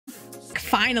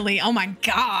Finally. Oh my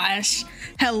gosh.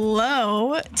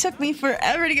 Hello. It took me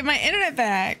forever to get my internet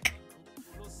back.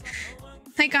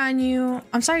 Hi, Ganyu.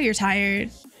 I'm sorry you're tired.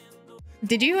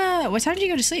 Did you, what time did you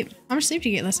go to sleep? How much sleep did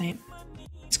you get last night?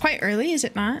 It's quite early, is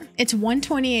it not? It's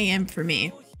 1:20 a.m. for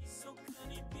me.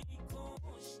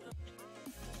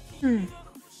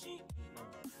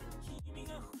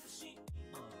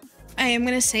 I am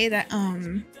gonna say that,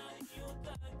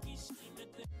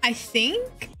 I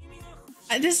think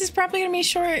this is probably gonna be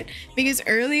short because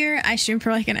earlier I streamed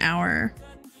for like an hour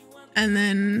and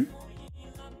then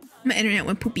my internet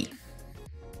went poopy.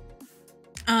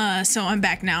 So I'm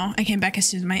back now. I came back as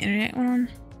soon as my internet went on.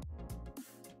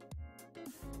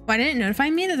 Why didn't it notify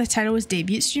me that the title was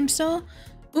debut stream still?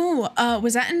 Ooh,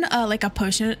 was that in like a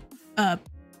push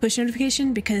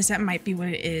notification? Because that might be what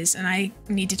it is, and I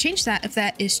need to change that if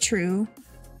that is true.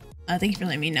 Thank you for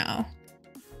letting me know.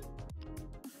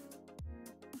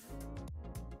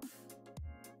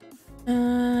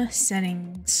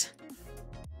 Settings.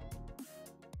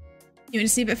 You went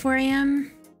to sleep at 4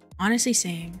 a.m? Honestly,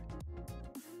 same.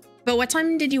 But what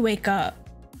time did you wake up?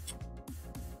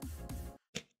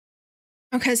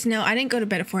 Because no, I didn't go to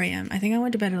bed at 4 a.m. I think I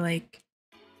went to bed at like,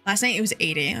 last night it was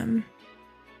 8 a.m.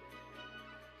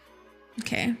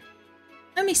 Okay.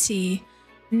 Let me see.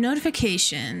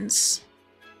 Notifications.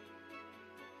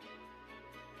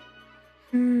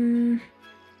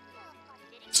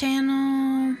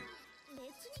 Channel.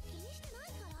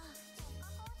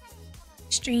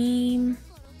 Stream.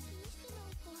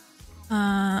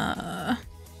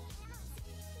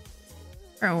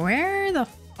 Bro, where the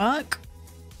fuck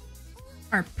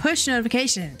are push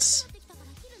notifications?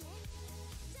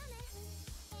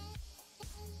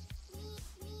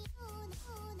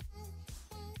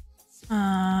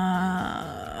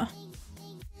 I'll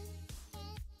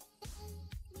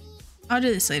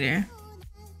do this later.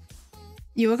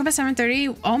 You woke up at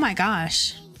 7:30? Oh my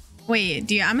gosh.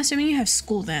 Wait, I'm assuming you have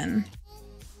school then.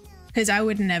 Because I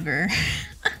would never.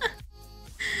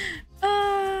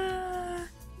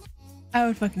 I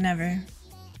would fucking never.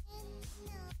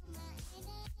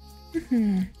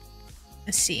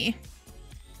 Let's see.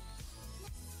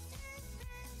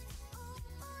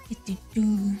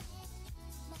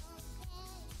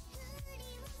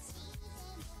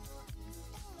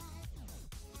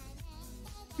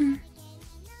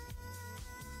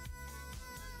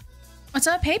 What's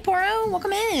up? Hey, Poro.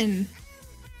 Welcome in.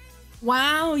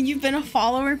 Wow, you've been a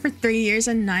follower for 3 years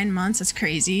and 9 months. That's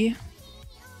crazy.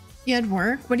 You had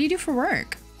work? What do you do for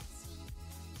work?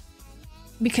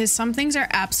 Because some things are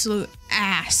absolute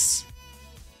ass.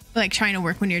 Like trying to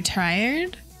work when you're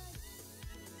tired.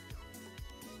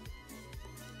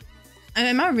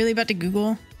 Am I really about to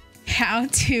Google how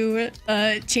to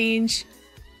change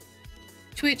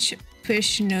Twitch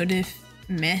push notif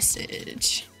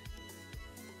message?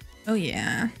 Oh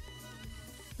yeah.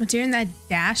 Once you're in that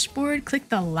dashboard, click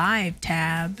the live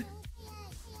tab.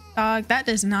 Dog, that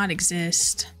does not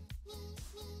exist.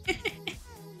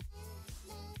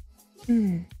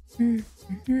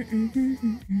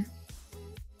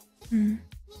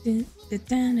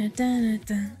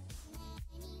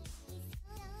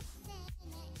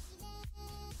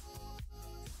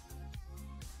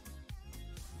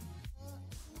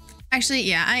 Actually,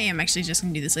 yeah, I am actually just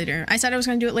gonna do this later. I said I was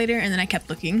gonna do it later and then I kept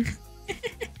looking.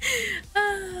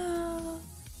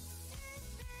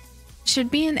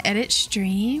 Should be an edit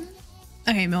stream.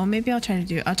 Okay, well, maybe I'll try to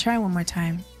do it. I'll try one more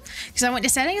time. Because I went to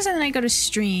settings and then I go to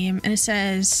stream and it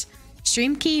says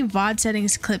stream key, VOD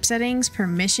settings, clip settings,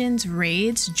 permissions,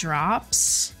 raids,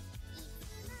 drops.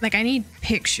 Like I need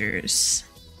pictures.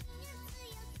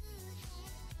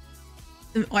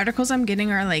 The articles I'm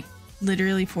getting are like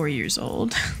literally 4 years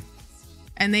old.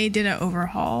 And they did an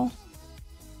overhaul.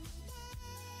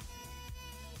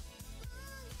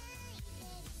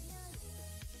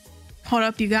 Hold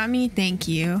up, you got me? Thank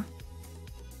you.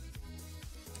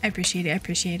 I appreciate it. I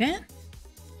appreciate it.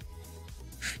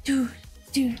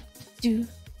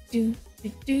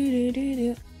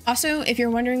 Also, if you're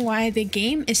wondering why the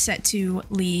game is set to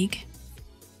League,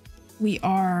 we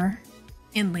are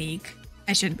in League.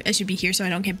 I should be here so I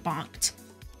don't get bonked.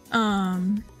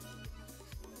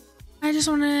 I just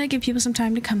want to give people some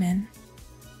time to come in.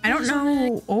 I don't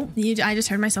know. Oh, I just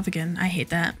heard myself again. I hate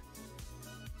that.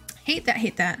 Hate that.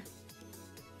 Hate that.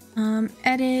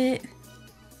 Edit.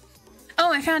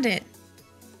 Oh, I found it.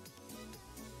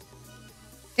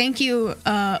 Thank you,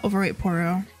 Overweight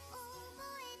Poro.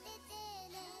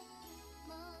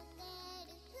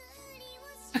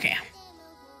 Okay.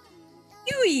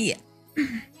 Yui.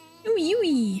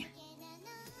 Yui.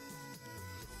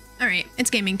 All right,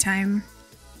 it's gaming time.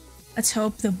 Let's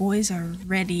hope the boys are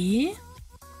ready.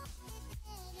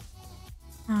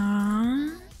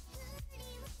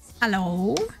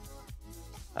 Hello.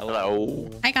 Hello.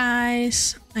 Hi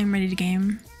guys. I'm ready to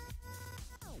game.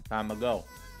 Time to go.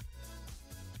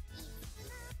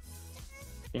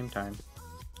 Game time.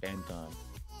 Game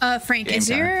time. Frank, Game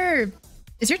time.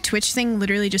 is your Twitch thing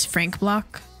literally just Frank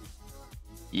block?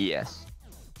 Yes.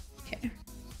 Okay.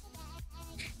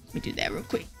 Let me do that real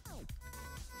quick.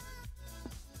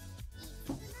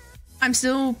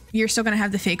 You're still gonna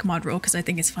have the fake mod role because I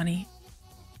think it's funny.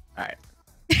 All right.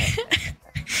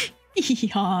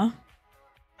 Yeah.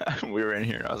 We were in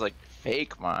here. I was like,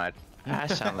 fake mod. I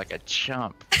sound like a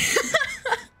chump.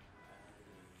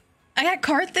 I got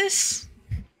Karthus,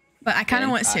 but I kind of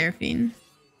Okay, want Seraphine.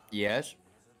 Yes.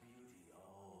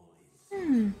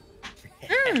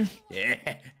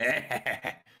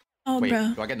 Oh, Wait,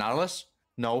 bro. do I get Nautilus?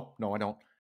 No, I don't.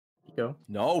 Go.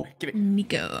 No, give it.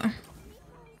 Nico.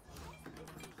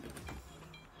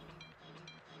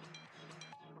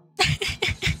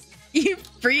 You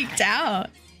freaked out.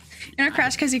 You're gonna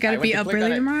crash because you gotta I went be to up click early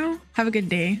on it. tomorrow? Have a good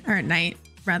day. Or at night,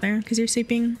 rather, because you're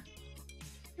sleeping.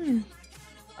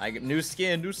 I get new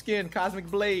skin,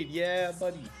 Cosmic Blade. Yeah,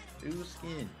 buddy. New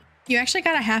skin. You actually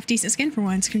got a half decent skin for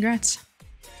once. Congrats.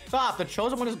 Stop, the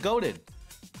chosen one is goated.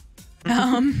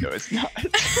 No, it's not. If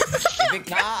it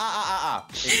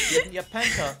gives me a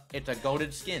penta, it's a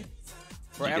goated skin.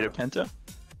 Did you get a penta?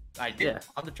 I did. Yeah.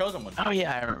 I'm the chosen one. Oh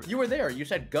yeah, I remember. You were there. You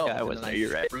said go. Yeah, I and was then there.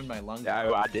 You're right. Screamed my lungs. Yeah,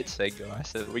 I did say go. I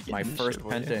said we get My this first shit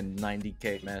for you. penta in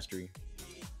 90k mastery.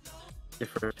 Your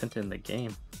first penta in the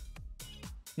game.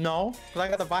 No, because I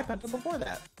got the Vi penta before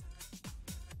that.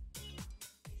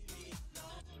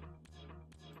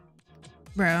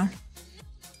 Bro.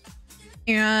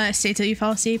 You're gonna stay till you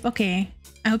fall asleep? Okay.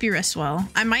 I hope you rest well.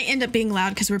 I might end up being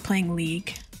loud because we're playing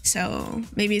League. So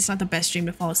maybe it's not the best stream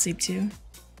to fall asleep to.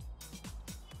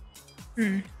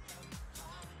 Why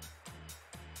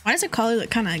does Akali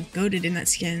look kind of goated in that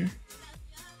skin?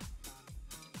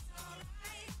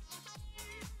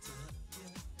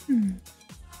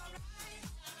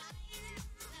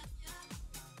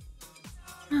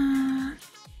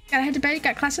 Gotta head to bed.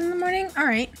 Got class in the morning?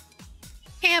 Alright.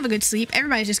 Hey, have a good sleep.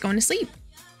 Everybody's just going to sleep.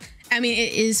 I mean,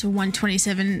 it is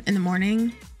 1:27 in the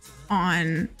morning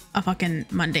on a fucking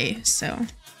Monday, so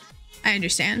I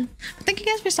understand. But thank you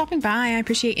guys for stopping by. I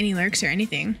appreciate any lurks or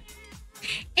anything.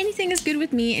 Anything is good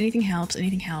with me. Anything helps.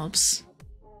 Anything helps.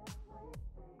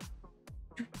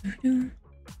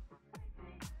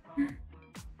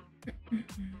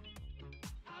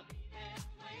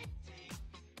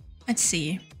 Let's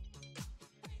see.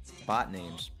 Bot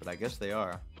names, but I guess they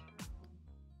are.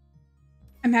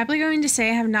 I'm happily going to say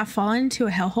I have not fallen into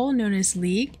a hellhole known as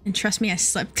League, and trust me, I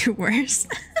slept through worse.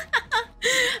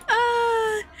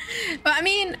 But I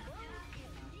mean,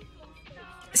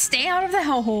 stay out of the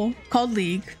hellhole called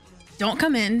League. Don't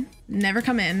come in. Never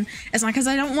come in. It's not because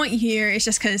I don't want you here. It's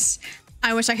just because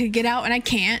I wish I could get out and I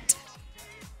can't.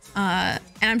 And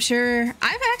I'm sure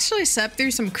I've actually slept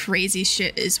through some crazy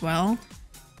shit as well.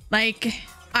 Like,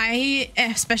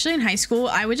 especially in high school,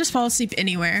 I would just fall asleep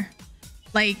anywhere.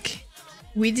 Like,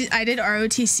 I did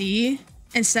ROTC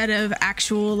instead of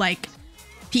actual like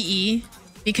PE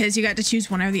because you got to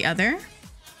choose one or the other.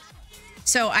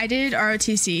 So I did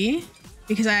ROTC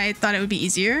because I thought it would be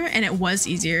easier, and it was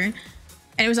easier, and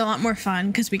it was a lot more fun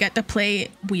because we got to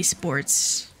play Wii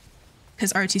Sports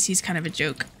because ROTC is kind of a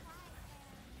joke.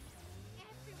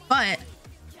 But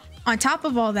on top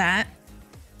of all that,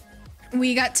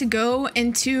 we got to go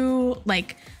into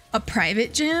like a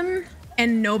private gym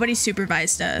and nobody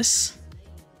supervised us.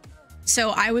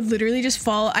 So I would literally just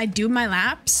I'd do my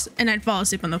laps and I'd fall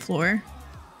asleep on the floor.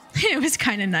 It was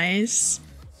kind of nice.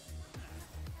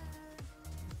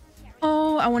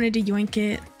 Oh, I wanted to yoink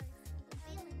it.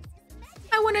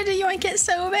 I wanted to yoink it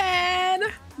so bad,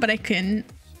 but I couldn't.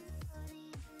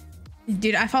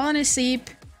 Dude, I've fallen asleep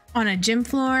on a gym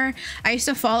floor. I used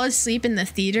to fall asleep in the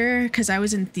theater because I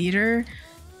was in theater.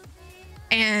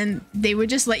 And they would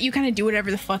just let you kind of do whatever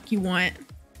the fuck you want.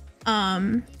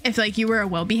 If like you were a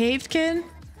well-behaved kid.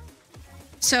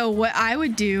 So what I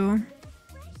would do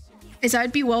is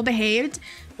I'd be well-behaved,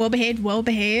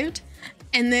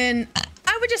 and then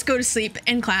I would just go to sleep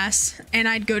in class, and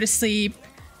I'd go to sleep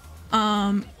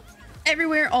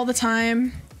everywhere all the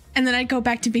time, and then I'd go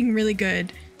back to being really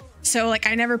good. So like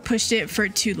I never pushed it for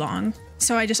too long.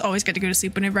 So I just always got to go to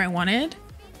sleep whenever I wanted.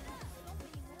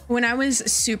 When I was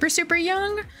super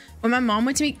young, when my mom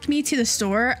would take me to the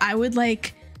store, I would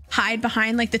like hide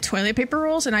behind like the toilet paper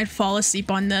rolls and I'd fall asleep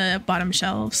on the bottom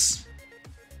shelves.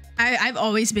 I've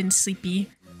always been sleepy.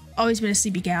 Always been a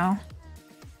sleepy gal.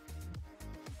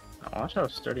 Watch how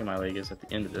sturdy my leg is at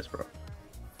the end of this, bro.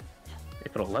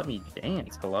 If it'll let me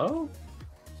dance, hello?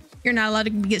 You're not allowed to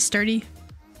get sturdy.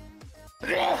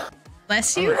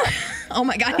 Bless you. Oh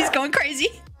my god, he's going crazy.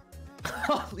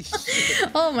 Holy shit.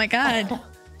 Oh my god.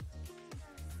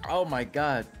 Oh my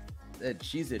god. That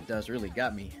Cheez It does really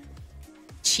got me.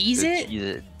 Cheese The it?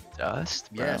 Cheez-It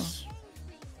dust, bro. Yes.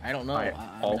 I don't know. My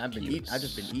I've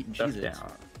just been eating stuff Cheez Its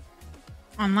down.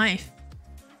 On life.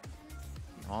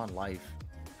 on life.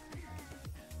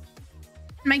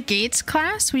 In my Gates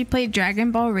class, we played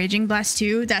Dragon Ball Raging Blast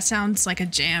 2. That sounds like a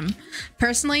jam.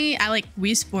 Personally, I like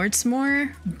Wii Sports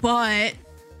more, but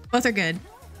both are good.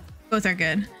 Both are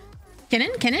good.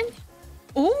 Kennen?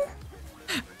 Ooh.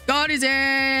 Got his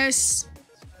ass.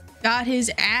 Got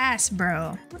his ass,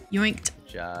 bro. Yoinked.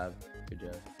 Good job. Good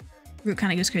job. Root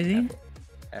kind of goes crazy.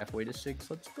 Halfway to 6.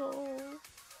 Let's go.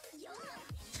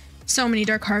 So many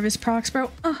Dark Harvest procs,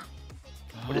 bro.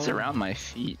 What is around my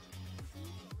feet?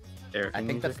 I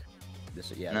think that's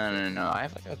this. Yeah. No. I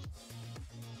have like a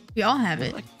We all have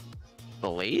it. like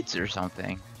blades or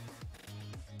something.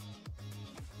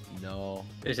 No.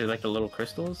 Is it like the little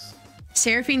crystals?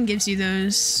 Seraphine gives you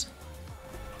those.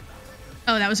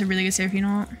 Oh, that was a really good Seraphine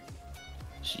ult.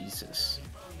 Jesus.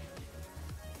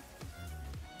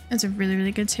 That's a really,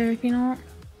 really good Seraphine ult.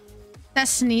 That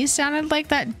sneeze sounded like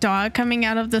that dog coming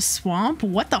out of the swamp.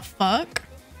 What the fuck?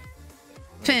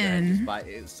 Finn.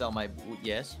 Sell my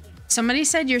yes. Somebody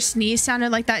said your sneeze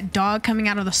sounded like that dog coming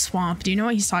out of the swamp. Do you know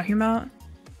what he's talking about?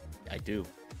 I do.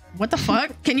 What the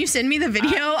fuck? Can you send me the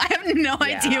video? I have no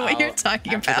idea what you're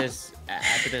talking about.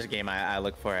 After this game, I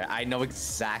look for it. I know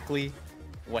exactly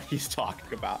what he's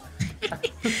talking about.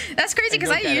 That's crazy because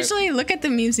I look at it. usually look at the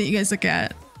memes that you guys look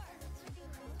at.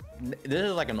 This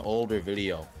is like an older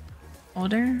video.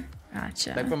 Older?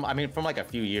 Gotcha. Like from like a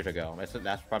few years ago.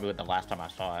 That's probably the last time I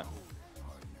saw it.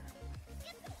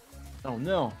 Oh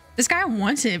no. This guy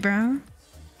wants it, bro.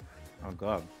 Oh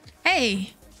god.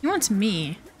 Hey, he wants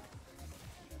me.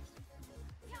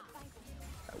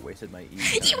 I wasted my E.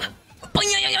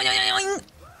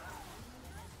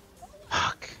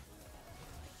 Fuck.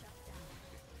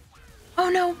 Oh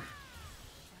no.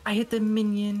 I hit the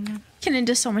minion. Kennen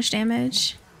does so much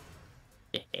damage.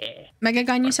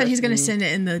 Megagon, you said he's gonna send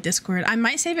it in the Discord. I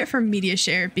might save it for media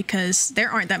share because there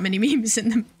aren't that many memes in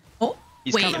the. Oh,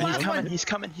 He's wait. coming.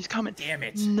 He's coming. Damn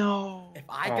it. No. If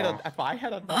I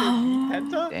had another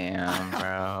penta, Damn,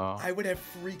 bro. I would have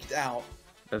freaked out.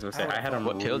 That's what I say. I had a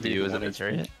What killed you? Was it a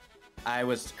turret? I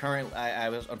was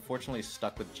unfortunately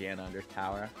stuck with Janna under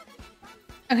tower.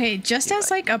 Okay, just as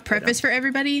like a preface for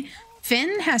everybody,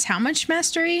 Finn has how much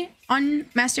mastery on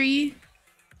Master E?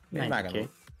 He's not gonna- 90K.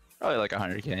 Probably like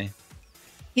 100k.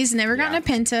 He's never gotten a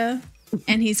penta,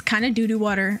 and he's kind of doo-doo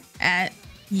water at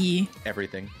Yi.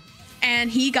 Everything.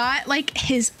 And he got like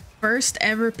his first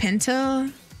ever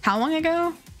penta. How long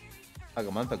ago? Like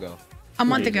a month ago. A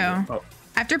month days ago. Oh,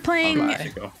 After playing. months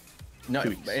ago. No, 2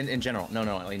 weeks. in general.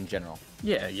 No, in general.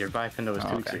 Yeah, your Bipendo was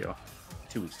 2 weeks okay. ago.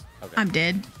 2 weeks. Okay. I'm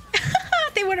dead.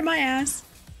 They wanted my ass.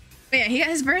 But yeah, he got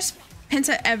his first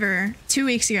penta ever 2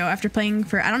 weeks ago after playing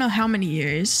for I don't know how many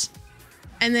years.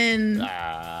 And then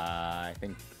I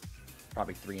think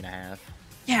probably 3.5.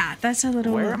 yeah, that's a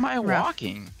little. Where am I rough.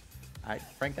 walking?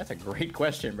 Frank, that's a great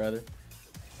question, brother.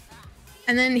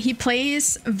 And then he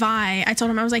plays Vi. I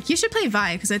told him I was like, you should play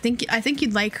Vi because I think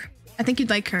you'd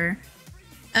like her.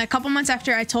 And a couple months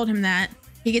after I told him that,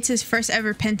 he gets his first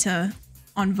ever penta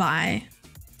on Vi.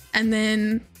 And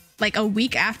then like a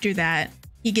week after that,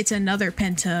 he gets another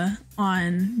penta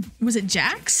on was it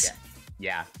Jax?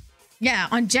 Yeah. Yeah,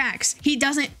 on Jax. He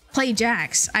doesn't play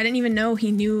Jax. I didn't even know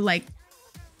he knew like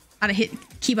how to hit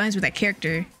keybinds with that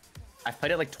character. I've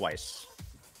played it like twice.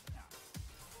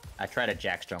 I tried a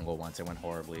Jax jungle once. It went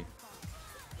horribly.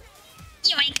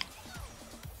 Yoink.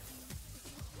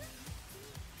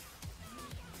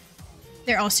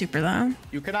 They're all super though.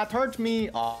 You cannot hurt me.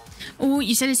 Oh, Oh,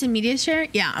 you said it's in media share?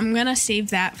 Yeah, I'm gonna save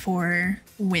that for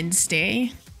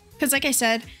Wednesday. Because like I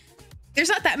said, there's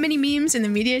not that many memes in the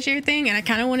media share thing, and I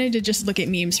kind of wanted to just look at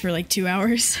memes for like 2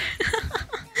 hours.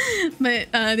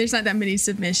 But there's not that many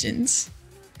submissions.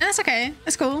 And that's okay.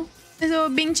 That's cool. It's all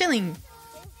being chilling.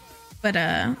 But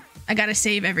I gotta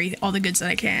save all the goods that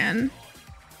I can.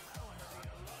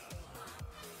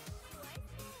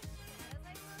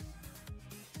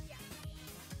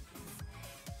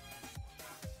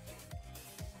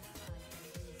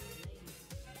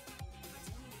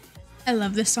 I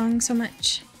love this song so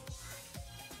much.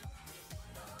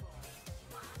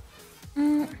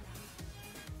 Ooh.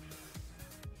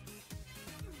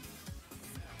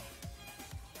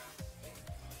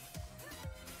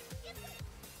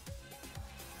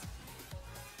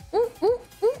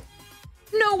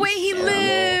 No way he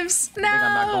lives. you think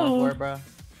I'm not going for No. it, bro?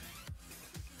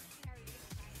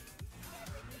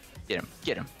 Get him.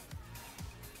 Get him.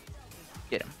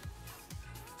 Get him.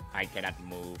 I cannot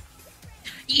move.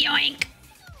 Yoink!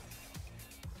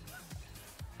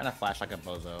 Kind of flash like a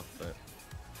bozo, but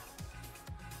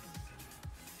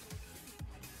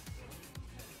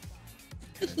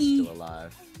Cannon's still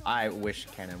alive. I wish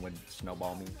Cannon would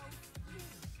snowball me.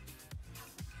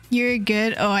 You're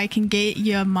good. Oh, I can get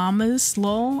your mama's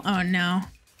lol. Oh no.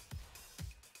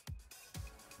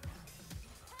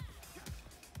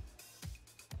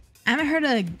 I haven't heard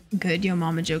a good yo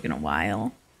mama joke in a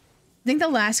while. I think the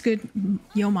last good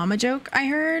yo mama joke I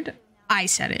heard, I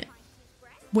said it.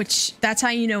 Which, that's how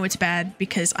you know it's bad,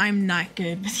 because I'm not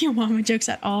good with yo mama jokes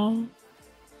at all.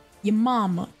 Your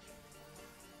mama.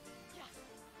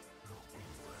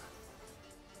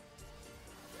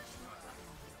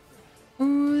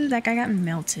 Ooh, that guy got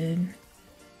melted.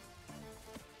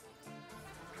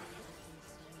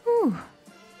 Ooh.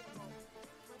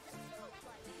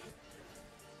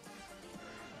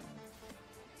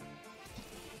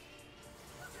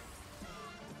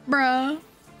 Bruh,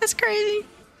 that's crazy.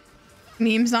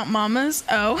 Memes, not mamas.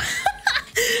 Oh.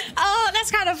 Oh,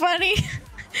 that's kind of funny.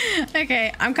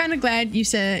 Okay, I'm kind of glad you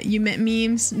said you meant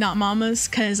memes, not mamas,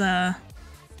 because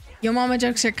yo mama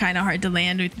jokes are kind of hard to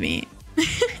land with me.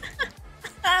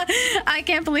 I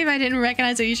can't believe I didn't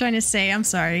recognize what you're trying to say. I'm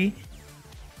sorry.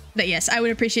 But yes, I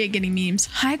would appreciate getting memes.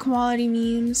 High quality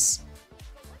memes.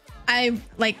 I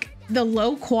like the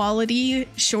low quality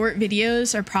short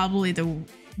videos are probably the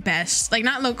best. Like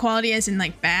not low quality as in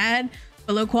like bad,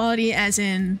 but low quality as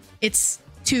in it's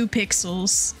 2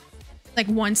 pixels, like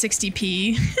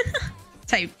 160p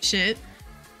type shit.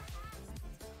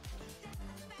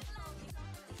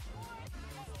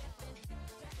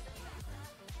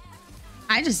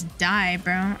 I just die,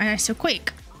 bro. I so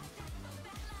quick.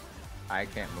 I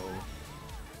can't move.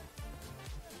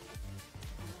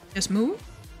 Just move.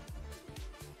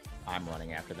 I'm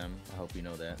running after them. I hope you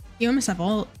know that. You almost have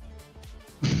ult.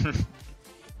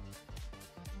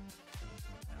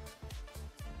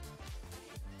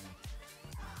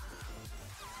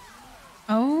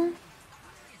 Oh,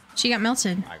 she got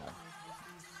melted.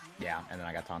 Yeah, and then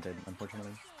I got taunted,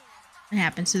 unfortunately. It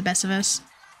happens to the best of us.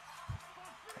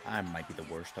 I might be the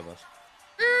worst of us.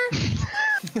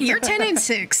 You're 10 and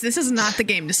 6. This is not the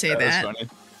game to say that. Was funny.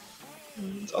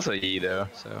 It's also E though,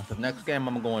 so. The next game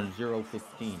I'm going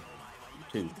 0-15.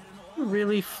 2.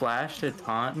 Really flash to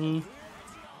taunt me?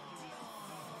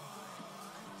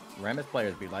 Rammus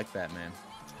players be like that, man.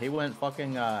 He went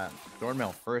fucking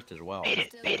Thornmail first as well. Made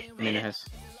it. I mean, it has...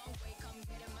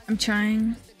 I'm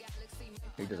trying.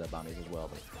 He does that bounties as well,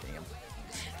 but damn.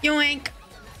 Yoink.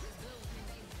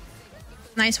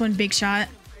 Nice one, big shot.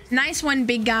 Nice one,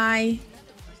 big guy.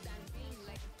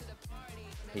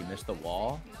 He missed the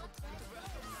wall.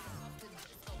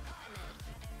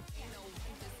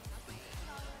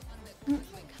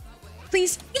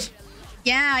 Please.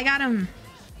 Yeah, I got him.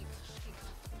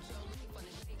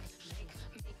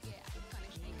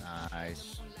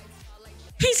 Nice.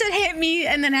 He said hit me,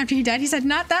 and then after he died, he said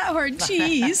not that hard,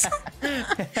 jeez.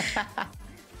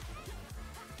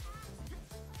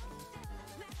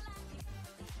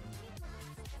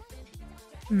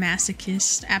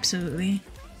 Masochist, absolutely.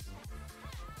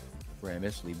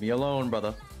 Rammus, leave me alone,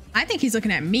 brother. I think he's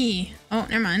looking at me. Oh,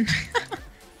 never mind.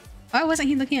 Why wasn't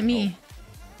he looking at me?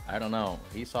 I don't know.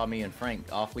 He saw me and Frank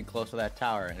awfully close to that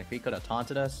tower, and if he could have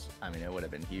taunted us, I mean, it would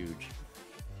have been huge.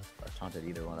 Or taunted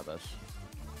either one of us.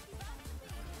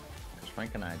 Because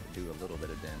Frank and I do a little bit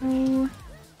of damage.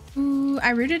 Ooh. Ooh, I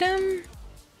rooted him.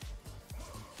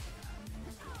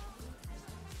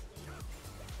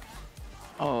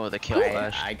 Oh, the kill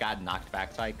flash. I got knocked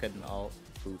back, so I couldn't ult.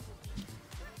 Ooh.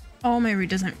 Oh, my root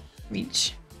doesn't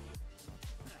reach.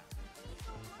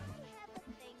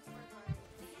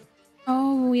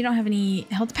 Oh, we don't have any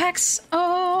health packs.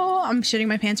 Oh, I'm shitting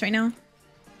my pants right now.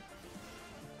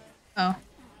 Oh.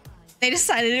 They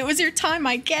decided it was your time,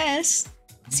 I guess.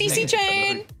 CC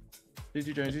chain!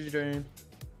 CC chain, CC chain.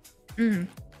 Mm.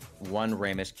 One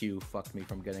Rammus Q fucked me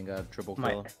from getting a triple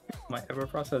kill. My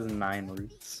Everfrost has 9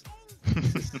 roots.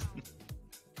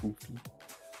 Goofy.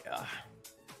 Yeah.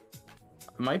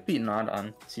 I might be not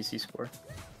on CC score.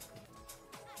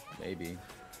 Maybe.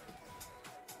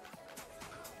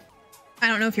 I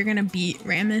don't know if you're gonna beat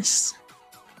Rammus.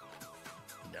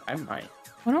 I might.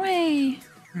 What do I...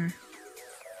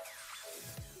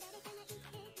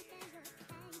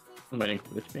 I'm letting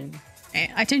glitch me.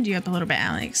 I turned you up a little bit,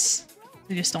 Alex.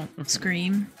 So just don't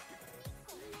scream.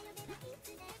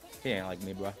 He ain't like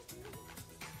me, bro.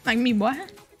 Like me, boy?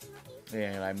 He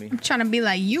ain't like me. I'm trying to be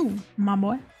like you, my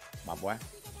boy. My boy.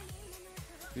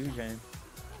 CC chain.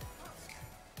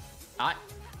 I.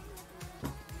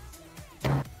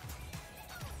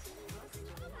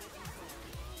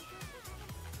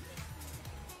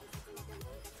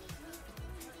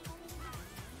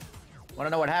 Wanna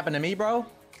know what happened to me, bro?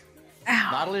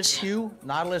 Ouch. Nautilus Q,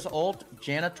 Nautilus ult,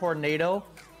 Janna Tornado,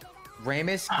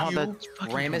 Ramus Oh, Q, that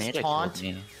fucking Ramus tornado Taunt.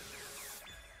 killed me.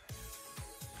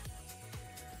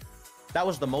 That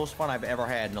was the most fun I've ever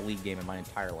had in a League game in my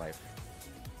entire life.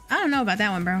 I don't know about that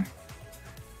one, bro.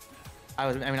 I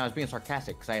was being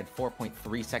sarcastic because I had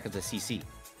 4.3 seconds of CC.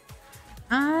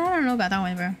 I don't know about that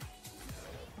one, bro.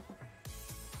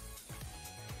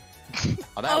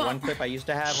 Oh, that one clip I used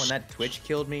to have when that Twitch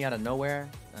killed me out of nowhere.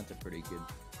 That's a pretty good,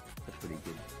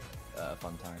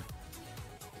 fun time.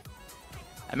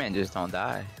 That man just don't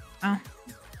die. Oh,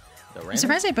 The I'm random?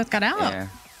 surprised they both got out. Yeah.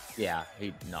 Yeah,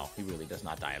 he really does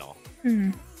not die at all.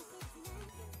 Hmm.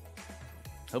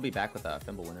 He'll be back with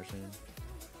Thimble Winter soon.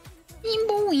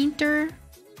 Rainbow Winter.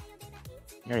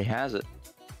 He already has it.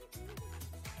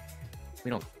 We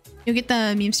don't. You'll get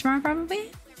the memes tomorrow, probably.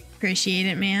 Appreciate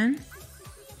it, man.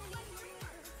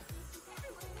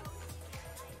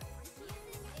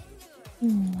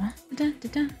 Ooh. Da, da,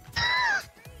 da.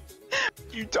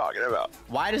 What you talking about?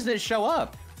 Why does this show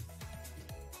up?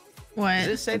 What? Does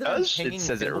it say It that I'm does. It pinging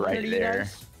says it Thimble right Winter to you there.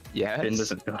 guys? Yes. Finn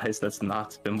doesn't realize that's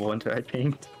not Thimble Winter I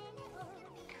pinged.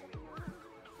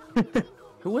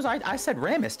 Who was I? I said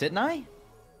Ramus, didn't I?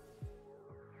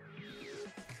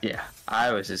 Yeah,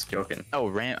 I was just joking. Oh,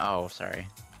 Oh, sorry.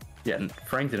 Yeah,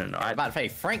 Frank didn't know. I was about to say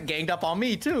Frank ganged up on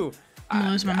me too. I'm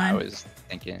gonna lose my I mind. was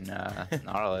thinking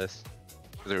Nautilus.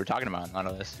 Because we were talking about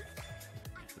Nautilus.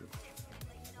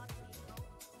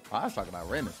 Oh, I was talking about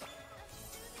Ramus.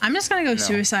 I'm just gonna go No.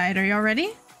 suicide. Are y'all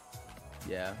ready?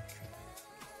 Yeah.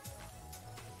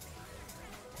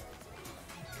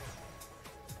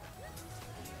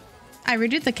 I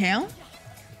redid the kale.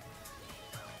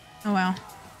 Oh wow.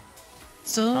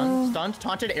 So Stunned,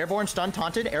 taunted, airborne, stunned,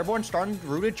 taunted, airborne, stunned,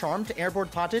 rooted, charmed, airborne,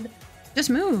 taunted. just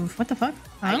move. What the fuck?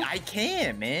 Hello? I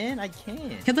can, man. I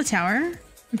can. Kill the tower.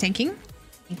 I'm tanking.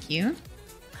 Thank you.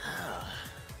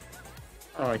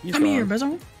 Oh, he's Come gone. here,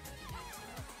 Buzzle.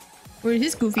 Where's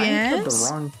his goofy I killed ass?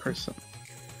 the wrong person.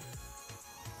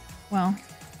 Well,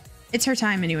 it's her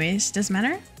time anyways. Doesn't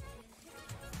matter.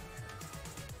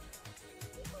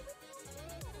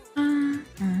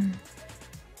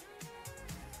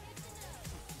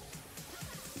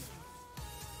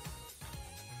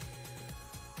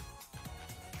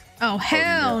 Oh,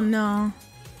 hell no.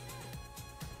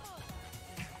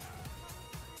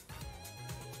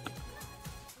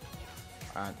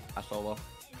 Alright, I solo.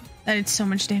 That did so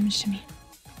much damage to me.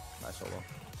 I solo.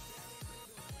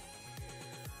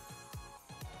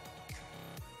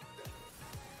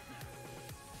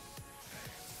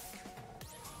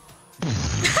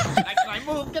 Can I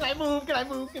move? Can I move? Can I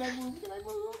move? Can I move? Can I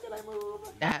move? Can I move?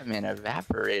 That man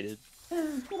evaporated.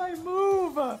 Can I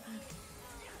move?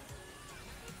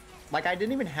 Like, I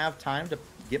didn't even have time to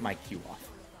get my Q off.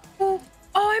 Oh,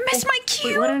 I missed my Wait,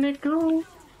 cue. where did it go?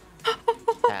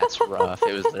 That's rough.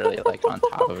 It was literally like on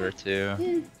top of her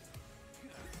too.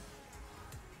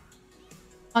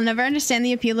 I'll never understand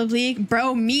the appeal of League.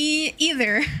 Bro, me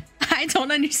either. I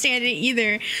don't understand it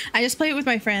either. I just play it with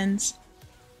my friends.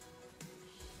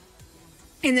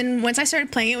 And then once I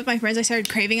started playing it with my friends, I started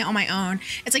craving it on my own.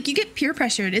 It's like you get peer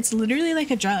pressured. It's literally like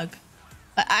a drug.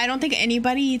 But I don't think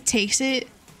anybody takes it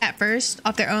at first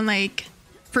off their own like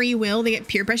free will. They get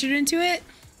peer pressured into it.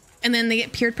 And then they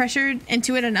get peer pressured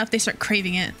into it enough, they start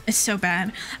craving it. It's so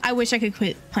bad. I wish I could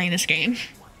quit playing this game.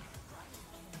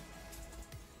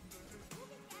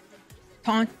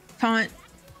 Taunt, taunt.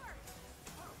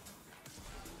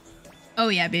 Oh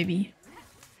yeah, baby.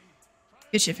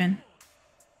 Good shit, Finn.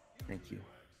 Thank you.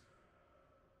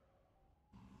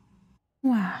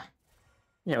 Wow.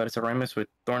 Yeah, but it's a Ramus with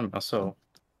Thornmail, so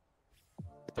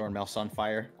Thornmail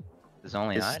Sunfire. His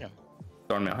only It's- item.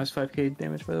 Thornmail has 5k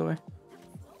damage, by the way.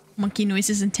 Monkey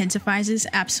noises intensifies.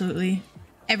 Absolutely.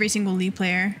 Every single League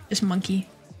player, just monkey.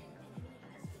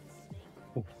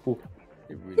 It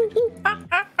really just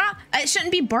It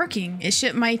shouldn't be barking. It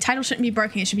should. My title shouldn't be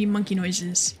barking. It should be monkey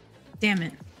noises. Damn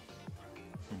it.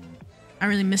 I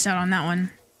really missed out on that one.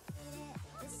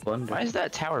 Blunder. Why is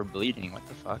that tower bleeding? What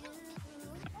the fuck?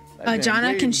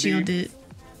 Janna can shield it.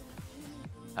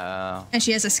 Oh. And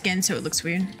she has a skin, so it looks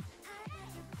weird.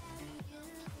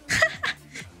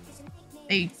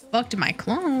 They fucked my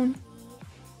clone.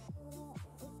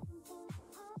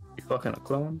 You fucking a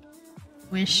clone?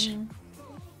 Wish.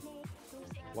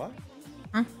 What?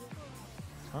 Huh?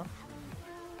 Huh?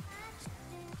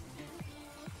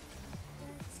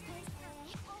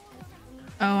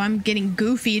 Oh, I'm getting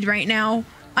goofied right now.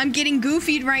 I'm getting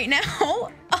goofied right now.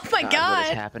 Oh my What is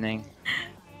god. happening?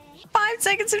 5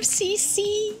 seconds of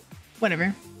CC.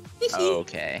 Whatever.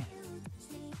 Okay.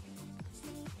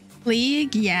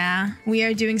 League, yeah. We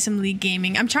are doing some League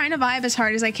gaming. I'm trying to vibe as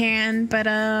hard as I can, but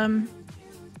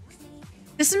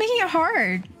this is making it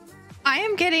hard. I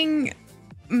am getting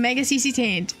Mega CC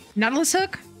tamed. Nautilus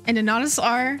Hook, and a Nautilus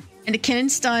R, and a Cannon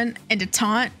Stun, and a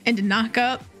Taunt, and a Knock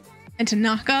Up, and to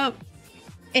Knock Up.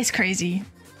 It's crazy.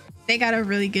 They got a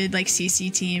really good like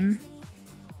CC team.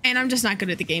 And I'm just not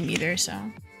good at the game either, so.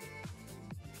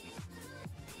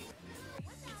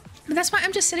 But that's why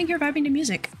I'm just sitting here vibing to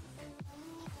music.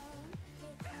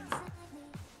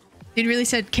 Dude really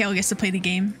said Kale gets to play the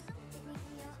game.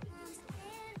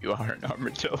 You are an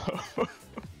armadillo.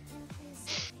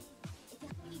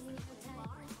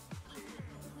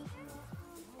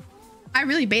 I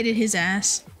really baited his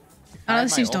ass. Oh,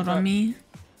 this dude's dote on me.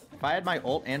 If I had my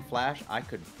ult and flash, I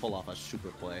could pull off a super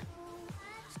play.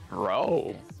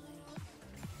 Bro.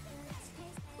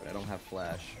 But I don't have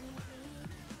flash.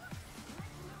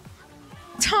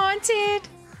 Taunted.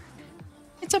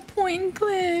 It's a point and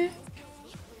click.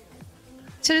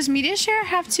 So does media share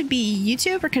have to be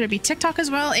YouTube or could it be TikTok as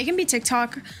well? It can be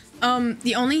TikTok.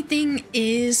 The only thing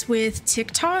is with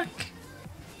TikTok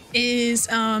is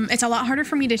it's a lot harder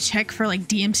for me to check for like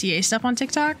DMCA stuff on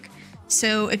TikTok.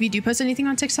 So if you do post anything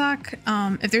on TikTok,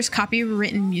 if there's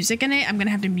copywritten music in it, I'm gonna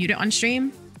have to mute it on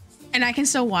stream. And I can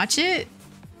still watch it,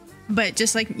 but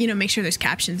just like, you know, make sure there's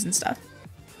captions and stuff.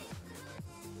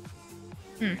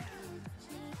 We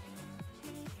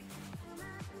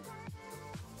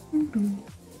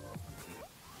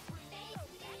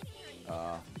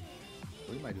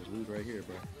might just lose right here,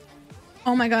 bro.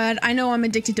 Oh my god, I know I'm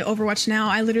addicted to Overwatch now.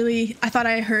 I thought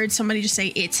I heard somebody just say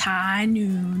it's high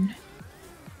noon.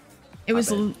 It was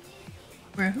bro.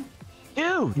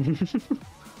 Dude.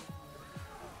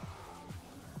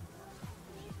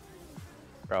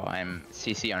 Bro, I'm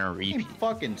CC on a repeat.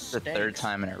 Fucking It's the third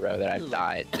time in a row that I've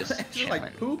died just This is chilling.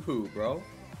 like poo poo, bro.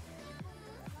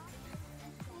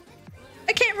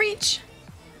 I can't reach.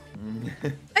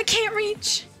 I can't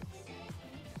reach.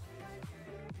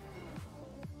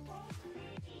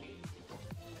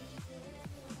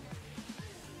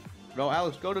 Go,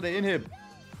 Alex, go to the inhib.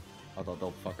 Although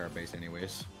they'll fuck our base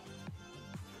anyways.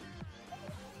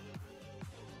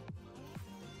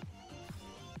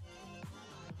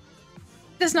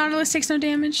 This Nautilus takes no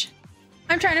damage.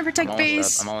 I'm trying to protect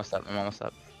base. I'm almost up. I'm almost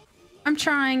up. I'm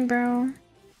trying, bro.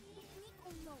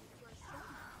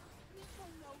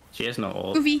 She has no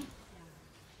ult. Goofy.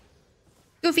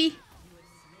 Goofy.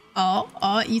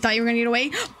 Oh, you thought you were gonna get away?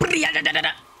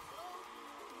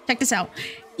 Check this out.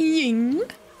 Ying.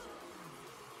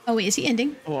 Oh wait, is he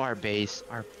ending? Oh, our base.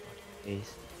 Our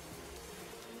base.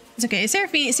 It's okay.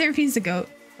 Seraphine's the goat.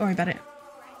 Don't worry about it.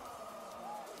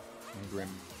 Grim.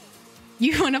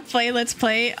 You want to play? Let's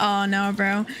play. Oh no,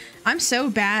 bro. I'm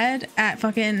so bad at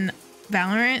fucking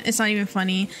Valorant. It's not even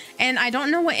funny. And I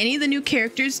don't know what any of the new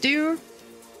characters do.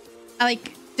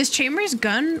 Like, does Chambers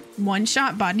gun one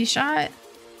shot body shot?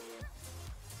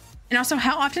 And also,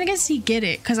 how often does he get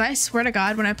it? Because I swear to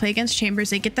God, when I play against Chambers,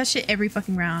 they get that shit every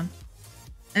fucking round.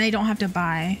 And they don't have to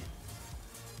buy.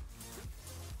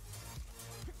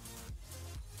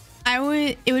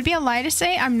 It would be a lie to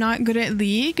say I'm not good at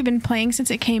League. I've been playing since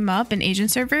it came up in Asian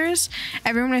servers.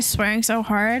 Everyone is swearing so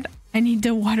hard. I need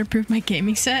to waterproof my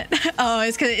gaming set. Oh,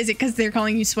 is it because they're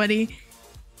calling you sweaty?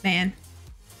 Man.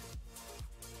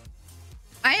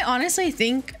 I honestly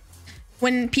think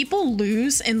when people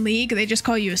lose in League, they just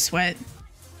call you a sweat.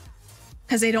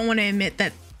 Because they don't want to admit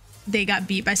that they got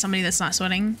beat by somebody that's not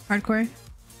sweating hardcore.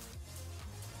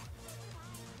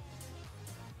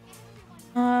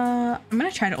 I'm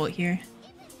gonna try to ult here.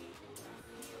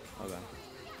 Okay.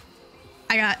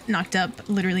 I got knocked up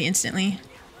literally instantly.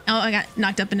 Oh, I got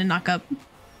knocked up in a knock up.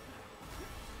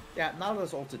 Yeah,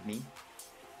 Nautilus ulted me.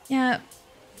 Yeah.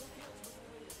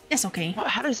 It's okay. What?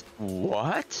 How does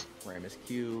what? Ram is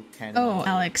Q, cannon. Oh, L,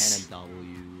 Alex. Cannon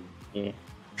W. Yeah.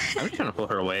 I'm just trying to pull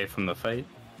her away from the fight.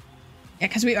 Yeah,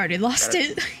 because we already lost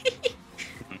it.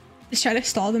 Just try to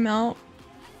stall them out.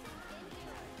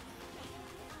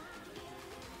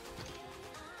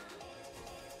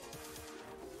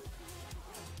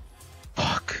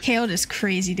 Fuck. KO does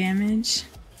crazy damage.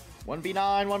 1v9,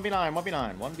 1v9,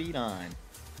 1v9, 1v9.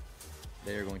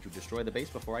 They're going to destroy the base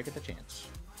before I get the chance.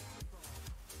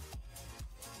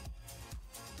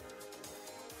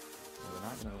 They're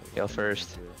not gonna Go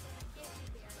first.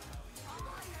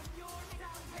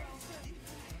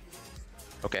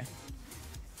 Okay.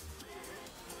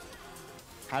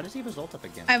 How does he result up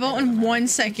again? I vote in 1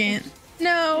 second.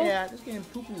 No. Yeah, this game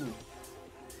poo poo.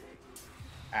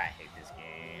 I hate this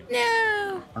game.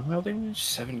 No. I'm holding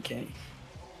 7K.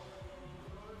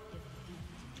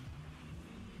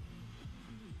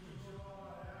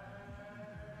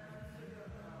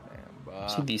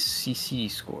 See these CC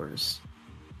scores.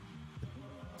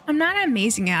 I'm not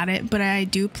amazing at it, but I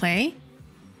do play.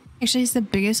 Actually, it's the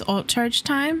biggest ult charge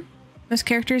time. Most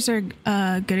characters are good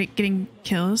at getting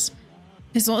kills.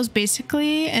 His ult is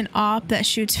basically an op that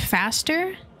shoots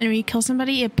faster, and when you kill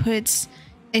somebody, it puts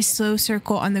a slow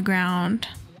circle on the ground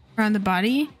around the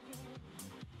body.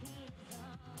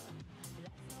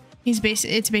 It's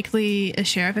basically a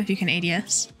sheriff if you can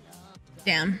ADS.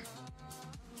 Damn.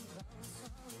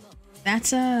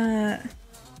 That's a...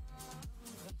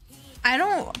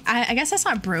 I guess that's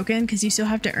not broken because you still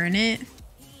have to earn it.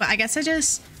 But I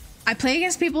guess I play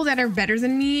against people that are better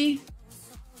than me.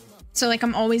 So like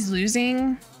I'm always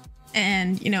losing.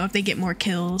 And you know, if they get more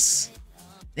kills,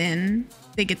 then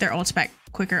they get their ults back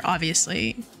quicker,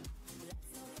 obviously.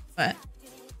 But,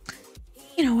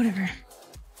 you know, whatever.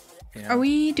 Yeah. Are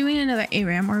we doing another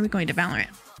ARAM or are we going to Valorant?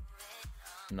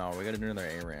 No, we gotta do another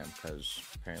ARAM because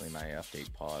apparently my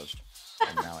update paused.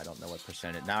 And now I don't know what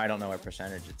percentage. Now I don't know what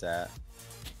percentage it's at.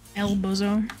 El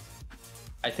Bozo.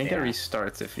 I think it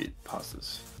restarts if it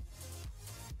pauses.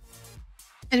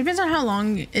 It depends on how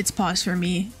long it's paused for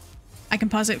me. I can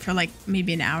pause it for like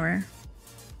maybe an hour.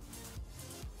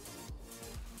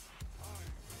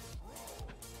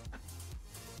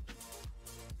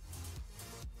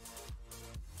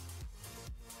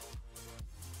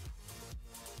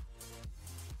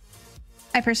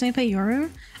 I personally play Yoru.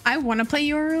 I want to play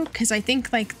Yoru because I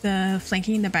think like the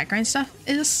flanking in the background stuff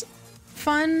is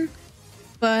fun,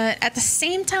 but at the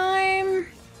same time,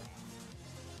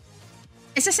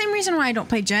 it's the same reason why I don't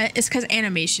play Jett. It's because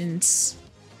animations,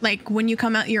 like when you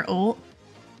come out your ult,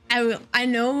 I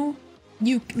know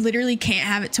you literally can't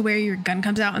have it to where your gun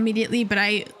comes out immediately, but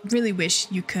I really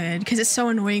wish you could because it's so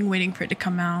annoying waiting for it to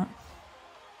come out.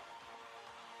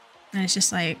 And it's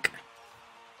just like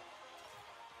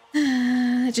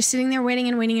just sitting there waiting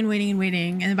and waiting and waiting and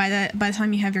waiting, and by the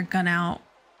time you have your gun out,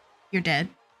 you're dead.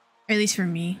 Or at least for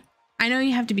me. I know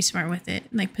you have to be smart with it,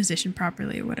 like position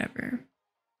properly or whatever.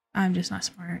 I'm just not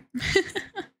smart.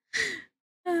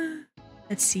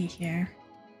 Let's see here.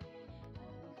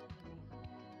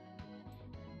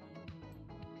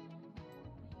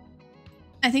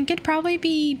 I think it'd probably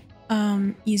be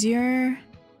easier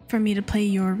for me to play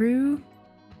Yoru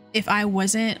if I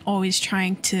wasn't always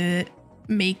trying to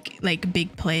make like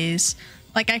big plays.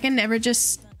 Like I can never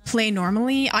just play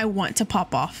normally. I want to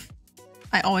pop off.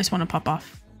 I always want to pop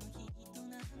off.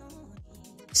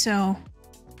 So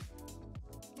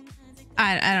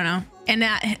I don't know. And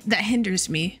that hinders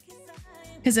me.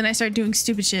 Because then I start doing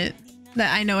stupid shit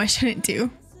that I know I shouldn't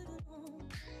do.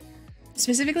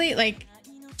 Specifically like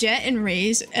Jett and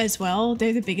Raze as well.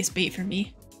 They're the biggest bait for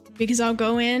me. Because I'll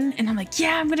go in and I'm like,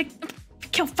 yeah, I'm gonna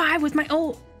kill 5 with my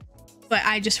ult. But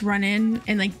I just run in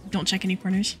and like don't check any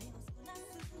corners.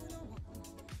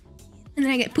 And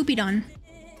then I get poopied on.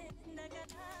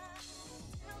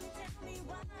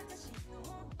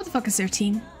 What the fuck is their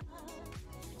team?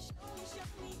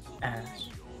 Ass.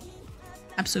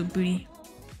 Absolute booty.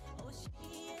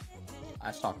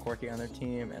 I saw Corky on their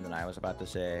team, and then I was about to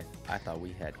say, I thought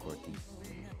we had Corky.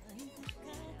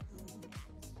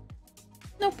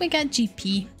 Nope, we got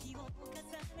GP.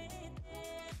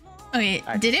 Okay,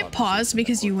 did it pause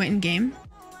because you went in game?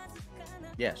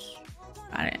 Yes.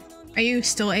 Got it. Are you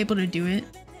still able to do it?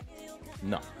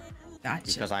 No.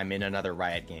 Gotcha. Because I'm in another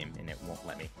Riot game, and it won't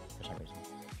let me for some reason.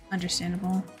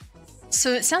 Understandable.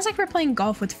 So it sounds like we're playing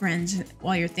golf with friends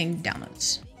while your thing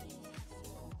downloads.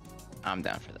 I'm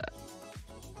down for that.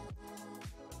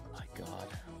 My God.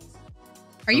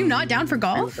 Are you not down for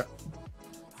golf?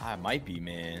 I might be,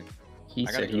 man. He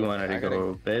said he wanted to go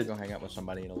to bed. Go hang out with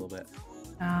somebody in a little bit.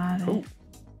 Got it. Oh.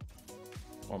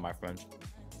 One of my friends.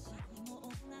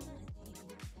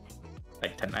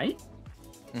 Like tonight?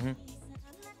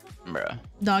 Mm-hmm. Bruh.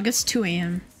 Dog, it's 2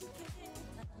 a.m.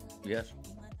 Yes.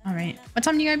 All right. What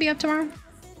time do you gotta be up tomorrow?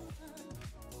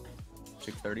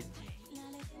 6:30.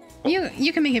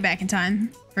 You can make it back in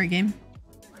time for a game.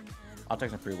 I'll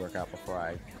take some pre-workout before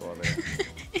I go over there.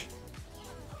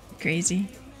 Crazy.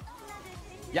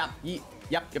 Yep.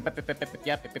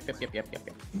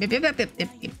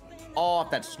 Oh,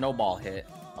 if that snowball hit.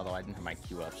 Although I didn't have my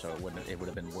Q up, so it would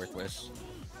have been worthless.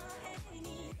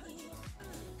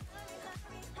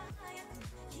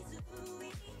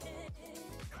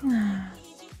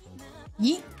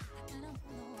 Yeet.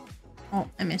 Oh,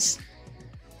 I missed.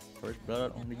 First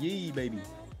blood on the yee, baby.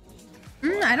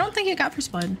 I don't think you got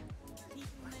first blood.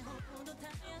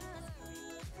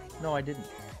 No, I didn't.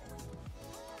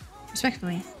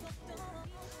 Respectfully.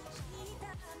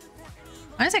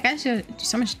 Why does that guy do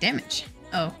so much damage?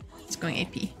 Oh, it's going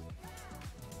AP.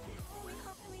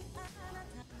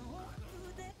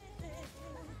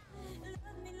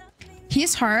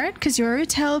 He's hard because your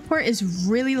teleport is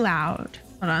really loud.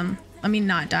 Hold on. Let me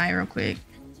not die real quick.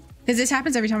 Because this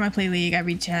happens every time I play League. I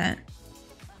read chat.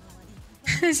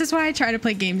 This is why I try to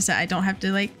play games that I don't have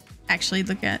to like actually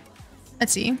look at.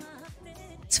 Let's see.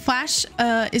 His flash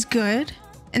is good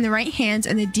in the right hands,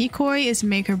 and the decoy is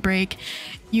make or break.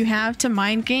 You have to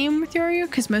mind game with Yoru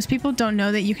because most people don't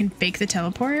know that you can fake the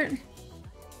teleport.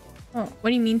 Oh,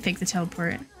 what do you mean fake the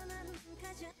teleport?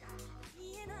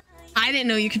 I didn't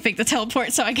know you can fake the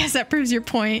teleport, so I guess that proves your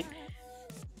point.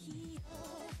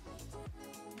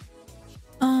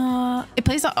 It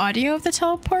plays the audio of the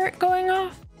teleport going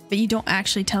off, but you don't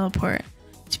actually teleport.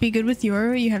 To be good with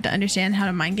Yoru, you have to understand how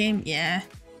to mind game. Yeah.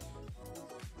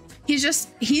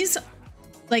 He's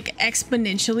like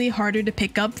exponentially harder to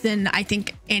pick up than I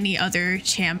think any other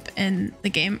champ in the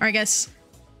game. Or I guess,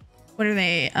 what are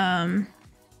they?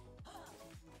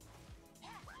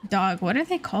 Dog, what are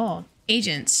they called?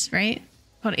 Agents, right?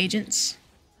 Called agents.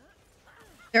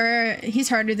 He's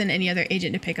harder than any other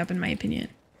agent to pick up in my opinion.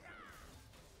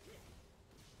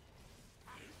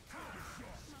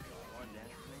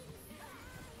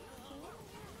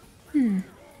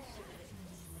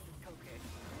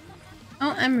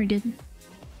 Oh, Emery did.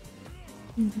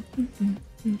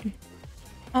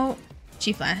 Oh,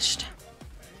 she flashed.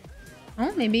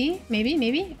 Oh, maybe.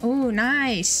 Oh,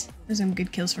 nice. There's some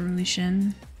good kills from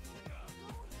Lucian.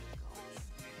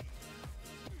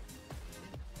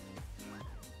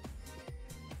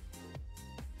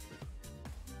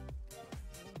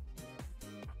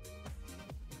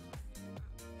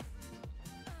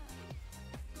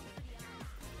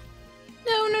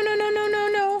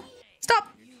 No. Stop.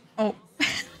 Oh,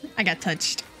 I got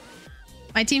touched.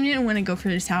 My team didn't want to go for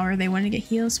the tower. They wanted to get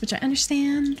heals, which I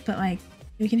understand, but like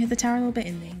we can hit the tower a little bit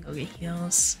and then go get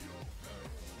heals.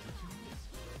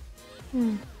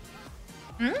 I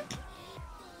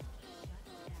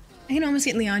can almost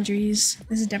get Leandri's.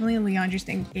 This is definitely a Leandri's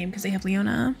thing game because they have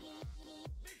Leona.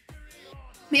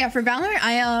 But yeah, for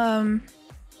Valorant,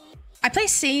 I play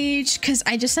Sage because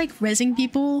I just like rezzing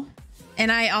people,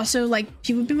 and I also like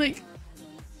people be like,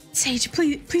 Sage,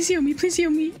 please heal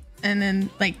me, and then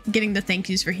like getting the thank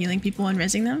yous for healing people and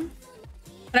rezzing them.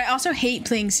 But I also hate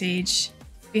playing Sage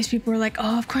because people are like,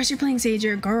 oh, of course you're playing Sage,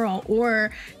 you're a girl,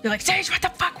 or they're like, Sage, what the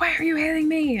fuck, why are you healing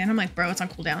me? And I'm like, bro, it's on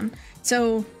cooldown.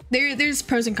 So there's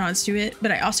pros and cons to it.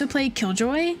 But I also play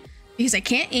Killjoy because I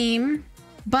can't aim,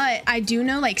 but I do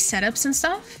know like setups and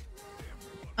stuff.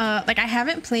 Like I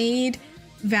haven't played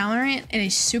Valorant in a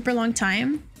super long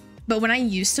time, but when I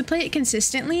used to play it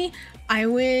consistently, I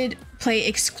would play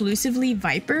exclusively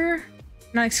Viper.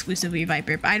 Not exclusively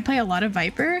Viper, but I'd play a lot of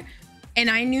Viper, and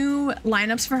I knew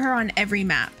lineups for her on every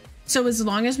map. So as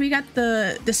long as we got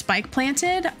the spike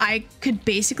planted, I could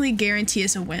basically guarantee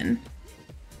us a win.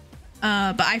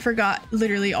 But I forgot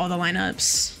literally all the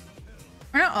lineups.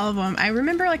 Or not all of them. I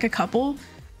remember like a couple,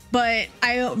 but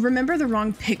I remember the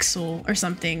wrong pixel or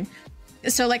something.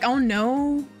 So like I'll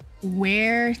know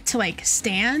where to like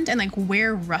stand and like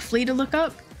where roughly to look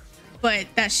up. But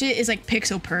that shit is like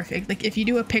pixel perfect. Like if you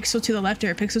do a pixel to the left or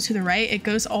a pixel to the right, it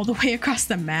goes all the way across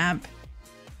the map.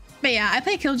 But yeah, I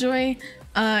play Killjoy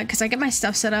because I get my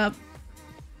stuff set up.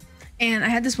 And I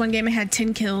had this one game, I had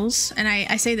 10 kills. And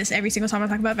I say this every single time I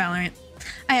talk about Valorant.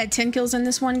 I had 10 kills in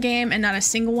this one game and not a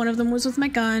single one of them was with my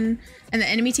gun. And the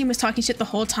enemy team was talking shit the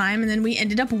whole time. And then we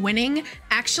ended up winning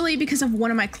actually because of one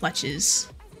of my clutches.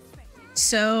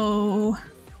 So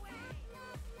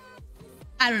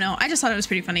I don't know. I just thought it was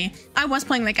pretty funny. I was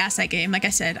playing like ass that game. Like I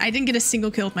said, I didn't get a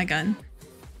single kill with my gun.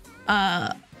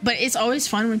 But it's always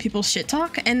fun when people shit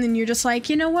talk and then you're just like,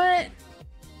 you know what?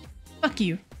 Fuck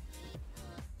you.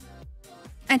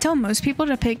 I tell most people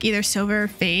to pick either Silver or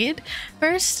Fade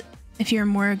first if you're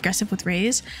more aggressive with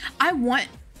Raze. I want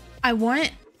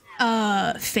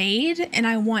Fade and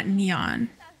I want Neon.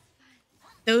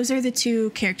 Those are the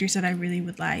two characters that I really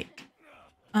would like.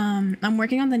 I'm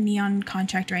working on the Neon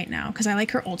contract right now because I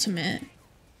like her ultimate.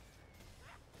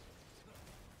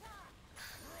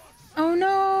 Oh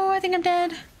no, I think I'm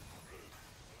dead.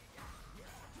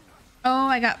 Oh,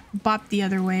 I got bopped the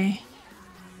other way.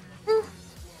 Ooh,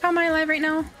 how am I alive right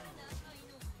now?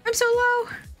 I'm so low.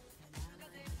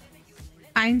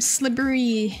 I'm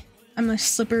slippery. I'm a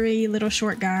slippery little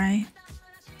short guy.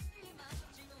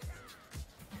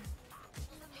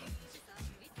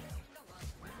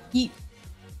 Yeet.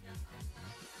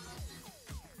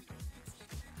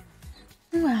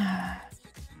 Wow.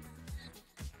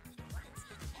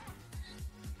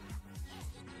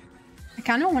 I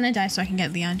kind of want to die so I can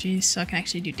get Leandri's so I can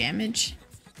actually do damage.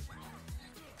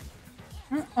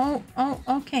 Oh,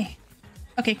 okay.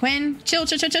 Okay, Quinn, chill.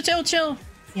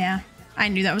 Yeah, I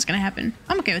knew that was gonna happen.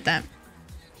 I'm okay with that.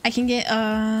 I can get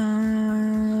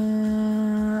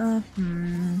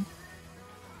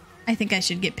I think I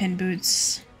should get pin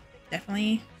boots.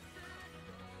 Definitely.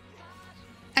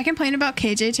 I complain about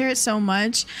KJ turret so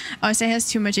much. I say it has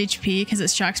too much HP because it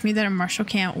shocks me that a Marshall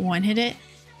can't one-hit it.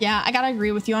 Yeah, I gotta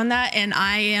agree with you on that, and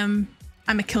I'm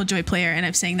a Killjoy player and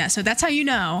I'm saying that, so that's how you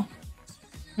know.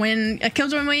 When a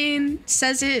Killjoy main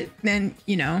says it, then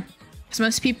you know. Because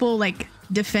most people like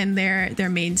defend their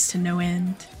mains to no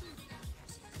end.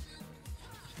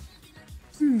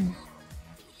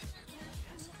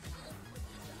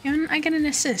 Can I get an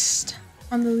assist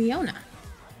on the Leona?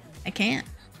 I can't.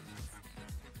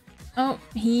 Oh,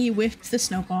 he whiffed the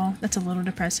snowball. That's a little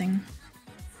depressing.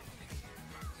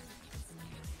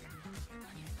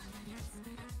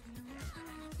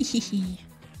 Hehe.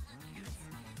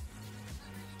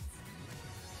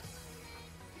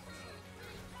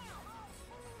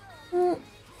 Oh,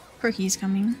 Quirky's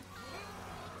coming.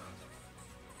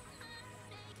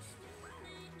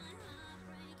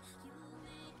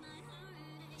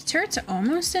 Turret's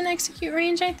almost in execute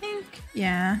range, I think.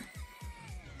 Yeah.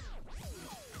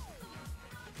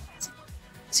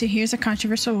 So here's a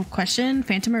controversial question.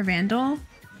 Phantom or Vandal?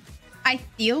 I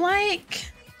feel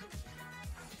like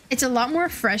it's a lot more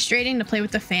frustrating to play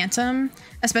with the Phantom,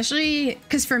 especially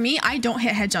because for me, I don't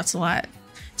hit headshots a lot.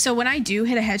 So when I do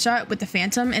hit a headshot with the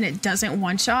Phantom and it doesn't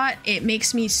one-shot, it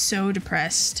makes me so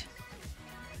depressed.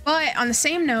 But on the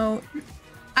same note,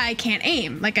 I can't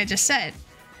aim, like I just said.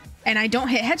 And I don't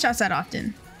hit headshots that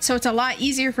often. So it's a lot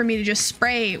easier for me to just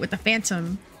spray with the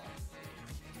Phantom.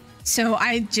 So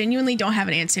I genuinely don't have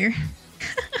an answer.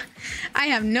 I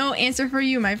have no answer for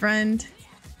you, my friend.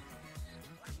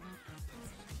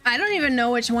 I don't even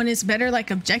know which one is better,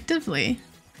 like, objectively.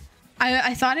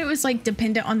 I thought it was, like,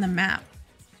 dependent on the map.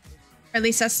 Or at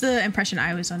least that's the impression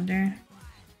I was under.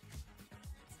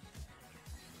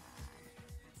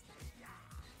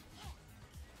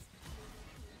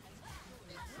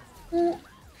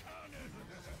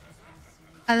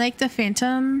 I like the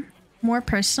Phantom more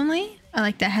personally. I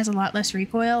like that it has a lot less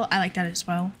recoil. I like that as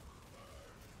well.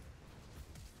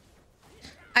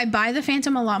 I buy the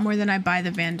Phantom a lot more than I buy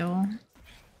the Vandal.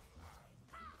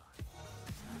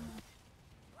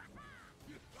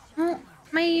 Oh,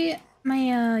 my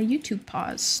YouTube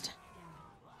paused.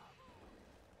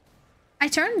 I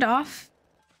turned off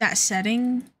that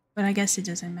setting, but I guess it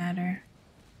doesn't matter.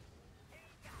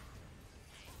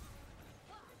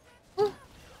 Ooh.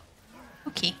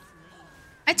 Okay.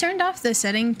 I turned off the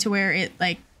setting to where it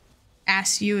like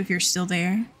asks you if you're still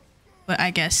there, but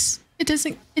I guess it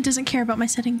doesn't care about my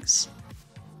settings.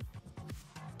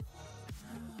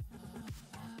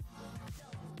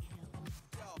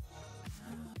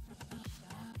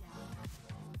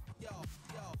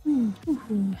 Ooh.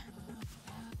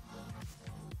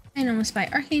 And almost by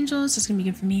Archangels, that's gonna be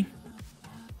good for me.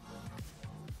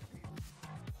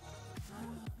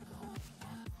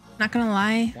 Not gonna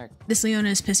lie, this Leona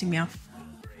is pissing me off.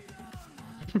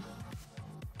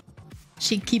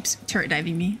 She keeps turret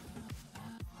diving me.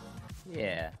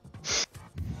 Yeah.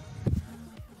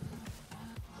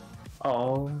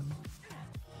 Oh.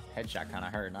 Headshot kind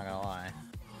of hurt, not gonna lie.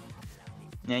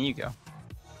 Yeah, you go.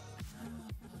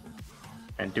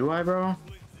 And do I, bro?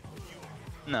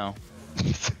 No.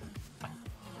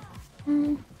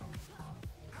 Oh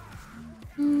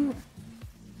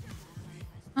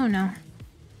no.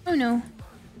 Oh no.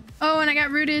 Oh, and I got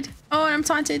rooted. Oh, and I'm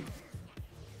taunted.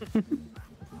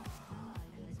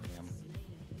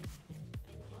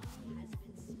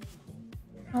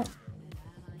 Oh.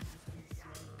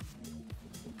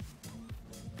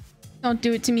 Don't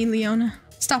do it to me, Leona.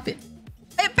 Stop it.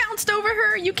 It bounced over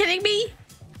her. Are you kidding me?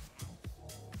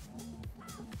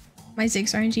 My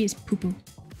Ziggs RNG is poo-poo.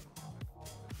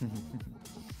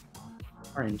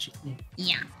 RNG.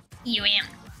 Yeah, you am.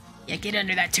 Yeah, get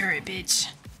under that turret, bitch.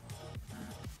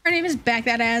 Her name is back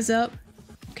that ass up.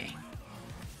 Okay.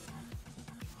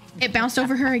 It bounced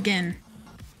over her again.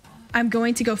 I'm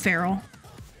going to go feral.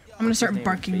 I'm gonna start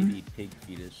barking. Baby pig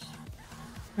fetus.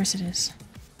 Of course it is.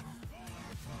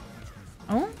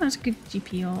 Oh, that's a good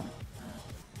GP ult.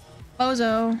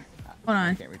 Bozo. Hold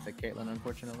on. Can't reach that Caitlyn,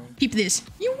 unfortunately. Keep this.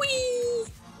 Yee-wee!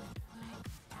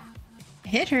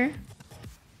 Hit her.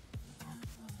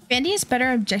 Bandy is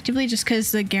better objectively just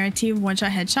because the guarantee of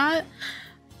one-shot headshot,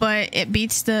 but it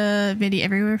beats the Vandy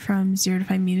everywhere from 0 to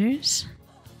 5 meters.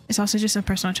 It's also just a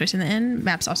personal choice in the end.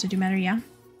 Maps also do matter, yeah.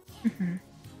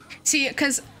 See,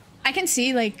 because I can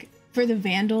see, like, for the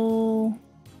Vandal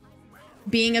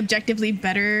being objectively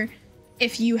better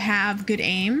if you have good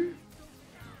aim.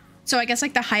 So I guess,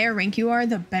 like, the higher rank you are,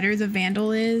 the better the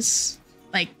Vandal is.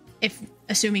 Like, if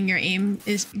assuming your aim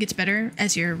gets better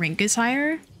as your rank is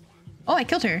higher. Oh, I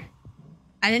killed her.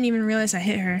 I didn't even realize I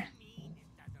hit her.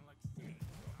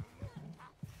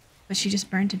 But she just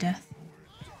burned to death.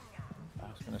 I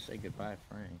was gonna say goodbye,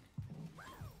 Frank.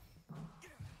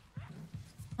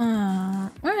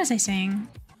 What was I saying?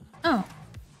 Oh.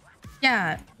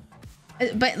 Yeah.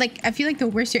 But, like, I feel like the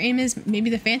worse your aim is, maybe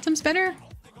the Phantom's better?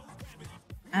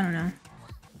 I don't know.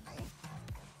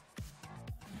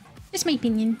 Just my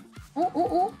opinion. Oh, oh,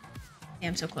 oh. Yeah,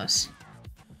 I'm so close.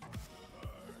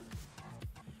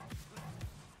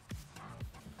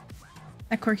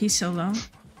 That Corky's so low.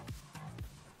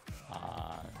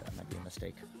 That might be a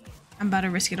mistake. I'm about to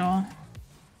risk it all.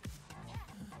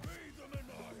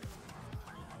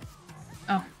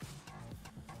 Oh.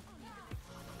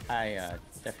 I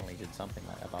definitely did something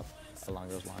along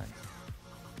those lines.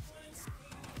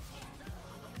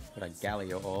 But a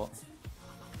Galio ult.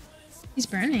 He's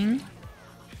burning.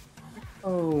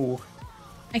 Oh.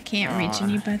 I can't reach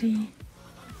anybody.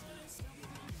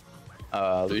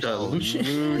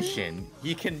 Lucian.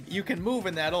 You can move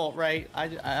in that ult, right? I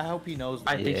hope he knows.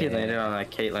 I think he landed on a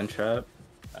Caitlyn trap.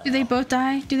 Do they both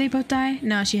die? Do they both die?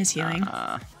 No, she has healing.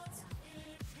 I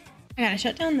gotta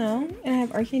shut down though, and I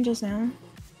have archangels now.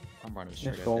 I'm running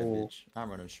straight at that bitch. I'm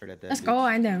running straight at that. Let's go.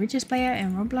 I'm the richest player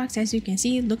in Roblox, as you can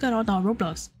see. Look at all the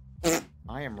Roblox.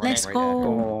 I am running Let's right go.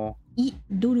 Oh. Eat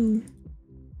doodoo.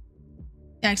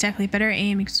 Yeah, exactly. Better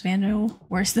aim equals Vandal.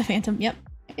 Worse the Phantom. Yep.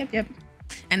 Yep.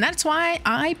 And that's why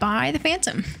I buy the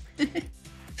Phantom.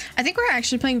 I think we're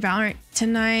actually playing Valorant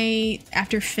tonight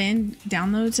after Finn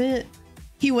downloads it.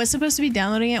 He was supposed to be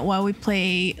downloading it while we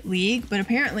play League, but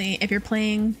apparently if you're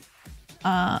playing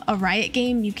a Riot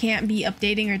game, you can't be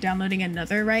updating or downloading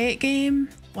another Riot game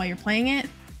while you're playing it,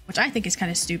 which I think is kind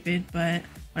of stupid, but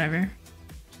whatever.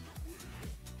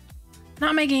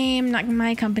 Not my game, not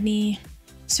my company.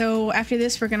 So after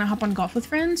this, we're gonna hop on Golf with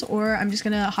Friends, or I'm just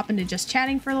gonna hop into just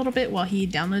chatting for a little bit while he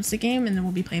downloads the game, and then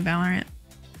we'll be playing Valorant.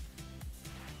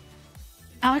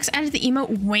 Alex added the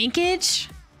emote wankage?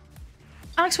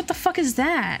 Alex, what the fuck is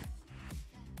that?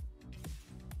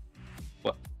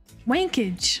 What?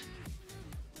 Wankage.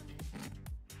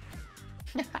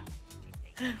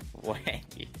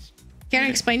 Wankage. Can you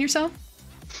explain yourself?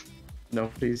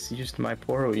 Nobody's used my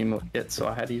Poro emote yet, so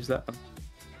I had to use that one.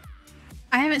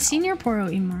 I haven't seen your Poro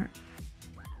emote.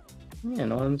 Yeah,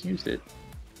 no one's used it.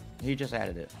 He just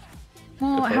added it.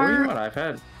 Well, The Poro how emote I've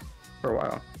had for a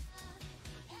while.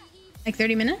 like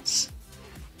 30 minutes?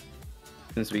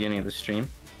 Since the beginning of the stream.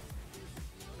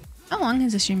 How long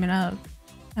has the stream been up?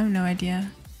 I have no idea.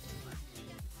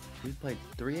 We played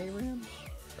 3 ARAMs,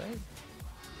 right?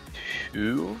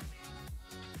 2?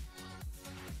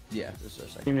 Yeah, this is our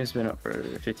second. Stream has been up for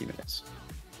 50 minutes.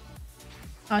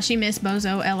 Oh, she missed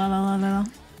Bozo. LLLL.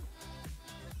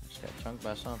 Just got chunked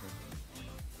by something.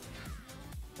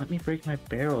 Let me break my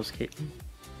barrels, Caitlyn.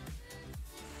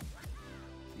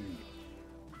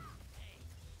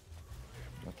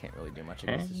 I can't really do much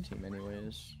against this team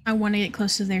anyways. I want to get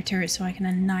close to their turret so I can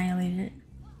annihilate it.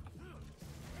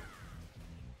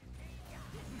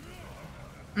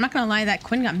 I'm not gonna lie, that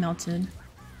Quinn got melted.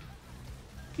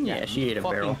 Yeah, she ate a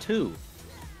Fucking barrel. 2.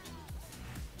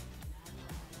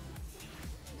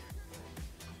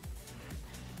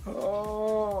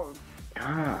 Oh,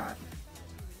 God.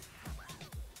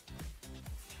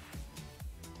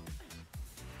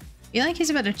 Feel like he's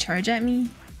about to charge at me.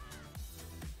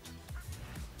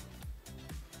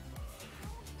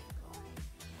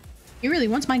 He really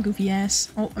wants my goofy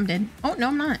ass. Oh, I'm dead. Oh, no,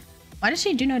 I'm not. Why does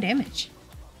she do no damage?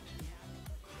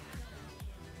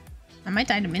 I might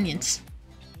die to minions.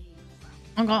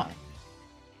 Oh, God.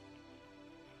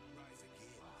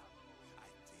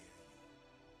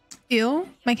 Ew,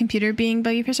 my computer being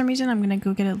buggy for some reason. I'm gonna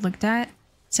go get it looked at. It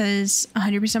says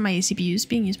 100% of my CPU is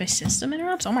being used by system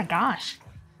interrupts. Oh my gosh.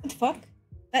 What the fuck?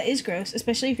 That is gross,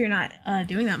 especially if you're not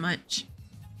doing that much.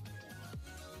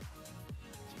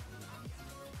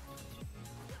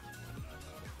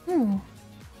 Ooh.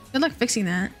 Good luck fixing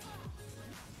that.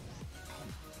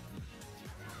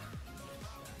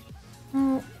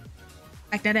 Oh.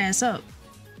 Back that ass up.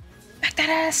 Back that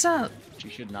ass up. She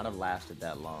should not have lasted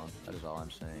that long. That is all I'm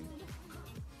saying.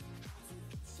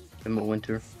 In the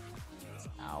winter.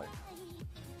 Ow.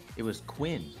 It was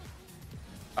Quinn.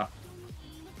 Ah.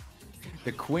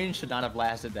 The Quinn should not have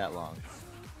lasted that long.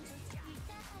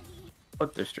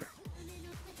 What this true?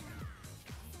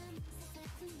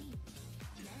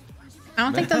 I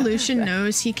don't think the Lucian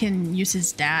knows he can use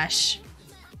his dash.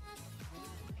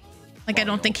 Like, I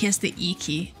don't think he has the E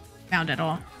key found at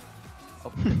all.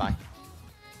 Oh, goodbye.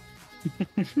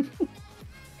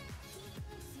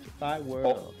 Goodbye,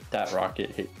 world. Oh, that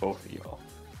rocket hit both of y'all.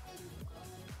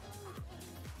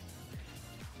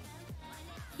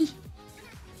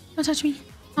 Don't touch me.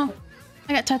 Oh,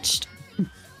 I got touched.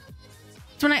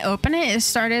 So when I open it, it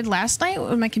started last night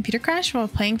when my computer crashed while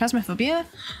playing Phasmophobia.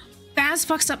 Phas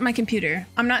fucks up my computer.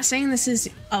 I'm not saying this is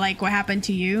like what happened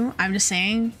to you. I'm just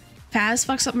saying Phas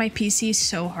fucks up my PC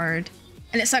so hard.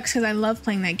 And it sucks because I love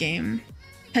playing that game.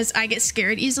 Because I get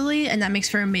scared easily and that makes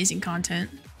for amazing content.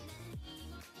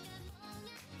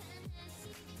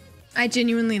 I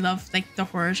genuinely love like the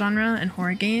horror genre and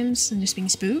horror games and just being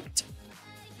spooked.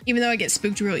 Even though I get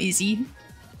spooked real easy.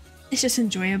 It's just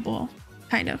enjoyable.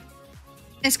 Kind of.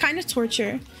 It's kind of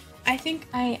torture. I think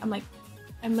I'm like,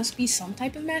 I must be some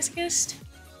type of masochist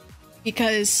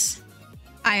because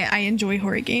I enjoy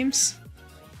horror games.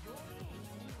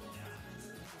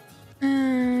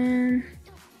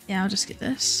 Yeah, I'll just get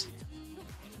this.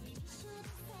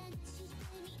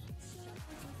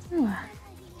 Ooh.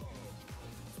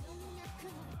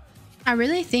 I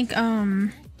really think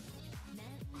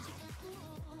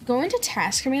go into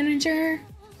Task Manager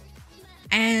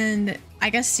and I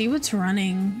guess see what's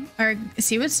running or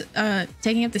see what's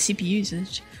taking up the CPU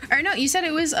usage. Or no, you said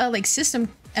it was like system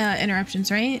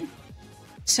interruptions, right?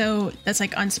 So that's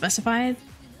like unspecified.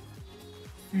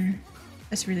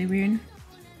 That's really weird.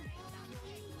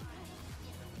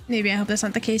 Maybe I hope that's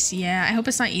not the case. Yeah, I hope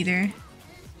it's not either.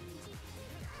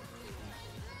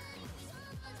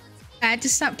 I had to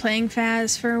stop playing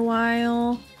Phas for a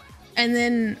while. And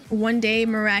then one day,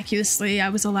 miraculously, I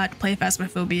was allowed to play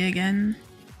Phasmophobia again.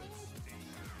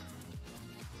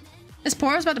 This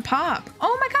Poro's about to pop.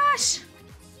 Oh my gosh!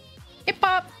 It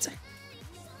popped.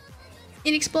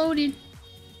 It exploded.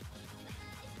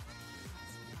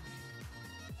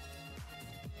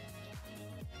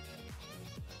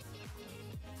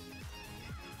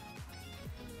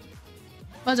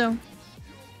 Buzzo.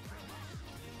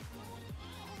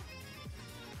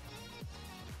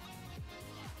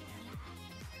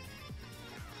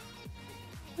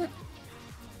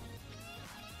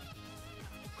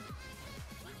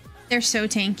 They're so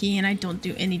tanky and I don't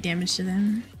do any damage to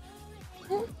them.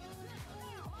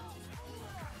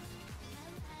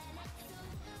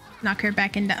 Knock her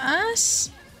back into us.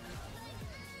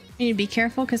 We need to be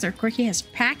careful because our quirky has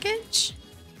package.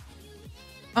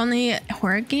 Only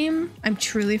horror game I'm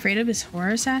truly afraid of is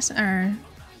Horror Assassin or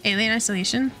Alien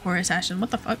Isolation. Horror Assassin,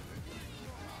 what the fuck?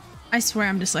 I swear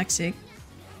I'm dyslexic.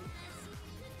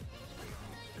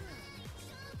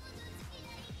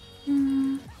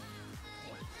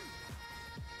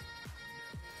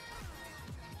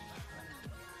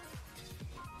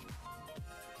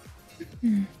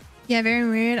 Yeah, very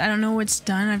weird. I don't know what's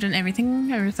done. I've done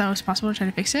everything I ever thought was possible to try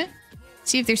to fix it.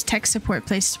 See if there's tech support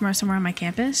placed somewhere on my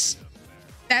campus.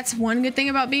 That's one good thing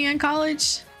about being in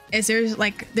college is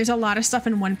there's a lot of stuff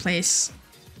in one place.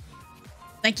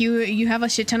 Like you have a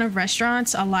shit ton of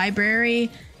restaurants, a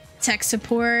library, tech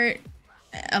support,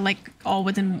 like all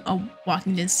within a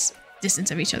walking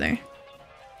distance of each other.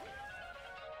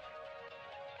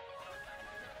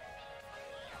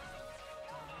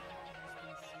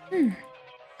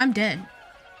 I'm dead.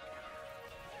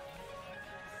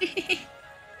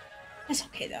 That's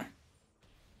okay though.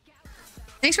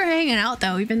 Thanks for hanging out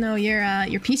though, even though your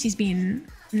PC's being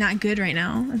not good right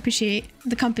now. I appreciate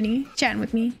the company, chatting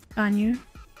with me on you.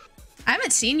 I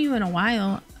haven't seen you in a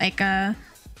while. Like I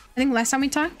think last time we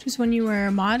talked was when you were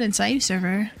a mod in Sayu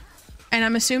server. And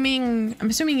I'm assuming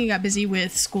you got busy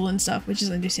with school and stuff, which is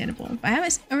understandable. But I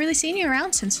haven't really seen you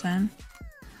around since then.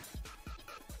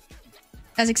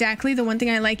 That's exactly the one thing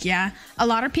I like. Yeah, a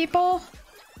lot of people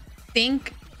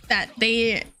think that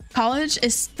college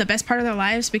is the best part of their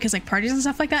lives because like parties and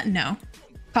stuff like that. No,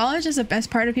 college is the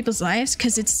best part of people's lives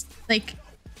because it's like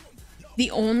the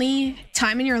only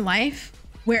time in your life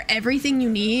where everything you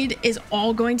need is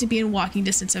all going to be in walking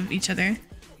distance of each other.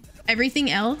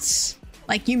 Everything else,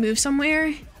 like you move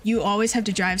somewhere, you always have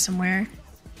to drive somewhere,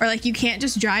 or like you can't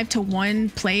just drive to one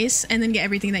place and then get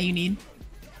everything that you need.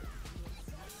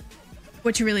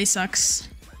 Which really sucks.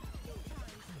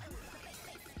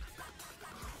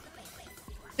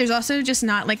 There's also just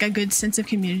not like a good sense of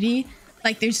community.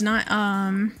 Like there's not,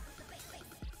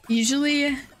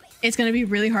 usually it's gonna be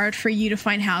really hard for you to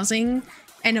find housing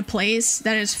in a place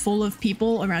that is full of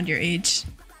people around your age.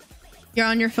 You're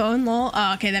on your phone, lol?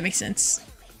 Oh, okay, that makes sense.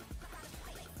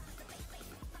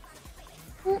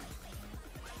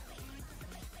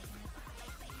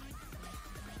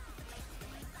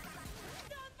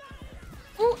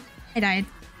 Oh, I died.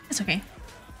 That's okay.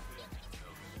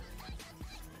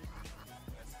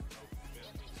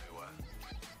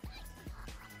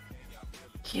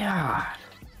 Yeah.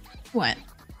 What?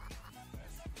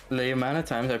 The amount of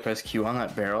times I pressed Q on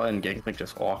that barrel and Gig like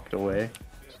just walked away.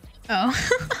 Oh.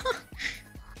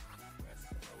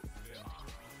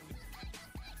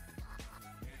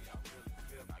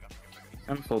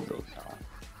 I'm full build now.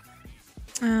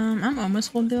 I'm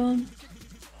almost full build.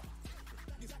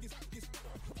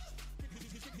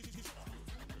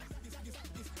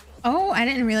 Oh, I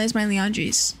didn't realize my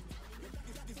Leandries.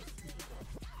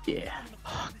 Yeah.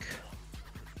 Fuck.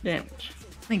 Damage.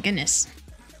 My goodness.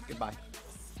 Goodbye.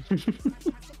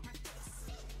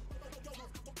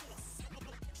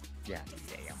 Yeah,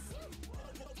 damn.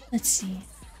 Let's see.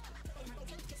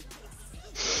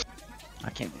 I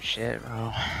can't do shit,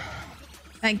 bro.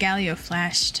 That Galio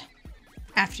flashed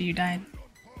after you died.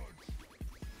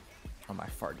 Oh, my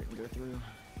fart didn't go through.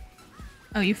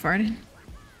 Oh, you farted?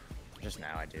 Just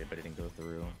now I did, but it didn't go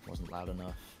through. It wasn't loud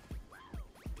enough.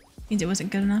 Means it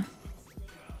wasn't good enough.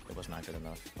 It was not good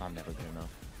enough. I'm never good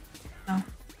enough. Oh.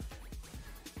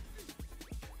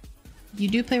 You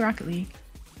do play Rocket League.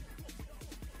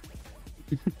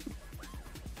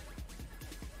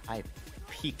 I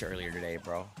peaked earlier today,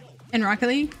 bro. In Rocket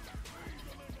League?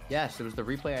 Yes, it was the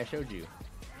replay I showed you.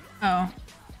 Oh.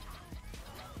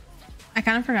 I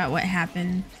kind of forgot what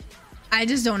happened. I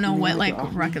just don't know what, like,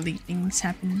 Rocket League things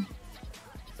happen.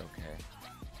 It's okay.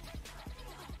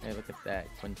 Hey, look at that.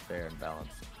 Quinn's fair and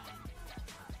balanced.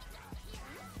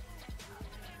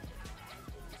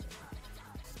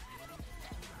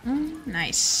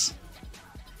 Nice.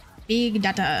 Big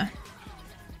data.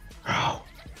 Bro.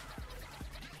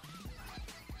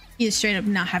 He is straight up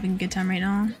not having a good time right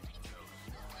now.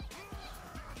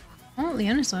 Oh,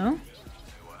 Leona's low.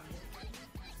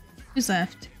 Who's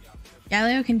left?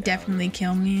 Galio can definitely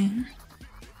kill me.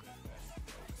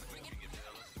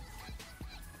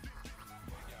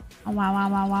 Oh, wow, wow,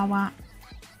 wow, wow, wow.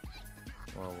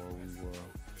 Whoa, whoa, whoa.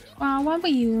 Wow, what were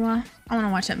you? I want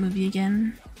to watch that movie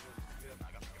again.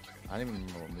 I don't even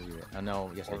remember what movie that. I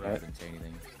know. Yes, I did. I didn't say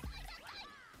anything.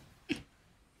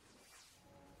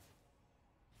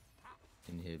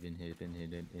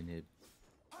 Inhib.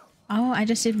 Oh, I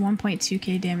just did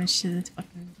 1.2k damage to the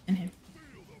fucking inhib.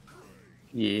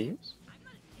 Yes.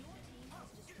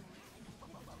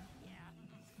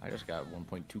 I just got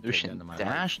 1.2k Lucian into my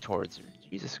dash towards her.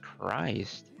 Jesus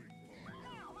Christ.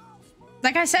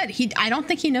 Like I said, I don't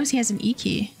think he knows he has an E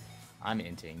key. I'm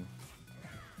inting.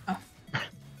 Oh.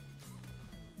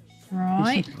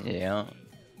 Right. Yeah.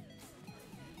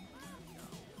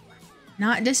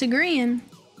 Not disagreeing.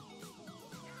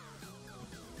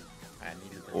 I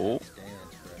needed the Oh. dance,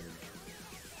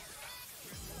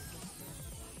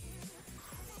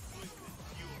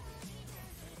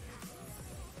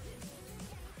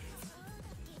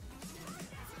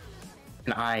 right?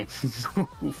 Nice.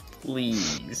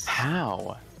 Please.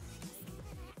 How?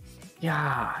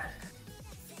 Yeah.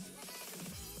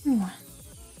 Ooh.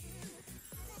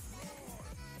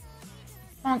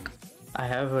 Bonk. I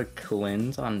have a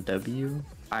cleanse on W.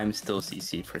 I'm still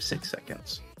CC'd for 6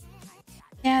 seconds.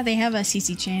 Yeah, they have a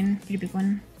CC chain. Pretty big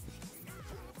one.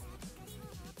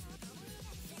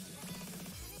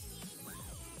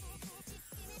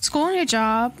 School and your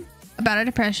job, about a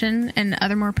depression, and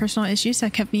other more personal issues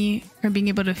that kept me from being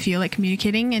able to feel like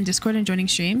communicating in Discord and joining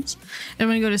streams. I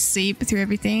want to go to sleep go through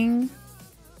everything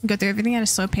at a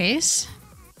slow pace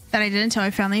that I did until I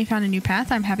finally found a new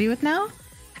path I'm happy with now.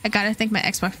 I gotta thank my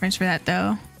Xbox friends for that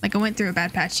though. Like I went through a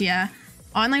bad patch, yeah.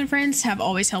 Online friends have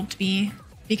always helped me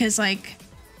because like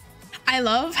I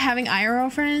love having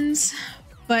IRL friends,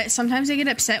 but sometimes they get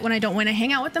upset when I don't want to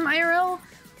hang out with them IRL.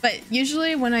 But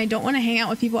usually when I don't want to hang out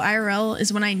with people IRL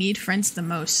is when I need friends the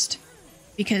most.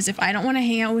 Because if I don't want to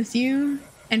hang out with you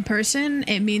in person,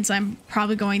 it means I'm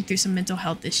probably going through some mental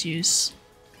health issues.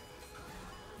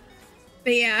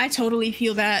 But yeah, I totally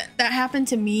feel that. That happened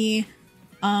to me.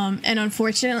 And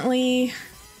unfortunately,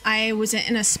 I wasn't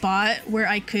in a spot where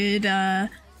I could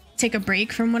take a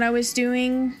break from what I was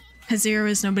doing because there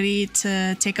was nobody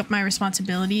to take up my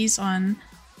responsibilities on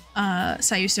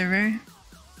Sayu server.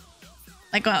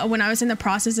 Like when I was in the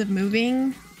process of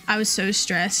moving, I was so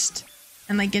stressed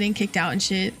and like getting kicked out and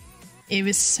shit. It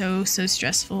was so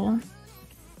stressful.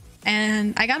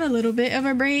 And I got a little bit of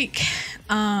a break.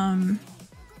 But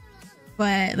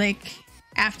like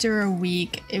after a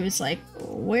week, it was like,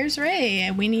 where's Ray?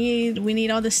 We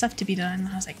need all this stuff to be done. And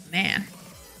I was like, man,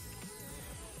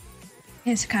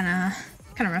 it's kind of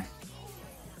rough.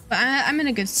 But I'm in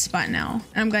a good spot now.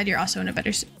 And I'm glad you're also in a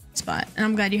better spot. And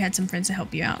I'm glad you had some friends to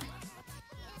help you out.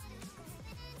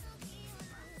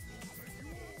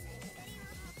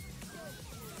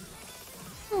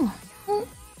 Ooh,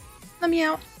 let me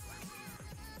out.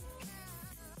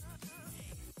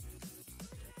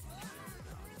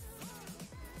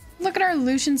 Look at our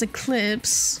Lucian's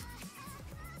Eclipse.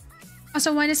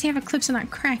 Also, why does he have Eclipse and not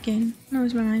Kraken? That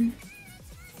was mine.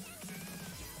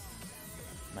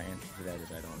 My answer to that is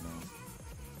I don't know.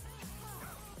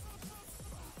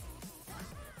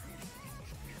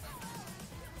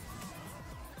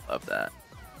 Love that.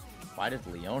 Why did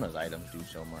Leona's items do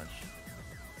so much?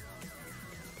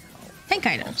 Tank He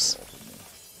items. also ulted me.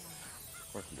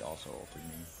 Of course, he also ulted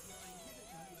me.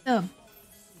 Oh.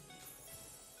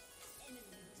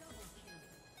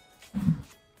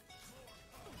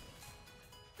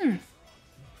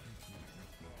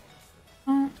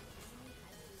 Oh.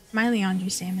 My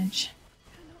Leandre's damage.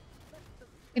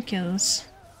 Good kills.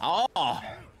 Oh!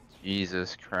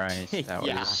 Jesus Christ, that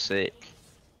Yeah. was sick.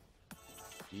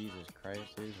 Jesus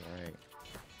Christ is right.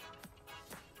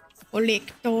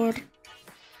 Collector.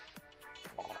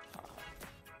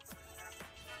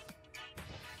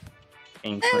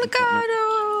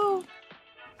 Elgato!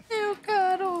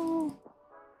 Elgato!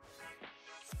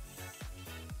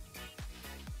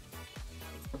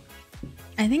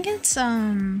 I think it's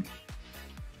kind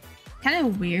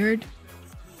of weird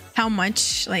how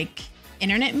much like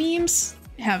internet memes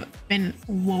have been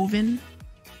woven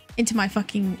into my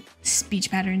fucking speech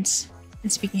patterns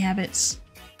and speaking habits.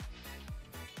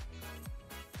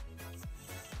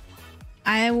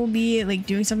 I will be like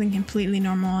doing something completely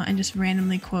normal and just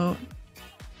randomly quote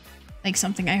like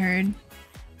something I heard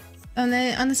on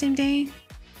the same day.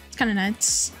 It's kind of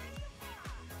nuts.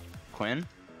 Quinn?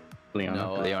 Leona.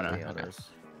 No, Leona, Leona's.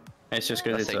 It's just I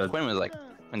because it's say a Quinn was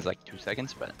like 2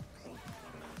 seconds, but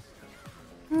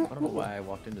I don't know why I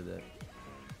walked into that.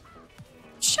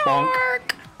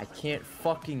 Shark! I can't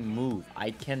fucking move.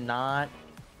 I cannot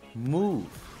move.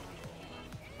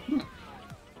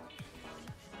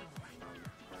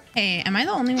 Hey, am I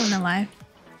the only one alive?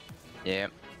 yeah.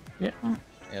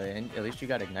 At least you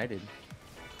got ignited.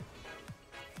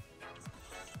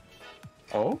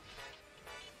 oh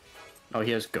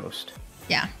he has ghost.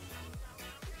 Yeah.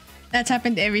 That's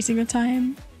happened every single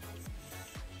time.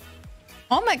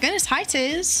 Oh my goodness, hi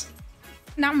Tiz.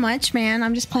 Not much, man.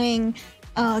 I'm just playing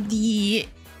the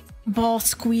ball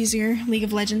squeezer League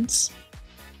of Legends.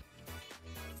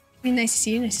 I mean, nice to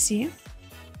see you, nice to see you.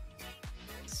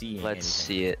 Let's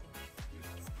see it.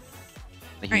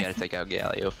 I think you Alright. gotta take out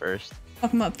Galio first.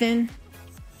 Fuck him up, Finn.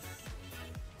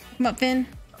 Fuck him up, Finn.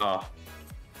 Oh,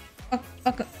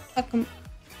 Fuck him.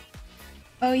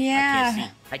 Oh yeah.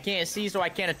 I can't see, so I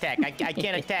can't attack. I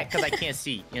can't attack because I can't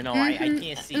see. You know, I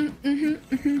can't see.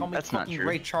 Call me That's not fucking true.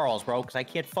 Ray Charles, bro, because I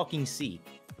can't fucking see.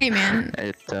 Hey man,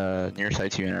 It near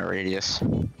sight to you in a radius.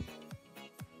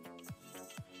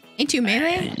 ain't you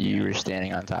melee? You were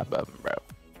standing on top of him, bro.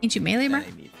 Ain't you melee, bro?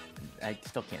 I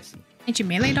still can't see. Ain't you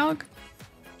melee, dog?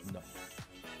 No.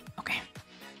 Okay.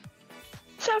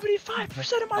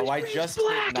 75% of my Oh, I screen just is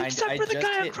hit black, 90 except I for the just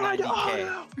guy I'm hit trying to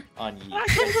 90K on Yeet. I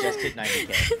just hit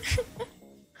 90K.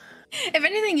 If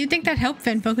anything, you'd think that helped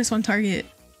Finn focus one target.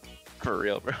 For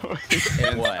real, bro.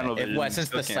 It what? Tunnel It vision, what? Since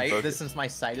still the can't sight, focus. since my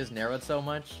sight is narrowed so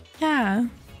much. Yeah.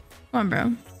 Come on,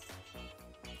 bro.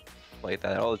 Like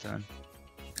that all the time.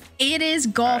 It is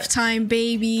golf Alright. time,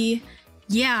 baby.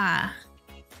 Yeah.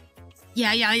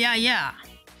 Yeah.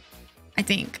 I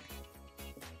think.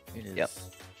 It is Yep.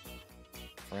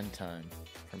 friend time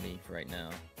for me right now.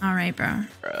 All right, bro.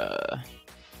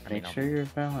 make sure you're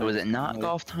balanced. Was it not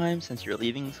golf time since you're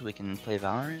leaving so we can play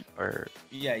Valorant? Or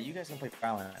Yeah, you guys can play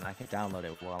Valorant, and I can download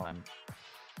it while I'm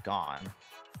gone.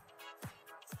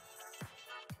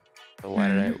 but why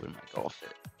did I win my golf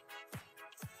fit?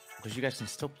 Because you guys can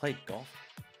still play golf.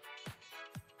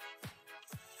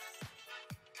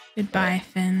 Goodbye,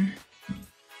 Finn.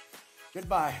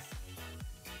 Goodbye.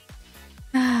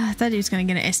 I thought he was gonna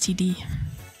get an STD.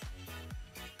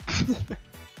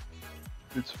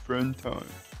 It's friend time.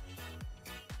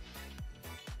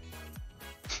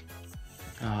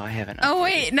 Oh, I haven't. Oh updated.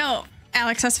 wait, no,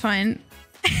 Alex, that's fine.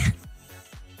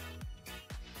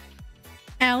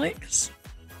 Alex,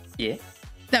 Yeah,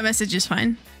 that message is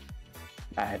fine.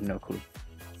 I had no clue.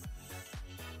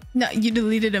 No, you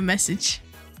deleted a message.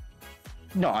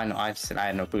 No, I know. I said I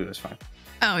had no clue. It was fine.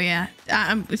 Oh yeah,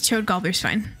 Chode Gobbler's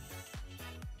fine.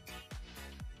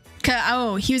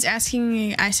 Oh, he was asking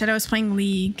me. I said I was playing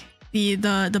League,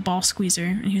 the ball squeezer,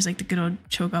 and he was like the good old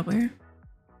Chode Gobbler.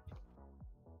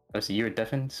 Oh, so you were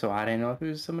deafened, so I didn't know if it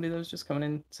was somebody that was just coming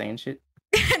in saying shit.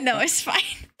 No, it's fine.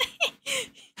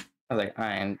 I was like,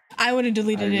 I I would have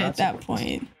deleted I'm it not at that supposed to.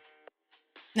 point.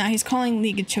 Now he's calling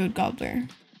League a Chode Gobbler,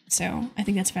 so I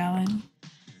think that's valid.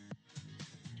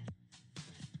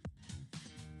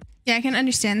 Yeah, I can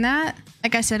understand that.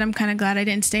 Like I said, I'm kind of glad I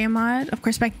didn't stay a mod. Of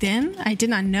course, back then, I did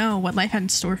not know what life had in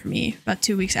store for me about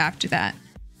 2 weeks after that.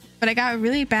 But I got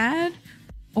really bad.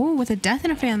 Oh, with a death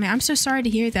in a family. I'm so sorry to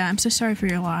hear that. I'm so sorry for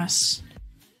your loss.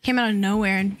 Came out of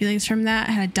nowhere, and feelings from that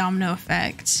had a domino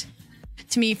effect.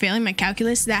 To me, failing my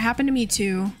calculus, that happened to me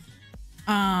too.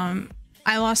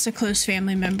 I lost a close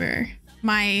family member.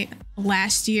 My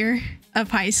last year of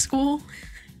high school.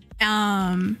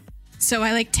 So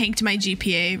I like tanked my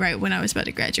GPA right when I was about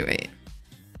to graduate.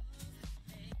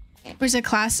 Was a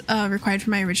class required for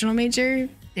my original major.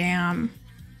 Damn.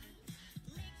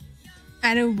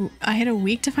 I had a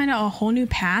week to find out a whole new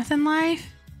path in life,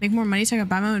 make more money so I could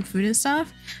buy my own food and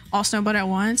stuff, all snowballed at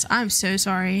once. I'm so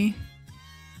sorry.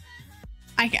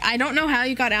 I don't know how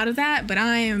you got out of that, but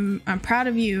I'm proud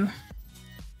of you,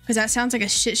 because that sounds like a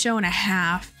shit show and a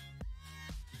half.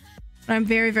 But I'm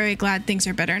very, very glad things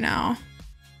are better now.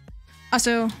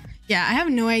 Also, yeah, I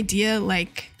have no idea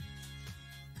like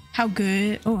how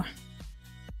good. Oh,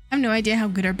 I have no idea how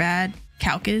good or bad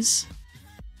calc is,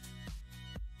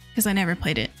 because I never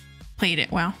played it.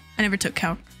 Wow, I never took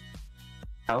calc.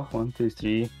 Calc 1 through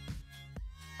 3.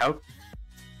 Calc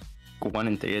 1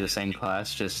 and 3 are the same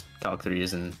class, just Calc 3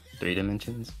 is in 3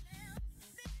 dimensions.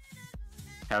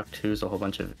 Calc 2 is a whole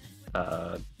bunch of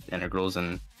integrals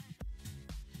and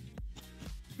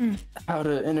how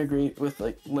to integrate with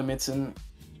like limits and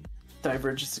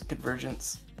divergence and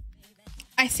convergence.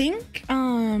 I think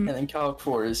and then Calc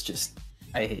 4 is just,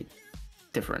 I hate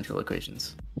differential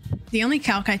equations. The only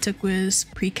calc I took was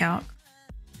pre-calc,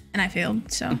 and I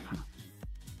failed, so.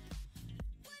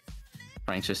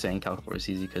 Frank's just saying Calc 4 is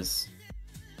easy because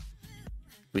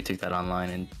we took that online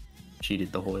and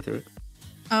cheated the whole way through it.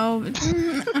 Oh,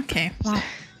 okay. Well.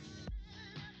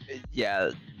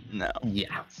 Yeah, no.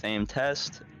 Yeah. Same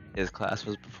test. His class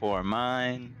was before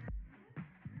mine.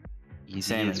 Easy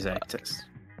Same as exact fuck. test.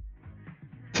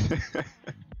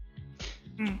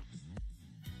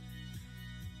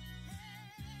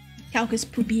 Calc is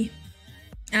poopy.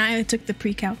 And I took the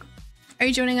pre-calc. Are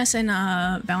you joining us in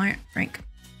Valorant, Frank?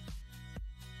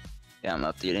 Yeah, I'm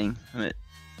updating. I'm at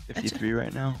 53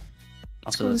 right now.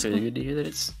 Also, cool, that's really cool. good to hear that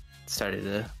it's started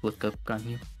to look up on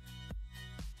you.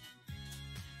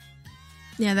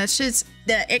 Yeah, that shit's...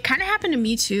 It kind of happened to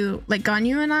me too. Like,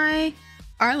 Ganyu and I,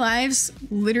 our lives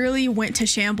literally went to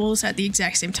shambles at the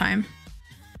exact same time.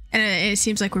 And it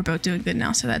seems like we're both doing good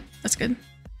now, so that's good.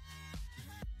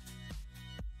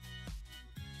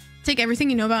 Take everything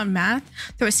you know about math,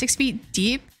 throw it 6 feet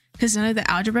deep, because none of the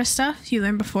algebra stuff you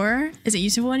learned before isn't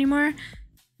usable anymore.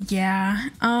 Yeah.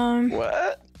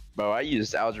 What? Bro, I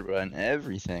used algebra and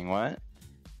everything. What?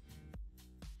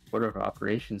 Order of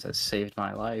operations has saved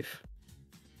my life.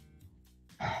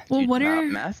 Well, Dude, what are...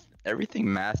 math?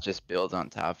 Everything math just builds on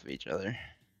top of each other.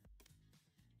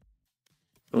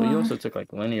 Well, you Wow. also took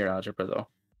like linear algebra though.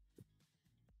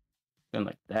 And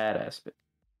like that aspect.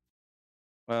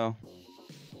 Well,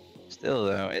 still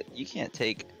though, you can't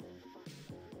take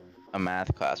a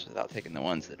math class without taking the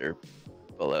ones that are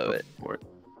below it.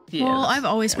 Yeah, well, that's I've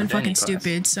always been with any fucking class.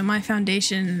 stupid, so my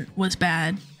foundation was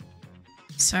bad.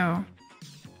 So,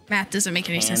 math doesn't make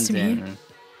any sense to me. Hands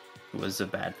in was a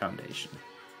bad foundation.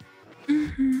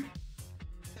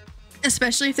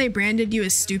 Especially if they branded you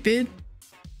as stupid.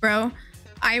 Bro,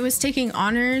 I was taking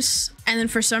honors, and then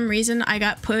for some reason I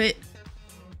got put...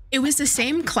 It was the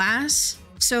same class,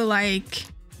 so like...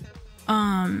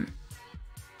 It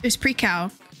was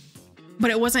pre-calc, but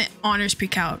it wasn't honors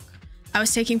pre-calc. I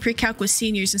was taking pre-calc with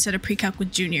seniors instead of pre-calc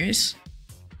with juniors.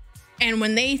 And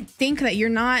when they think that you're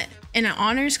not in an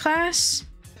honors class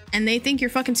and they think you're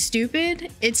fucking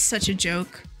stupid, it's such a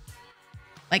joke.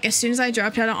 Like, as soon as I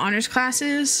dropped out of honors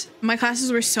classes, my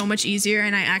classes were so much easier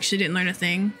and I actually didn't learn a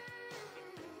thing.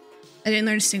 I didn't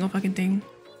learn a single fucking thing.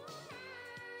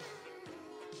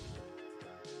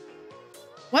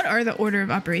 What are the order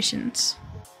of operations?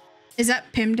 Is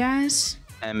that PIMDAS?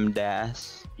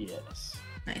 MDAS. Yes.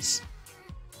 Nice.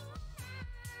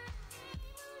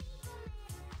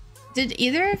 Did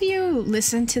either of you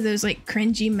listen to those like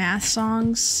cringy math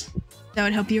songs that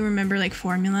would help you remember like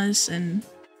formulas and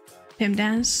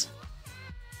PIMDAS?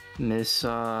 Miss,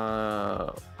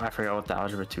 I forgot what the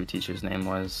Algebra 2 teacher's name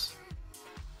was.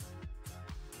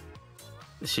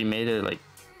 She made it like,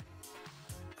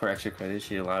 for extra credit,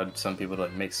 she allowed some people to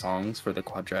like make songs for the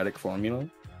quadratic formula.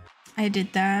 I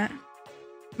did that.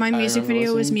 My music remember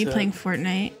video was me listening to-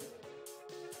 playing Fortnite.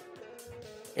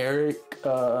 Eric,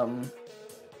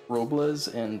 Robles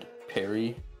and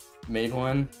Perry made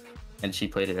one, and she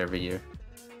played it every year.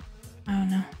 Oh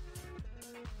no.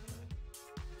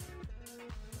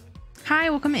 Hi,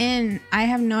 welcome in. I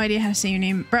have no idea how to say your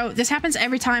name. Bro, this happens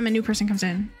every time a new person comes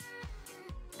in.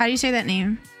 How do you say that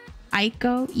name?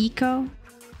 Eiko?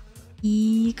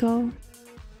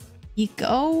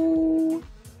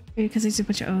 Because there's a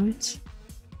bunch of O's.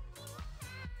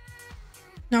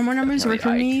 Normal numbers work for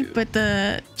me, Definitely but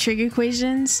the trig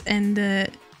equations and the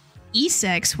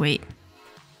E-sex, wait.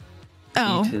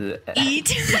 Oh. E to the E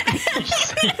to the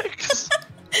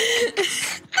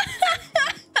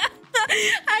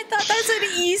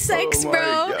E6, Oh my bro.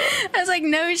 God. I was like,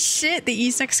 no shit. The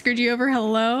E6 screwed you over.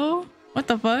 Hello? What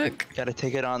the fuck? Gotta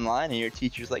take it online, and your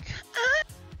teacher's like,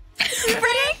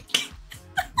 Frank!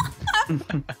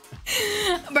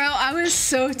 Bro, I was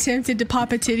so tempted to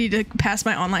pop a titty to pass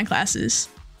my online classes.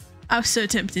 I was so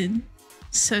tempted.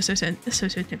 So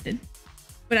tempted.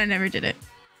 But I never did it.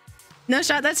 No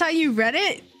shot, that's how you read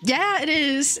it? Yeah, it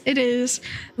is. It is.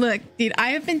 Look, dude, I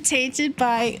have been tainted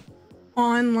by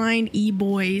online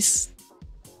e-boys.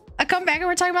 I come back and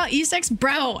we're talking about E6.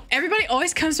 Bro, everybody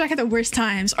always comes back at the worst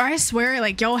times. Or I swear,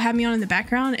 like, y'all have me on in the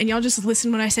background and y'all just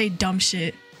listen when I say dumb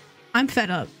shit. I'm fed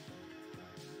up.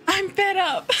 I'm fed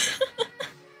up.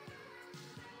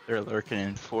 they're lurking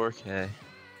in 4K.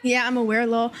 Yeah, I'm aware,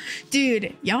 lol.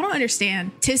 Dude, y'all don't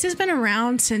understand. Tiz has been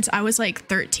around since I was like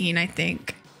 13, I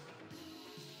think.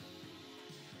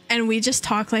 And we just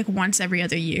talk like once every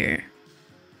other year.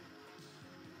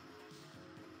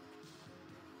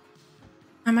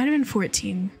 I might have been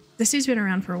 14. This dude's been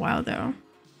around for a while though.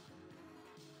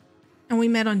 And we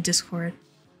met on Discord.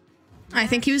 I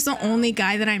think he was the only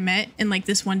guy that I met in like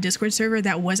this one Discord server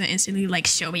that wasn't instantly like,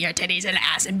 show me your titties and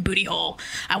ass and booty hole.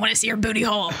 I want to see your booty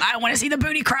hole. I want to see the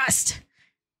booty crust.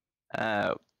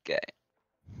 Okay.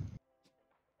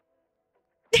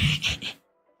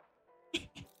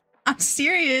 I'm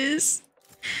serious.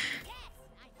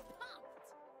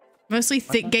 Mostly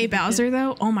thick gay Bowser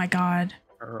though. Oh my god.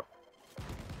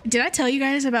 Did I tell you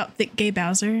guys about thick gay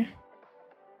Bowser?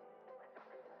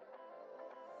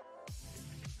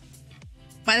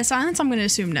 By the silence, I'm gonna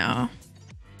assume no.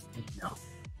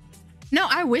 No,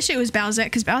 I wish it was Bowsette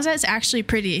because Bowsette's actually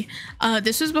pretty.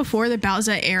 This was before the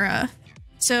Bowsette era.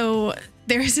 So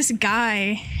there's this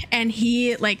guy and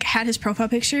he like had his profile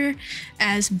picture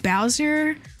as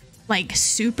Bowser, like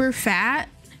super fat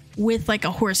with like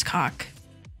a horse cock.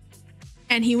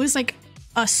 And he was like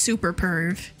a super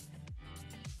perv.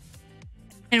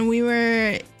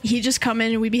 And he'd just come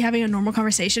in and we'd be having a normal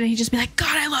conversation and he'd just be like,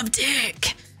 God, I love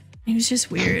dick. He was just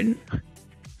weird.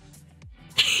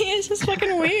 He was just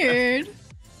fucking weird.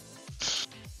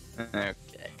 Okay.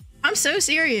 I'm so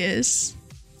serious.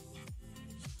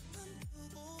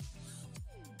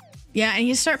 Yeah, and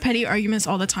he'd start petty arguments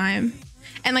all the time.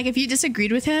 And like if you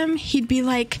disagreed with him, he'd be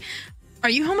like, are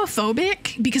you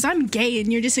homophobic? Because I'm gay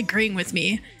and you're disagreeing with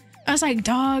me. I was like,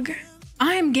 dog,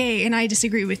 I'm gay and I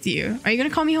disagree with you. Are you gonna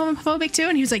call me homophobic too?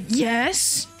 And he was like,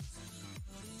 yes.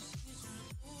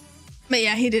 But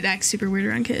yeah, he did act super weird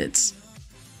around kids.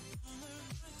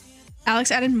 Alex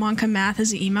added Monka Math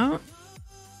as an emote.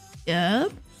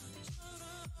 Yep.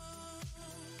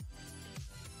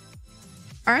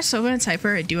 Are Sova and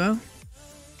Cypher a duo?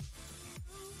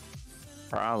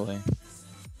 Probably.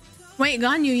 Wait,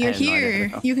 Ganyu, you're I have no idea here.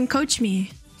 though. You can coach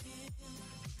me.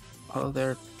 Oh,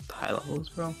 they're high levels,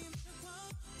 bro.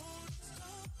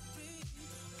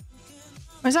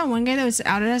 Was that one guy that was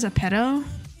outed as a pedo?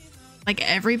 Like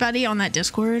everybody on that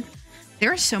Discord?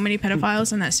 There are so many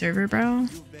pedophiles on that server, bro.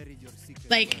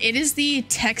 Like it is the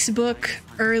textbook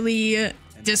early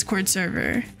Discord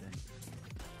server.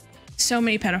 So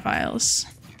many pedophiles.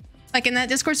 Like in that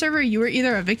Discord server, you were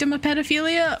either a victim of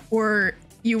pedophilia or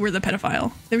you were the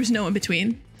pedophile. There was no in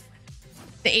between.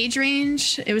 The age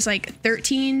range, it was like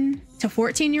 13 to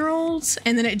 14-year-olds,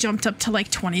 and then it jumped up to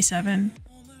like 27.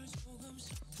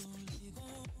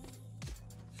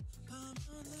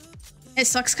 It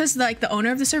sucks because like the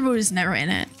owner of the server was never in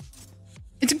it.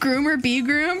 It's groom or be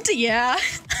groomed, yeah.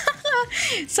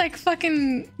 It's like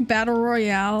fucking battle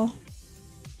royale.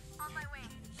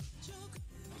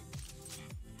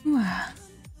 Ooh.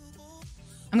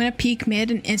 I'm gonna peek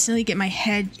mid and instantly get my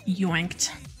head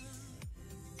yoinked.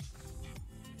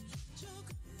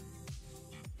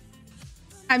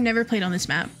 I've never played on this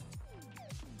map.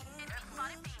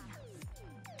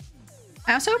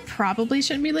 I also probably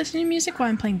shouldn't be listening to music while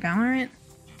I'm playing Valorant.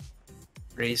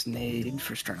 Raise nade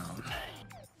for strong.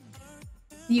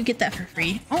 You get that for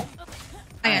free. Oh,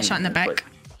 I got shot in the back.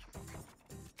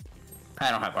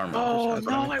 I don't have armor. Oh that's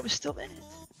no, what I mean. I was still in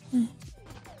it.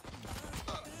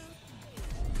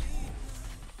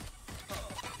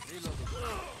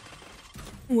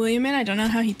 William, I don't know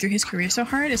how he threw his career so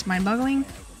hard. It's mind-boggling.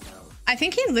 I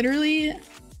think he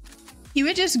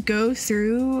would just go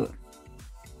through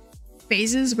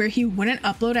phases where he wouldn't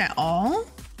upload at all.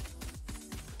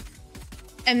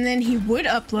 And then he would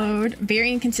upload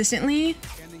very inconsistently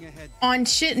on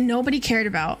shit nobody cared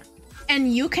about.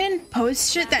 And you can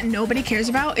post shit that nobody cares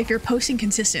about if you're posting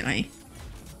consistently.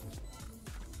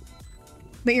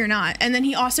 But you're not. And then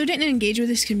he also didn't engage with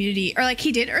his community. Or like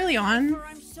he did early on,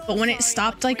 but when it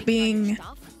stopped like being,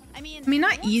 I mean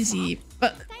not easy,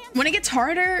 but when it gets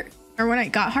harder, or when it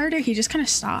got harder, he just kind of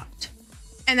stopped.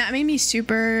 And that made me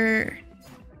super,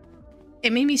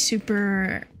 it made me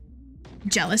super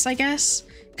jealous, I guess,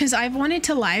 because I've wanted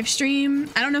to live stream.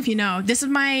 I don't know if you know, this is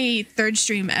my 3rd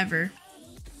stream ever.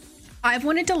 I've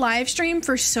wanted to live stream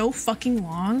for so fucking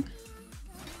long.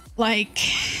 Like,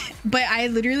 but I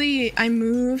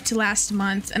moved last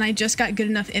month and I just got good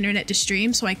enough internet to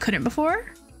stream, so I couldn't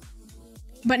before.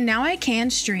 But now I can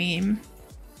stream.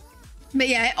 But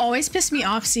yeah, it always pissed me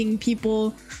off seeing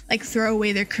people like throw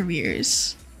away their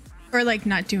careers or like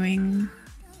not doing,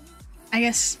 I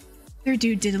guess, their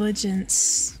due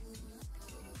diligence.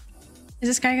 Is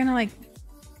this guy gonna like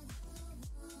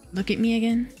look at me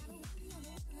again?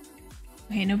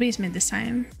 Okay, nobody's mid this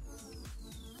time.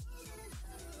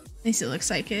 At least it looks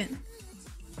like it.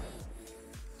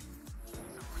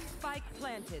 Spike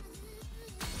planted.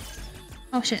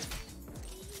 Oh shit.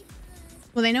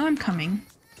 Well, they know I'm coming.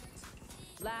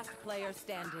 Last player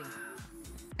standing.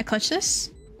 I clutch this.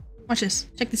 Watch this.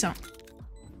 Check this out.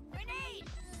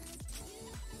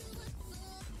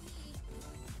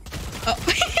 Oh,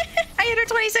 I hit her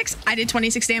 26. I did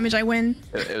 26 damage. I win.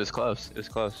 It was close. It was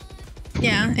close.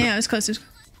 Yeah, it was close. He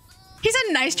said,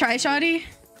 "Nice try, Shoddy."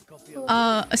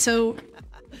 So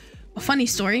a funny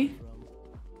story.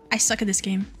 I suck at this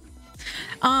game.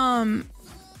 A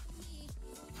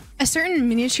certain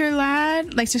miniature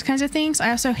lad likes those kinds of things. I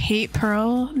also hate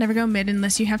Pearl. Never go mid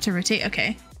unless you have to rotate.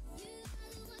 Okay.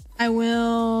 I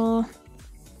will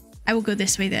go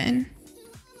this way then.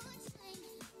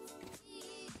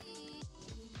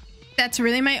 That's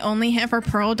really my only hint for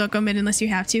Pearl. Don't go mid unless you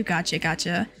have to.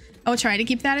 Gotcha. I will try to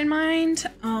keep that in mind.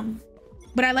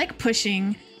 But I like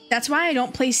pushing. That's why I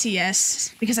don't play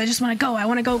CS, because I just want to go. I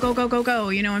want to go.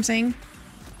 You know what I'm saying?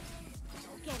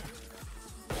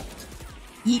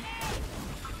 Yeet.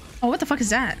 Oh, what the fuck is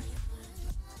that?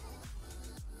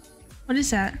 What is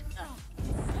that?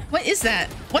 What is that?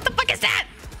 What the fuck is that?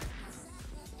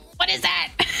 What is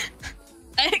that?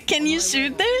 Can you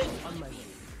shoot there?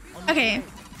 Okay,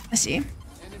 let's see.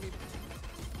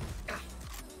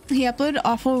 He uploaded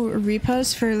awful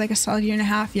repos for like a solid year and a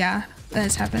half. Yeah, that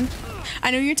has happened.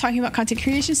 I know you're talking about content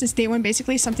creation since day one,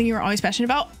 basically something you were always passionate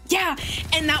about. Yeah,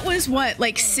 and that was what,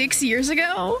 like 6 years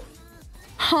ago?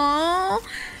 Huh?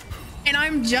 And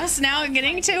I'm just now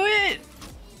getting to it.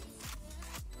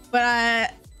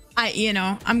 But you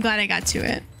know, I'm glad I got to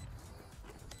it.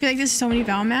 I feel like there's so many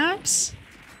Val maps.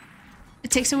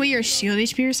 It takes away your shield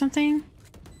HP or something.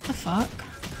 What the fuck?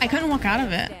 I couldn't walk out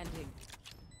of it.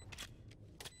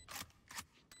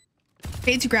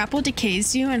 Fade's grapple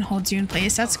decays you and holds you in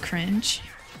place. That's cringe.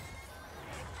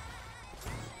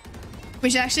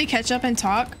 We should actually catch up and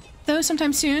talk though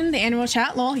sometime soon. The annual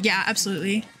chat, lol. Yeah,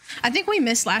 absolutely. I think we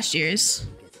missed last year's.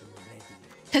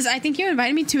 Because I think you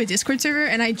invited me to a Discord server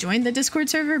and I joined the Discord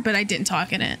server, but I didn't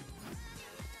talk in it.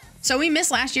 So we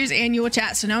missed last year's annual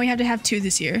chat, so now we have to have 2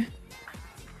 this year.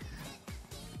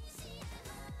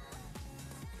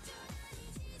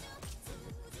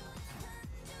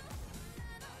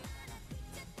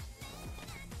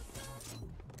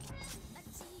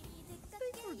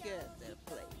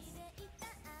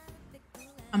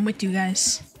 I'm with you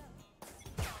guys.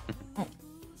 Oh.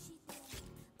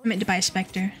 I meant to buy a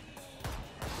Spectre.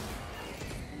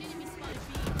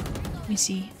 Let me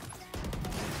see.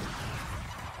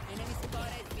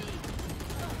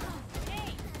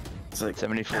 It's like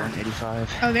 74 and 85.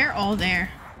 Oh, they're all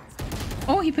there.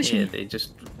 Oh, he pushed me. they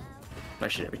just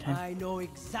push it every time. I know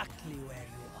exactly where you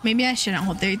are. Maybe I shouldn't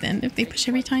hold there then if they push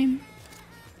every time.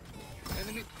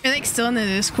 You're like still in the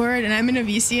Discord and I'm in a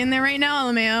VC in there right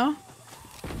now, LMAO.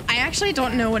 I actually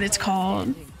don't know what it's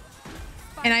called.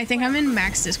 And I think I'm in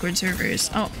max Discord servers.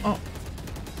 Oh.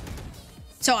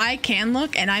 So I can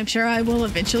look and I'm sure I will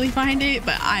eventually find it,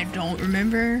 but I don't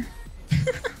remember.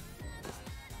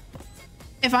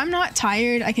 If I'm not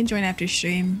tired, I can join after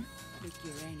stream.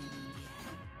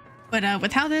 But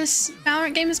with how this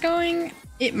Valorant game is going,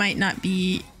 it might not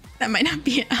be, that might not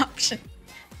be an option.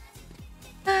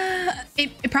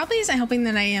 It probably isn't helping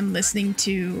that I am listening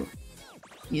to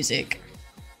music.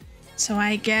 So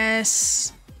I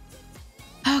guess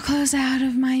I'll close out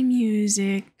of my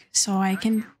music so I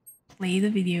can play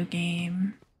the video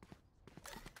game.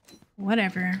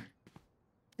 Whatever.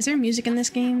 Is there music in this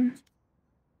game?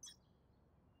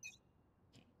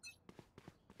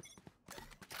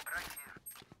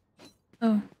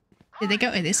 Oh, did they go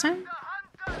away this time?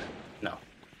 No.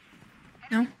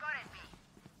 No?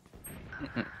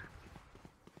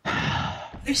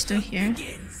 They're still here.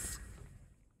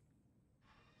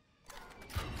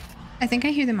 I think I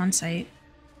hear them on site.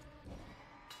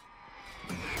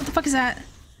 What the fuck is that?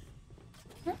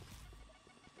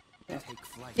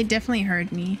 They definitely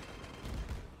heard me.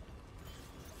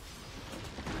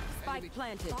 Spike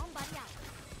planted.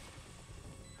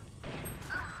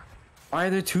 Why are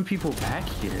there two people back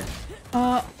here?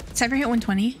 Cypher hit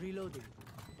 120. Reloading.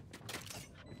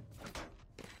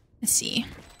 Let's see.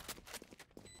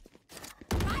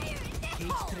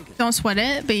 Don't sweat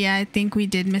it, but yeah, I think we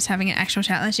did miss having an actual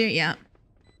chat last year. Yeah,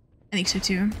 I think so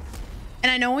too.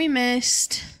 And I know we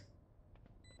missed.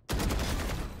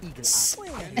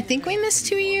 I think we missed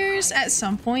 2 years at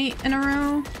some point in a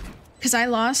row, because I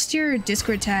lost your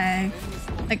Discord tag,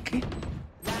 like,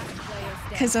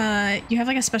 because you have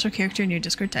like a special character in your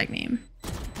Discord tag name,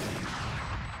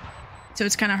 so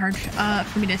it's kind of hard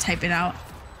for me to type it out.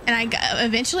 And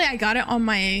eventually I got it on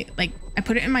my, like, I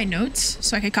put it in my notes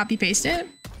so I could copy paste it,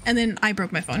 and then I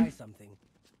broke my phone.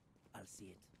 I'll see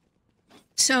it.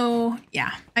 So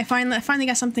yeah, I finally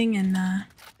got something, and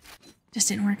just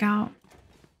didn't work out.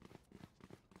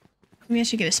 Maybe I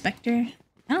should get a Spectre.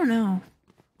 I don't know.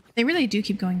 They really do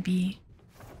keep going B.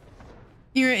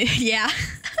 You're yeah.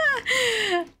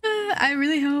 I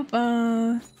really hope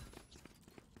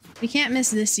we can't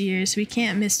miss this year, so we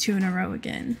can't miss 2 in a row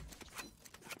again.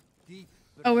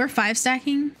 Oh, we're 5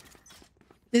 stacking.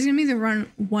 This is gonna be the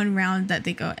one round that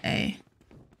they go A.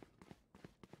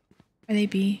 Are they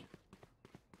B?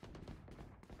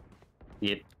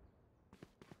 Yep.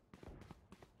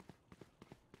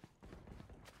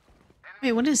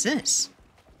 Wait, what is this?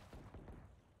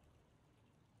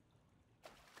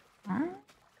 Huh?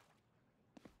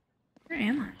 Where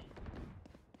am I?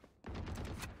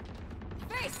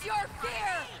 Face your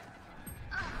fear.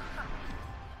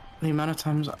 The amount of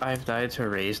times I've died to a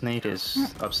raise nade is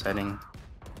upsetting.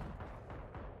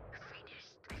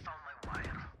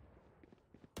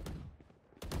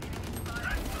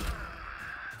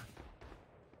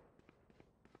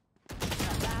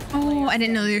 Oh, I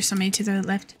didn't know there was so many to the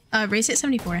left. Race at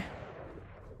 74.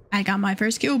 I got my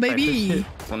first kill, I just baby. hit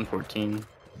 114.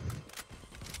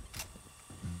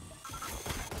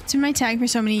 It's been my tag for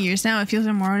so many years now. It feels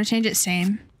immoral to change it.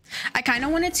 Same. I kind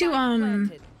of wanted to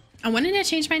I wanted to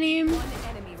change my name.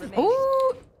 Enemy remaining.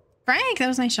 Oh, Frank, that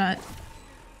was a nice shot.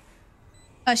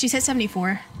 She said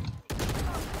 74.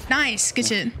 Nice, good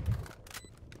shit.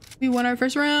 We won our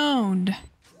first round.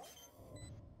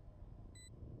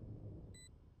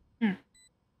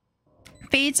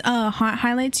 Fades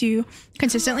highlights you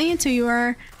consistently until you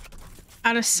are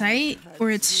out of sight or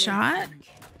it's shot.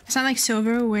 It's not like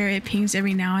Silver where it pings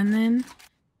every now and then.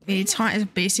 Fades haunt is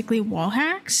basically wall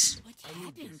hacks.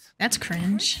 That's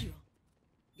cringe.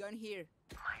 Gun here.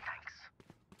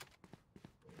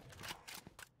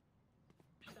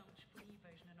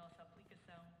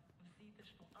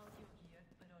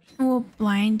 Will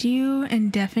blind you and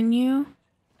deafen you.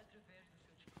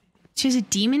 She's a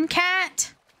demon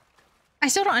cat? I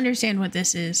still don't understand what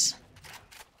this is.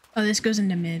 Oh, this goes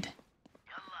into mid.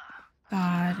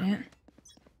 Got it.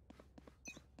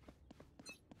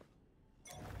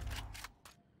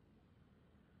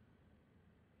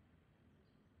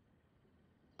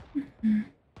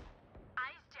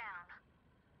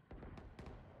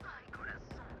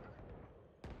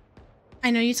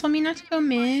 I know you told me not to go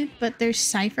mid, but their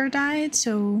Cypher died,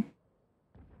 so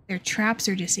their traps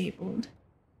are disabled.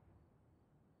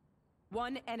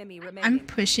 One enemy remaining. I'm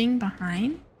pushing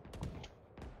behind.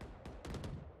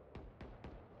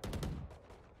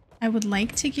 I would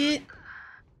like to get...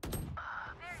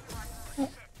 Oh,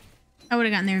 I would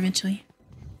have gotten there eventually.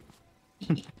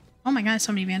 Oh my god,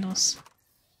 so many vandals.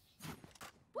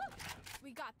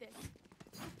 We got this.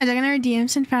 I dug in our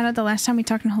DMs and found out the last time we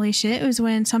talked in holy shit, it was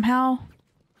when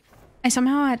I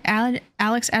somehow had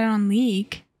Alex added on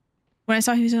League. When I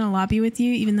saw he was in a lobby with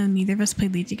you, even though neither of us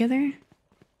played League together.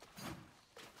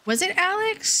 Was it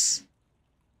Alex?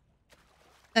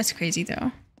 That's crazy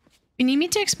though. If you need me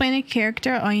to explain a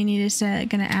character, all you need is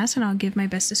gonna ask and I'll give my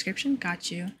best description.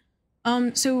 Got you.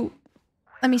 So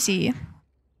let me see.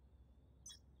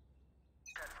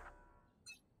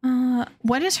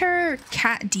 What is her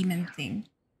cat demon thing?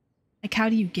 Like, how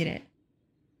do you get it?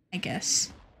 I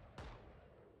guess.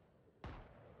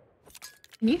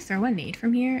 Can you throw a nade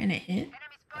from here and it hit?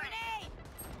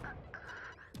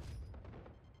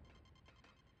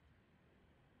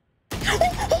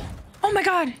 Oh my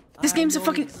god! This game's a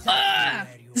fucking...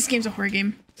 This game's a horror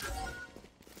game.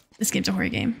 This game's a horror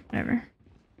game. Whatever.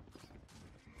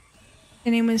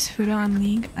 The name was Fuda on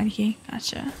League. Okay,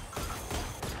 gotcha.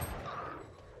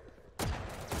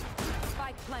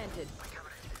 Spike planted.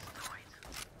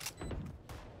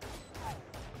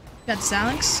 Got this,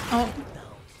 Alex. Oh.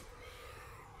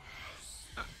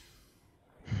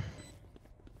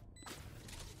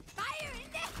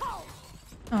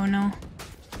 Oh no.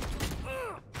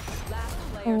 Last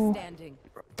player Oh. standing.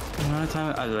 The amount of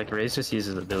time I like Raze just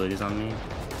uses abilities on me.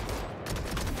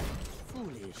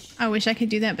 I wish I could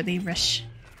do that, but they rush.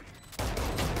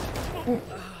 Oh,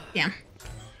 yeah.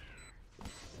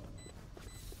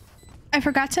 I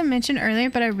forgot to mention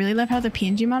earlier, but I really love how the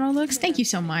PNG model looks. Thank you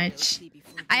so much.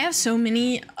 I have so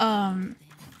many, I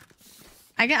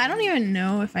don't even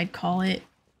know if I'd call it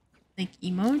like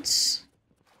emotes.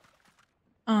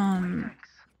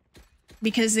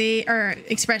 Because they are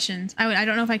expressions. I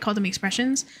don't know if I call them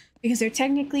expressions because they're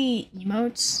technically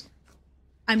emotes.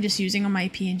 I'm just using on my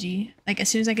PNG. Like as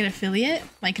soon as I get affiliate,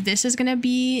 like this is gonna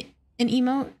be an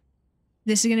emote.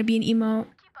 This is gonna be an emote.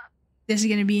 This is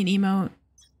gonna be an emote.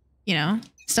 You know,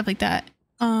 stuff like that.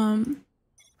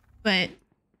 But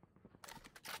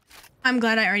I'm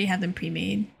glad I already have them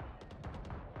pre-made,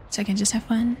 so I can just have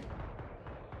fun.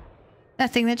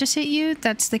 That thing that just hit you,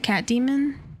 that's the cat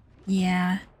demon.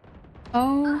 Yeah.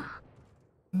 Oh,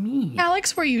 Me?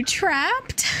 Alex, were you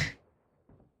trapped?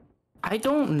 I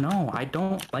don't know. I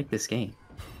don't like this game.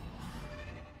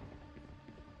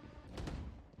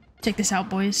 Check this out,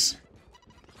 boys.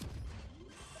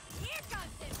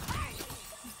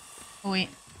 Oh wait.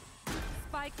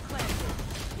 Spike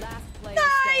planted. Last player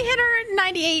I standing. hit her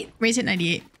 98. Raise it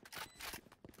 98.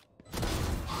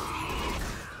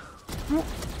 Oh.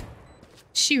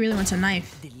 She really wants a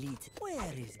knife. Delete.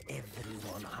 Where is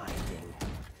everyone hiding?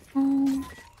 Oh.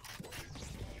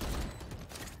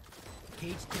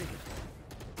 Cage trigger.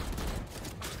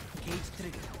 Cage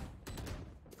trigger.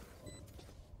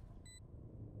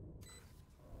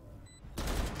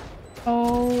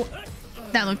 Oh.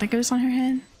 That looked like it was on her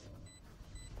head.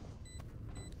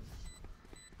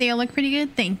 They all look pretty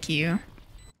good. Thank you.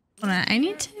 Hold on. I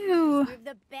need to... You're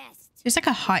the best. There's like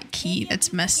a hotkey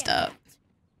that's messed up.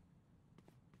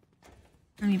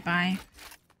 Let me buy.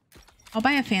 I'll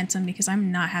buy a Phantom because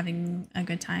I'm not having a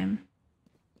good time.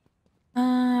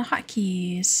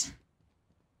 Hotkeys.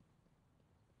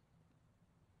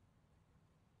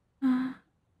 And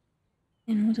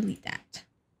we'll delete that.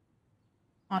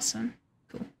 Awesome.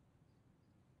 Cool.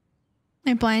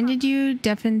 I blinded you,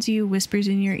 deafens you, whispers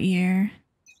in your ear.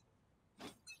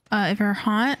 If her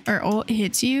haunt or ult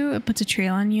hits you, it puts a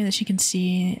trail on you that she can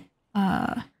see.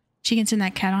 She can send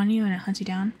that cat on you and it hunts you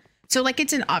down. So like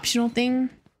it's an optional thing.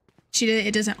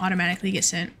 It doesn't automatically get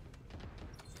sent.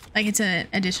 Like it's an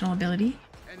additional ability.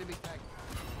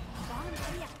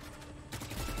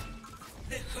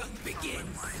 The hunt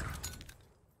begins.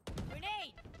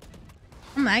 Grenade.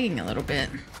 I'm lagging a little bit.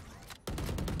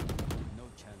 No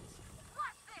chance.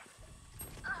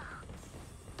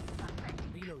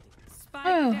 Reloading. Spike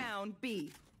Oh. down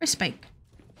B. Where's Spike?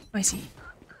 Oh, I see.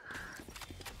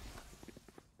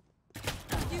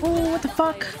 Oh, what the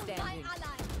fuck? Player standing.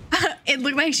 It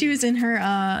looked like she was in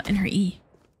her E.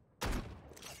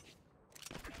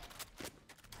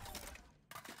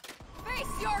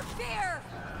 Face your fear.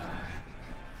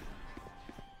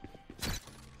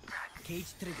 Cage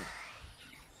trigger.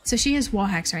 So she has wall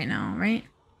hacks right now, right?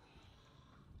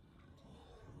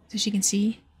 So she can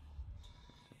see.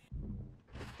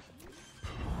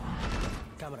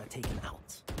 Camera taken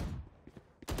out.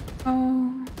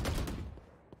 Oh.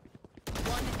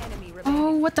 One enemy remaining.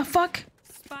 Oh, what the fuck?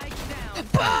 Spike down.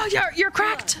 Oh, you're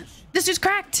cracked. This dude's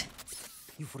cracked.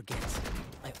 You forget.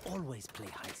 I always play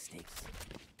high stakes.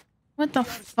 What the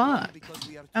fuck?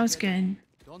 That was good.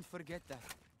 Don't forget that.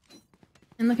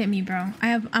 And look at me, bro.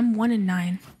 I'm 1 in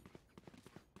 9.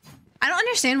 I don't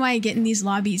understand why I get in these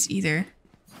lobbies either.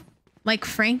 Like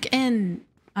Frank and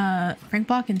Frank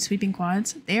Block and Sweeping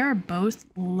Quads, they are both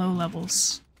low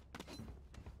levels.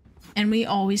 And we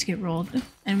always get rolled.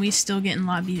 And we still get in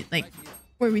lobby like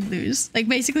where we lose. Like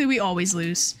basically we always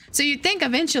lose. So you'd think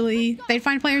eventually they'd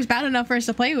find players bad enough for us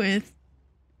to play with.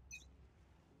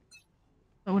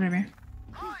 But whatever.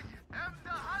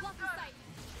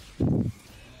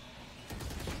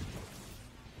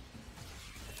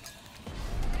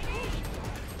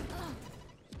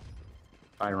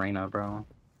 By Reyna, bro.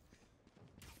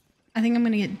 I think I'm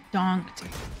gonna get donked.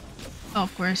 Oh,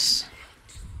 of course.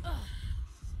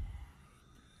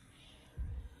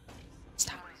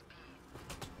 Stop.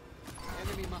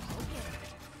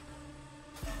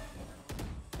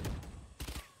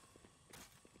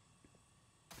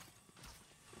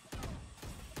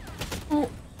 Oh,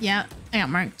 yeah, I got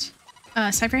marked.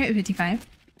 Cypher hit 55.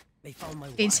 They found my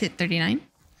Fades hit 39.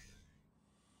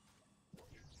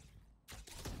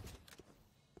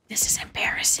 This is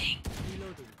embarrassing.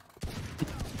 Reloading.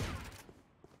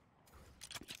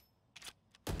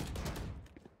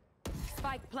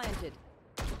 Spike planted.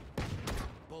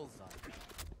 Bullseye.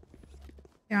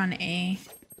 They're on A.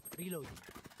 Reloading.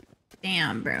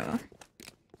 Damn, bro.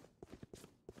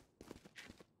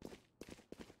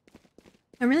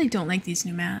 I really don't like these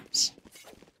new maps.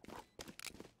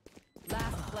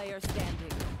 Last player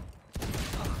standing.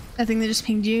 That thing that just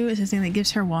pinged you is the thing that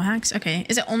gives her wall hacks. Okay,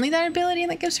 is it only that ability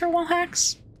that gives her wall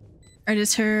hacks, or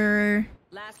does her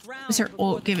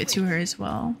ult give it to her as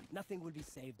well? Nothing will be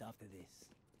saved after this.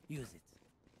 Use it.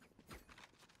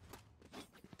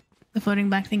 The floating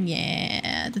black thing,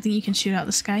 yeah, the thing you can shoot out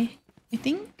the sky. I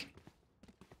think,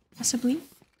 possibly.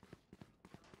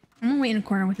 I'm gonna wait in a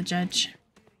corner with the judge.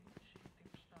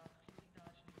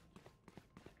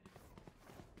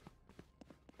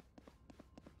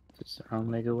 Just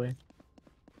Omega way.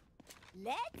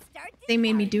 Let's start this They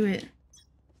made me party. do it.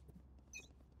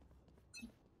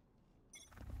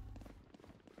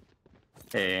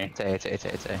 Hey. Say.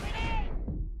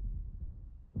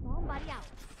 Somebody out.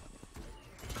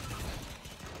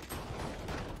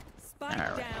 Spike All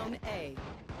right. down A.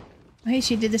 Oh, hey,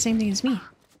 she did the same thing as me.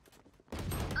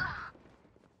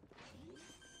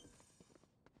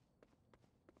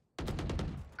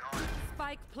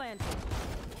 Spike planted.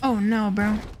 Oh no,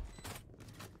 bro.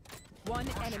 One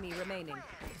enemy remaining.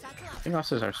 I think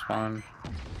this is our spawn.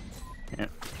 Yeah.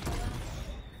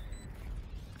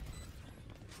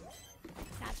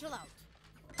 Satchel out.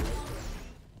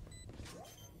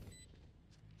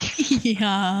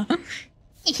 Yeah.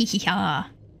 Yeah.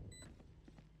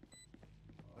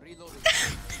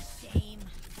 Shame.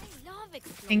 I love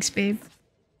explosives. Thanks, babe.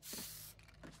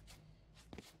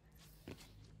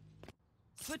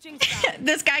 Switching sides.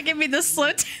 This guy gave me the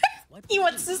slow He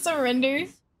wants to surrender.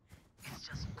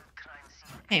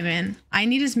 Hey man, I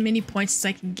need as many points as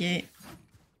I can get.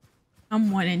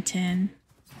 I'm 1 in 10.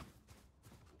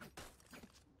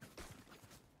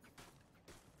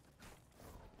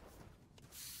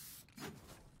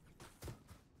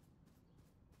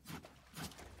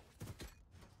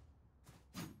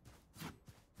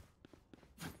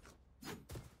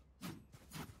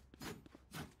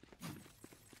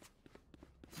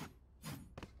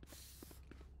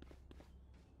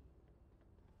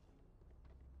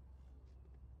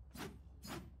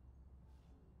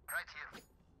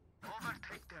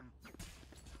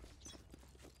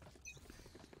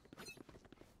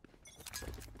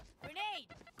 Grenade.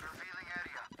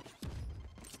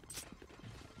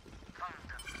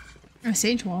 A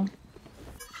sage wall.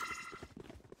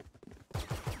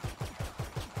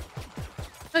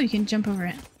 Oh, you can jump over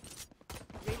it.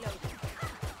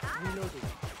 Reloading.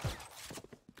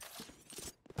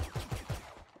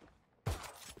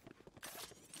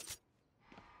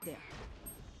 There.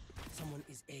 Someone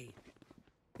is A.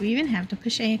 Do we even have to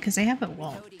push A? Because they have a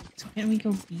wall. So can we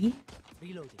go B?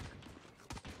 Reloading.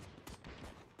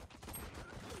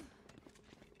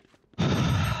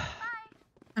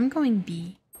 I'm going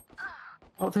B.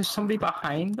 Oh, there's somebody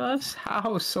behind us?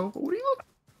 How so real?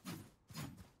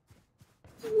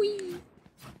 Wee.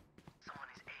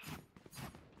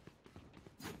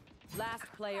 Last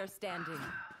player standing.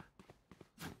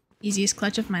 Easiest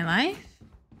clutch of my life?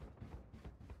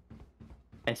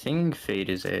 I think Fade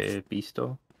is a beast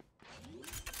though.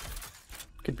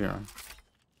 Could be wrong.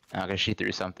 Oh, cause she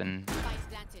threw something Spike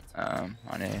planted.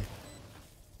 on A.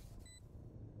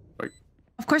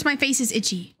 Of course my face is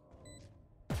itchy.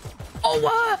 Oh,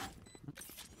 what?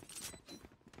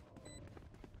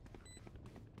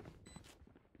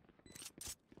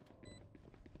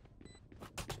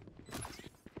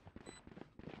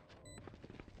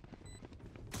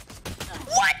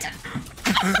 What?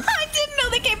 I didn't know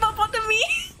they came up onto me.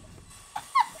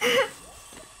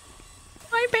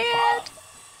 My bad.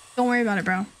 Don't worry about it,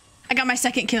 bro. I got my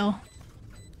second kill.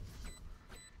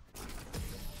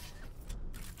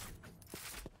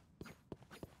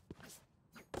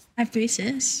 I have 3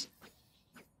 assists.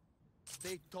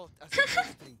 They taught us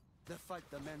everything. The fight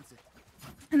demands it.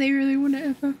 And they really want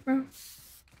to FF, bro.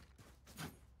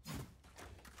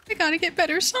 I gotta get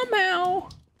better somehow.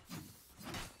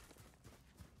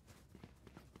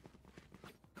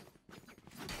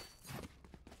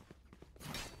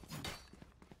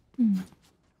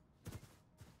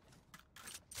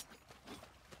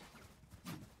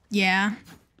 Yeah.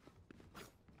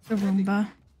 The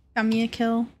Roomba. Got me a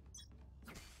kill.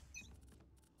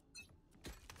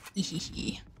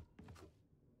 Hehehe.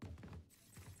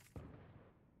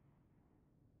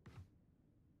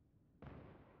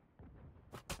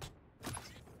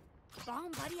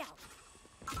 Bomb buddy out.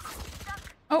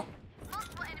 Oh,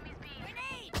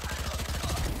 Grenade.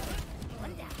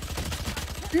 One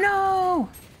down. no!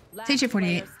 Last Sage at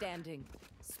 48. player standing.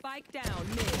 Spike down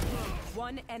mid.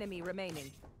 One enemy remaining.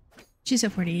 She's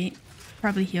at 48.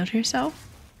 Probably healed herself.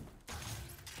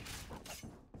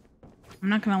 I'm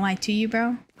not gonna lie to you,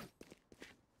 bro.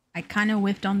 I kind of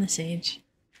whiffed on the Sage.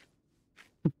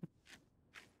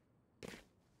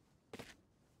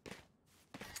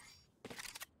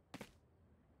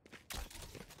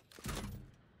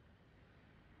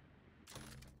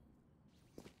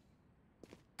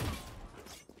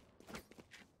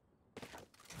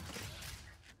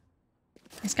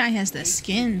 This guy has the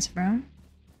skins, bro.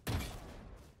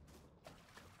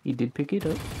 He did pick it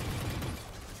up.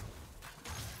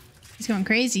 He's going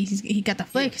crazy. He got the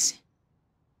flicks.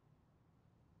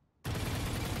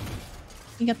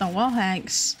 He got the wall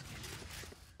hacks.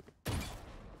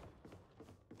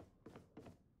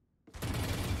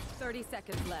 Thirty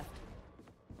seconds left.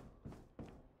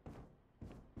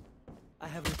 I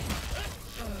haven't.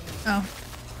 Oh.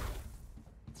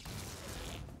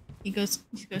 He goes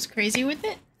crazy with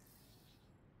it?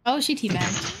 Oh, she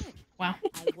teabagged. Wow.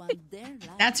 I want their life.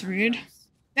 That's rude.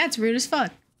 That's rude as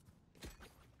fuck.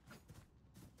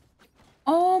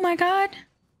 Oh my god.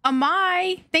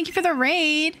 Amai, thank you for the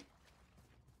raid.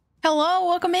 Hello,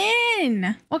 welcome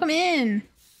in. Welcome in.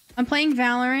 I'm playing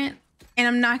Valorant and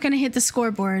I'm not gonna hit the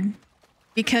scoreboard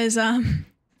because I'm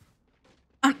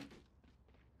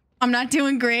not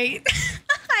doing great.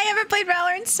 I haven't played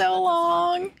Valorant so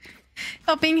long.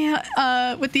 Helping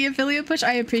with the affiliate push,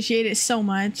 I appreciate it so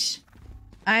much.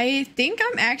 I think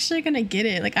I'm actually gonna get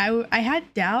it. Like I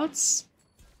had doubts,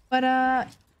 but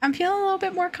I'm feeling a little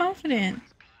bit more confident.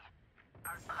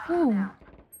 Ooh.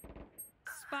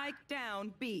 Spike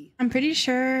down B. I'm pretty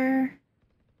sure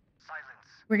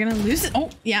we're gonna lose it. Oh,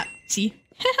 yeah, see?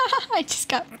 I just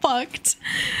got fucked.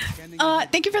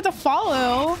 Thank you for the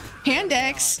follow.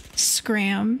 Handex,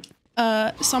 Scram,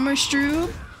 Summer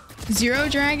Strube, Zero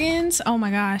Dragons. Oh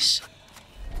my gosh.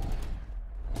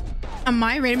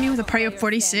 Amai rated me with a party of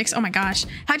 46. Oh my gosh.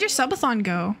 How'd your subathon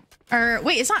go? Or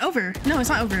wait, it's not over. No, it's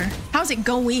not over. How's it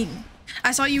going?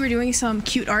 I saw you were doing some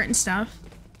cute art and stuff.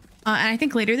 And I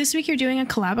think later this week you're doing a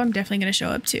collab I'm definitely gonna show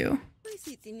up to.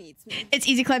 It's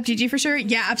Easy Clap GG for sure.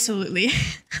 Yeah, absolutely.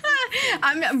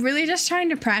 I'm really just trying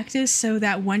to practice so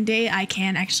that one day I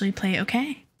can actually play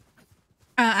okay.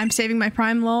 I'm saving my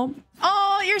prime lol.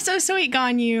 Oh, you're so sweet,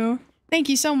 Ganyu. Thank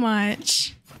you so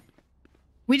much.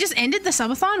 We just ended the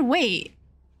subathon? Wait.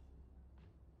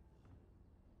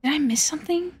 Did I miss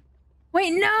something?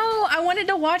 Wait, no! I wanted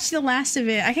to watch the last of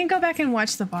it. I can go back and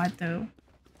watch the VOD though.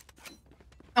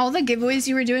 All the giveaways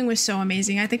you were doing was so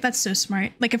amazing. I think that's so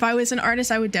smart. Like if I was an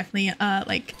artist, I would definitely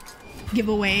like give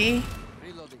away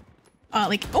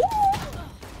like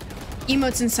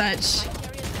emotes and such.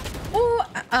 Oh,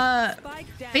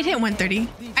 they'd hit 130.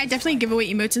 I definitely give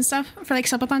away emotes and stuff for like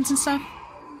subathons and stuff.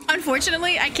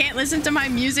 Unfortunately, I can't listen to my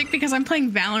music because I'm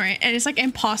playing Valorant and it's like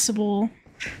impossible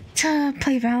to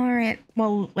play Valorant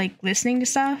while like listening to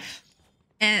stuff.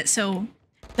 And so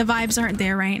the vibes aren't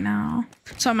there right now.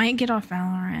 So I might get off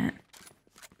Valorant.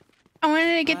 I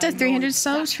wanted to get to 300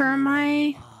 subs for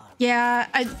my... Yeah,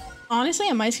 honestly,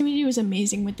 Amai's community was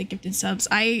amazing with the gifted subs.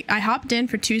 I hopped in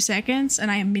for 2 seconds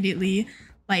and I immediately,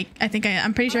 like,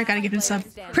 I'm pretty sure I got a gifted sub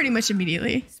pretty much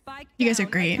immediately. You guys are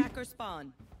great.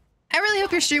 I really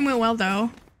hope your stream went well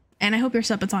though. And I hope your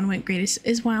subathon went great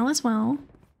as well.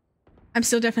 I'm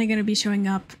still definitely going to be showing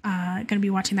up, going to be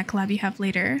watching that collab you have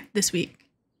later this week.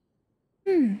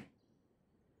 It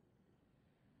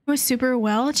was super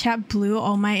well. Chat blew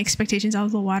all my expectations out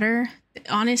of the water.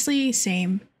 Honestly,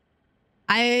 same.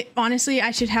 I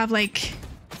should have like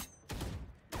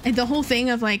the whole thing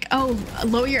of like, oh,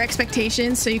 lower your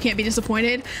expectations so you can't be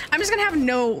disappointed. I'm just gonna have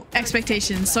no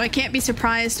expectations so I can't be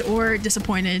surprised or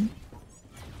disappointed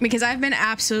because I've been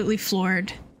absolutely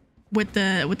floored with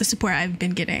the support I've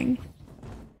been getting.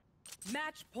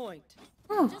 Match point.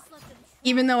 Oh.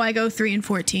 Even though I go 3 and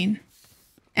 14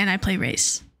 and I play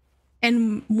race.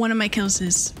 And one of my kills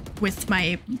is with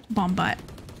my bomb bot.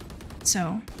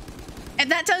 So, if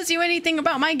that tells you anything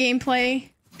about my gameplay.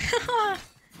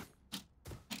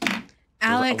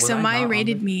 Alex, Amai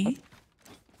rated me.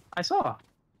 I saw.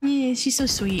 Yeah, she's so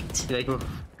sweet. Like,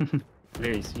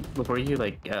 very sweet. Before you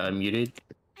like muted,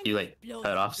 you like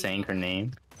cut off saying her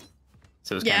name,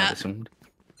 so it's kind of assumed.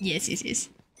 Yes.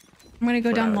 I'm gonna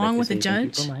go down long with the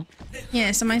judge.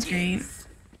 Yeah, so mine's great.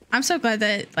 I'm so glad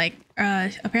that like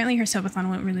apparently her subathon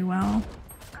went really well.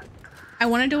 I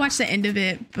wanted to watch the end of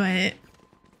it, but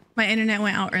my internet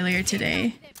went out earlier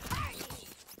today.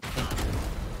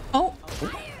 Oh.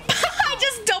 I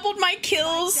just doubled my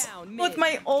kills with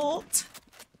my ult.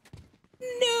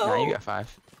 No. Now you got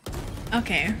 5.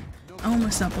 Okay.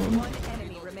 Almost doubled. One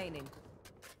enemy remaining.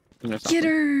 Get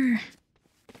her.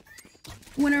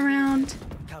 Went around.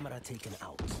 Camera taken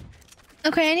out.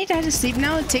 Okay, I need to head to sleep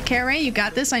now. Take care, Ray. You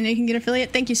got this. I know you can get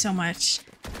affiliate. Thank you so much.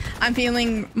 I'm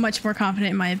feeling much more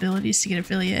confident in my abilities to get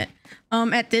affiliate.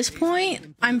 At this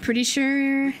point, I'm pretty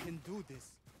sure...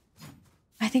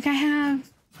 I think I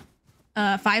have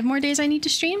 5 more days I need to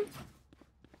stream.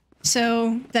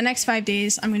 So the next 5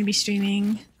 days, I'm going to be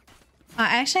streaming.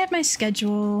 I actually have my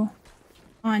schedule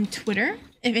on Twitter,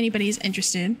 if anybody's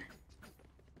interested.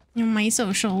 my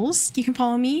socials. You can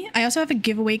follow me. I also have a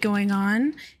giveaway going on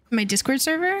in my Discord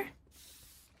server.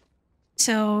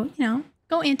 So, you know,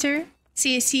 go enter.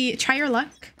 See, try your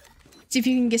luck. See if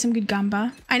you can get some good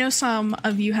gamba. I know some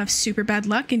of you have super bad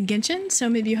luck in Genshin, so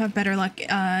maybe you have better luck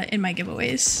in my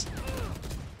giveaways.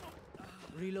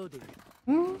 Reloading.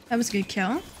 Ooh, that was a good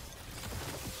kill.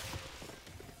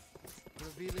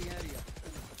 Revealing area.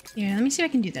 Yeah, let me see if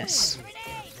I can do this.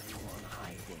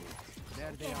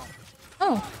 There they are.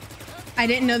 Oh, I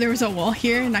didn't know there was a wall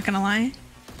here, not gonna lie.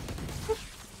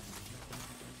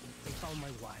 They found my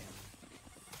wire.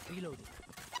 Reloading.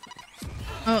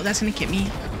 Oh, that's gonna get me.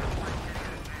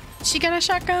 She got a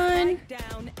shotgun.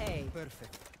 Down A.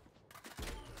 Perfect.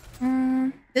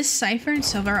 This Cypher and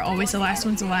Silver are always the last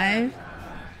ones alive.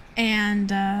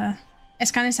 And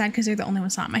it's kind of sad because they're the only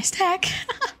ones not in my stack.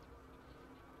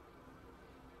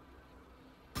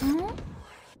 Oh,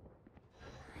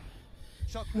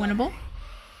 winnable.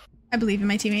 I believe in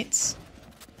my teammates.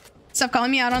 Stop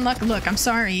calling me out on luck. Look, I'm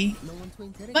sorry.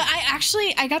 But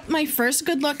I got my first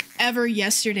good luck ever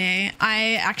yesterday.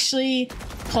 I actually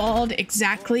called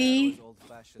exactly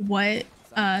what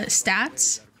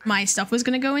stats my stuff was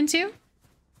gonna go into.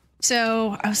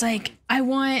 So I was like, I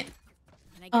want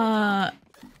I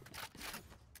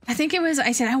think it was,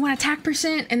 I said I want attack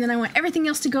percent and then I want everything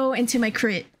else to go into my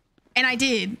crit. And I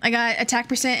did. I got attack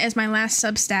percent as my last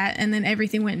substat and then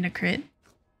everything went into crit.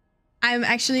 I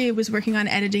actually was working on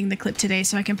editing the clip today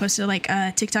so I can post it like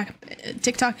TikTok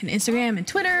and Instagram and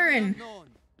Twitter and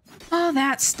all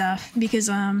that stuff because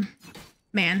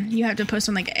man, you have to post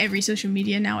on like every social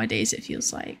media nowadays, it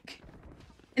feels like.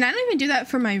 And I don't even do that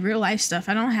for my real life stuff.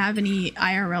 I don't have any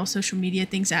IRL social media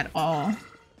things at all.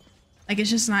 Like it's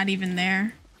just not even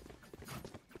there.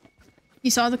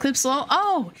 You saw the clips, lol?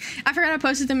 Oh, I forgot I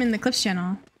posted them in the clips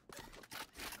channel.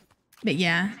 But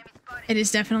yeah, it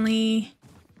is definitely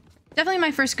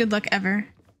my first good luck ever.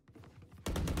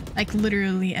 Like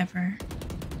literally ever.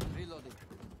 Reloading.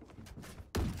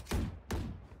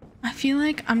 I feel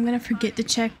like I'm gonna forget to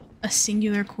check a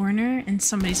singular corner and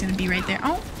somebody's gonna be right there.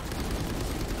 Oh,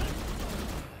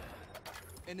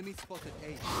 Enemy spotted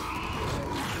A.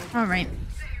 all right.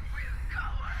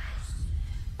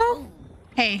 Oh,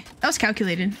 hey, that was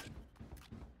calculated.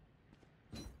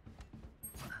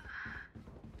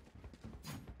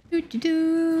 Doo doo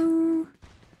doo.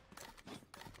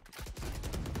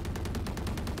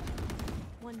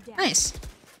 One down. Nice.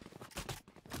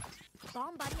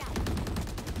 Bomb buddy out.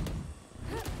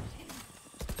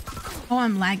 Oh,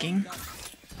 I'm lagging.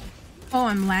 Oh,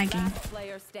 I'm lagging. Last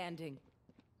player standing.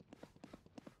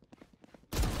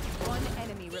 One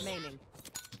enemy remaining.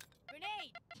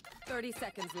 Grenade. 30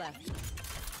 seconds left.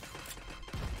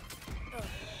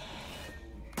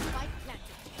 Spike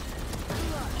planted.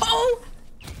 Oh,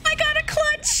 I got a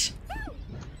clutch.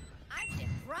 I'm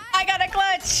surprised. I got a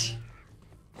clutch.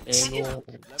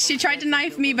 She tried to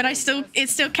knife me, but it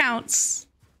still counts.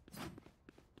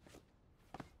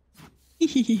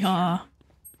 Yeah.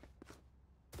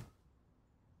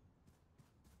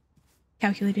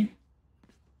 Calculated.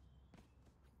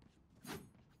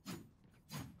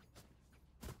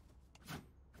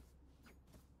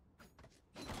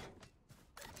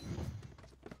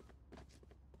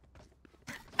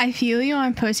 I feel you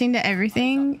on posting to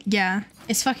everything. Yeah,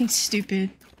 it's fucking stupid.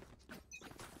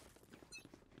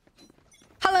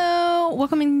 Hello,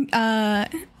 welcome in. I'm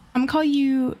gonna call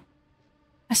you.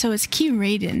 So it's Key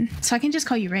Raiden. So I can just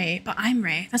call you Ray, but I'm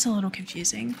Ray. That's a little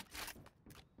confusing.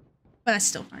 But that's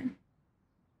still fine.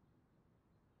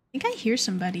 I think I hear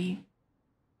somebody.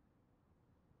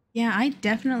 Yeah, I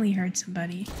definitely heard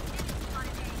somebody.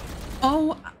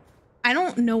 Oh, I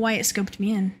don't know why it scoped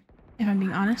me in, if I'm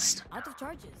being honest. Out of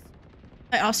charges.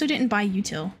 I also didn't buy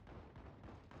util.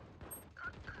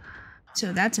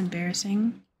 So that's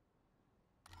embarrassing.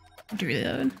 I have to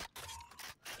reload.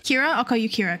 Kira? I'll call you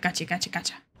Kira. Gotcha, gotcha,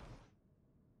 gotcha.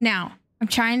 Now, I'm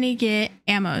trying to get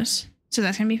ammos. So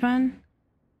that's gonna be fun.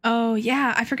 Oh,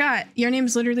 yeah, I forgot. Your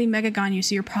name's literally Mega Ganyu,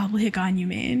 so you're probably a Ganyu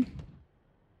main.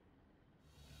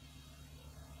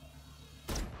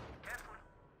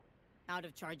 Out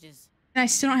of charges. And I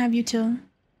still don't have util.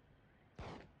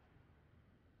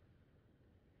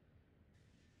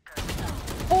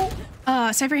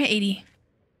 Oh, Cypher hit 80.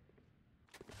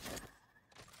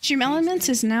 Stream Elements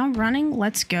is now running.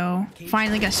 Let's go.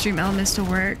 Finally got Stream Elements to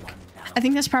work. I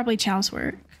think that's probably Chow's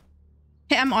work.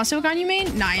 Hey, I'm also a Ganyu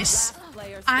main? Nice.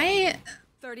 Player I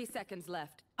 30 seconds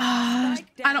left. I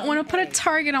don't want to put a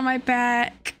target on my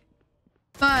back.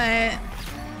 But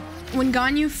when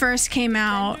Ganyu first came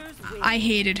out, I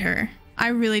hated her. I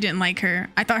really didn't like her.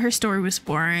 I thought her story was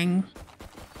boring.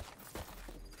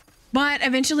 But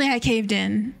eventually I caved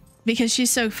in. because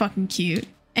she's so fucking cute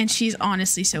and she's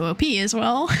honestly so OP as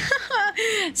well.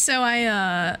 So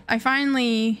I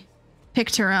finally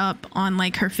picked her up on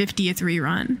like her 50th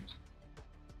rerun.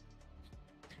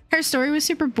 Her story was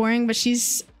super boring, but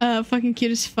she's fucking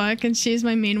cute as fuck, and she's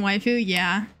my main waifu.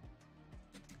 Yeah.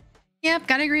 Yep,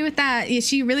 gotta agree with that. Yeah,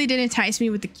 she really did entice me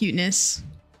with the cuteness.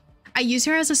 I use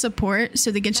her as a support,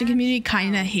 so the Genshin community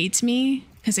kind of hates me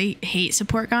because they hate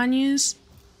support Ganyus.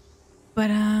 But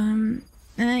you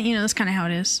know, that's kind of how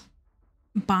it is.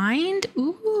 Bind?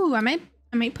 Ooh, I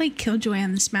might play Killjoy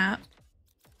on this map.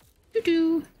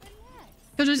 Doo-doo.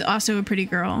 Killjoy's also a pretty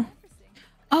girl.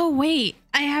 Oh wait,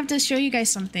 I have to show you guys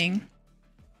something.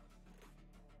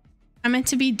 I meant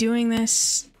to be doing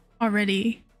this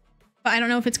already, but I don't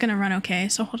know if it's gonna run okay,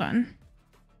 so hold on.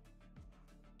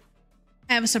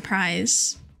 I have a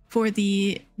surprise for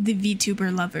the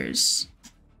VTuber lovers.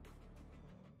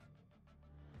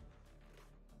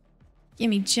 Give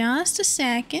me just a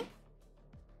second.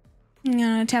 I'm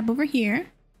gonna tap over here.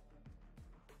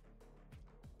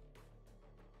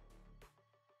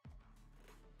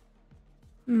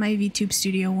 My VTube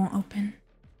studio won't open.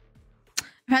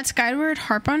 I've had Skyward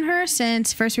harp on her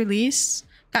since first release.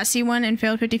 Got C1 and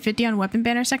failed 50-50 on weapon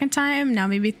banner second time. Now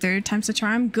maybe third time's the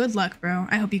charm. Good luck, bro.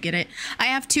 I hope you get it. I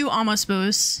have 2 almost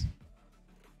bows.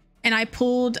 And I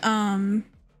pulled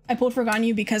for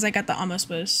Ganyu because I got the almost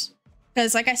bows.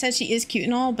 Because like I said, she is cute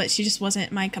and all, but she just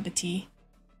wasn't my cup of tea.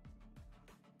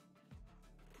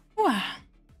 Wow.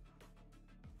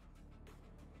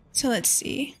 So let's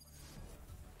see.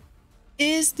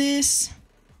 Is this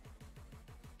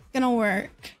gonna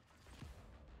work?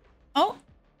 Oh.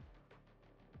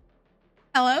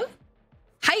 Hello?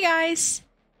 Hi guys.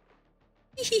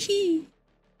 Hehehe.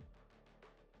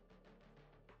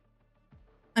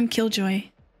 I'm Killjoy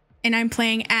and I'm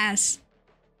playing as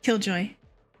Killjoy.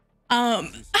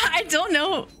 I don't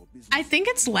know. I think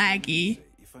it's laggy.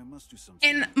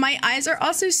 And my eyes are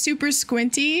also super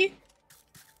squinty.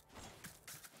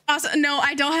 Also, no,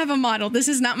 I don't have a model. This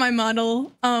is not my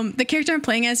model. The character I'm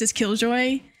playing as is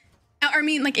Killjoy. I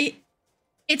mean, like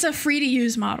it's a free to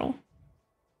use model,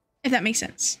 if that makes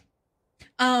sense.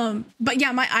 But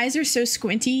yeah, my eyes are so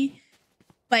squinty.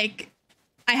 Like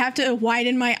I have to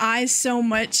widen my eyes so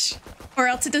much or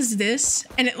else it does this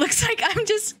and it looks like I'm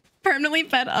just permanently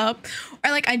fed up.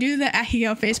 Or like I do the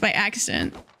Ahio face by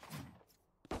accident.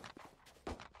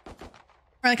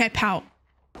 Or like I pout.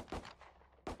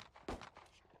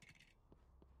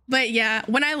 But yeah,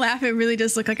 when I laugh, it really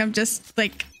does look like I'm just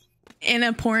like in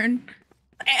a porn.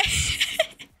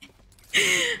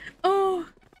 Oh.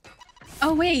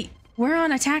 Oh wait, we're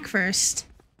on attack first.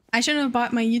 I shouldn't have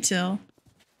bought my util.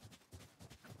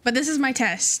 But this is my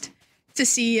test to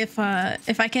see if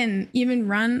I can even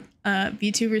run a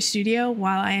VTuber studio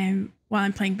while I'm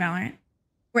playing Valorant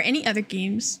or any other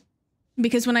games.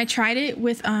 Because when I tried it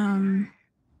with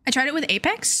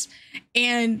Apex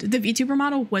and the VTuber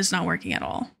model was not working at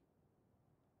all.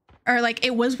 Or like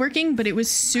it was working, but it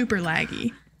was super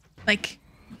laggy. Like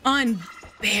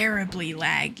unbearably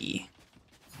laggy.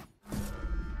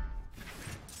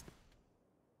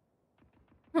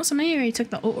 Well, somebody already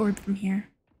took the ult orb from here.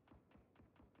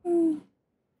 Ooh.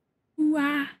 Ooh,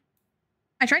 ah.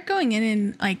 I tried going in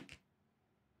and like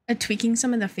tweaking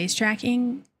some of the face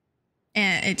tracking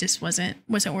and it just wasn't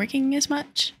working as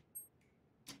much.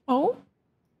 Oh.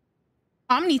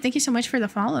 Omni, thank you so much for the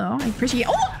follow. I appreciate it.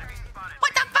 Oh!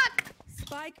 What the fuck?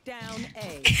 Spike down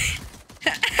A.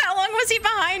 How long was he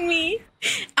behind me?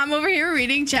 I'm over here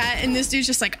reading chat and this dude's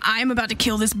just like, I'm about to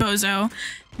kill this bozo.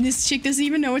 And this chick doesn't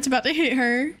even know what's about to hit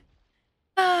her.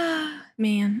 Ah,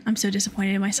 man, I'm so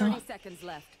disappointed in myself. 30 seconds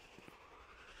left.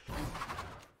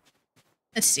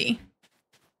 Let's see.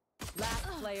 Last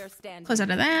player standing. Close out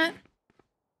of that.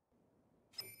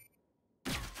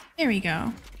 There we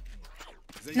go.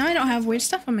 Now I don't have weird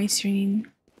stuff on my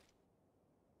screen.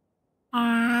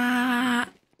 Ah.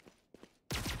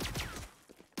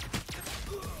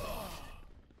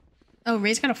 Oh,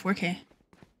 Ray's got a 4K.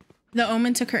 The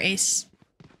Omen took her ace.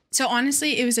 So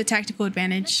honestly, it was a tactical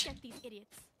advantage.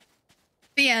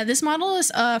 But yeah, this model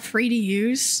is free to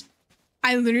use.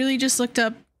 I literally just looked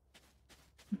up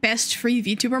best free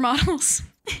VTuber models.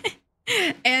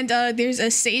 And there's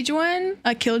a Sage one,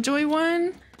 a Killjoy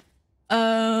one.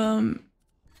 Oh,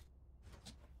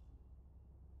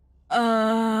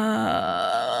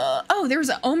 there was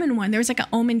an Omen one. There was like an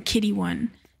Omen Kitty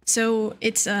one. So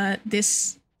it's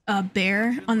this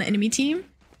bear on the enemy team.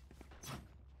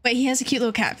 But he has a cute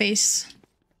little cat face.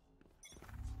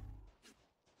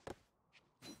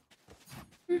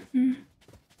 Mm-hmm.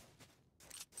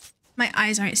 My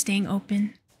eyes aren't staying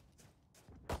open.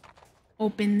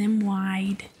 Open them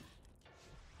wide.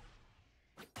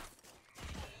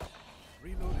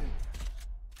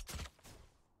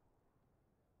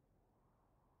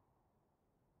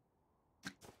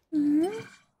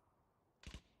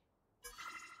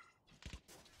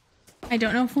 I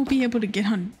don't know if we'll be able to get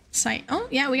on site. Oh,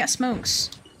 yeah, we got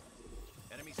smokes.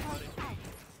 Enemy spotted.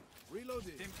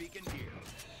 Reloading. Dim beacon here.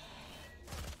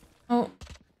 Oh,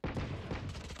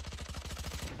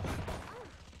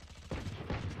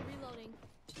 Reloading.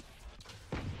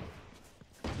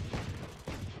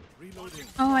 Reloading.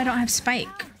 oh, I don't have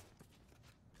spike.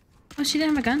 Oh, she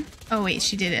didn't have a gun? Oh, wait,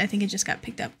 she did it. I think it just got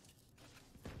picked up.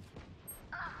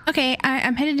 Okay,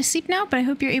 I'm headed to sleep now, but I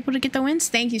hope you're able to get the wins.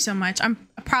 Thank you so much. I'm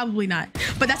probably not,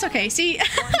 but that's okay. See,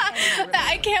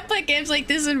 I can't play games like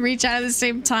this and reach out at the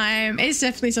same time. It's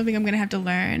definitely something I'm gonna have to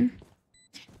learn.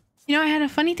 You know, I had a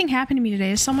funny thing happen to me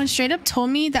today. Someone straight up told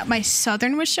me that my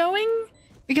Southern was showing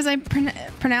because I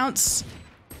pronounce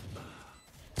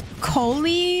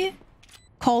coli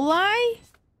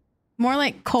more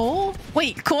like coal.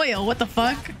 Wait, coil. What the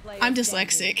fuck? I'm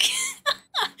dyslexic.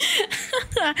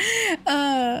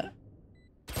 I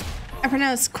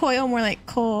pronounce coil more like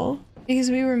coal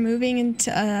because we were moving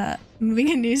into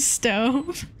moving a new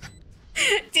stove.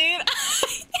 Dude,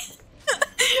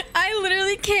 I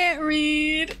literally can't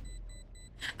read.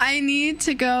 I need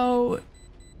to go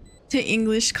to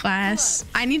English class.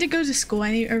 I need to go to school.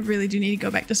 I really do need to go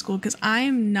back to school because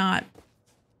I'm not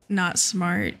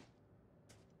smart.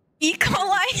 E.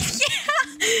 coli.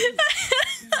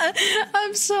 Yeah.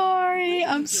 I'm sorry.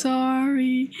 I'm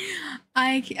sorry.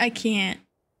 I can't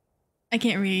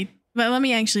read. But let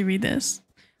me actually read this.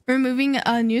 We're moving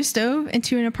a new stove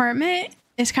into an apartment.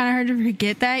 It's kind of hard to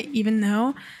forget that even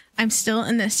though I'm still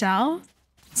in the South.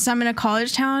 So I'm in a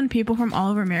college town. People from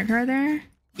all over America are there.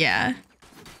 Yeah.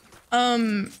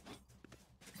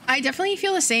 I definitely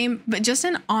feel the same, but just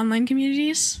in online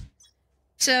communities.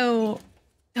 So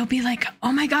they'll be like,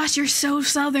 oh my gosh, you're so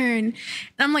Southern. And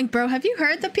I'm like, bro, have you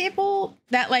heard the people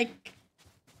that like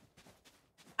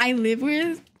I live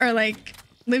with or like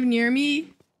live near me?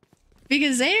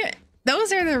 Because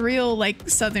those are the real like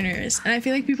Southerners. And I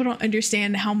feel like people don't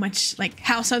understand how much like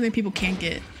how Southern people can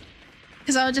get.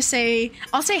 Because I'll say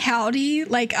howdy,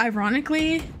 like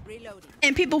ironically,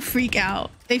 and people freak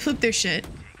out. They flip their shit.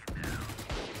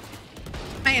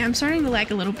 I am starting to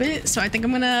lag a little bit, so I think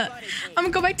I'm gonna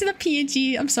go back to the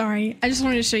PNG. I'm sorry. I just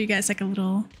wanted to show you guys like a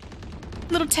little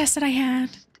test that I had.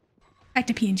 Back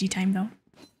to PNG time though.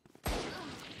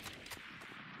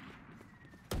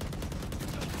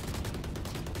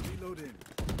 Reloading.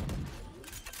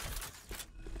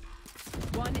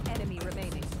 One enemy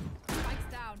remaining.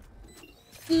 Spikes down.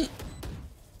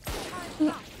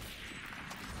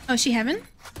 Oh, she heaven?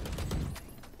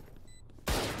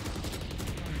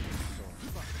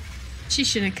 She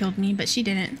should have killed me, but she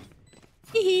didn't.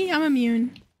 Hee hee, I'm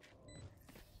immune.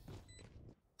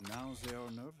 Now they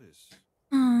are nervous.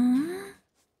 Aww.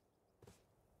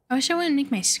 I wish I wouldn't make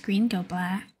my screen go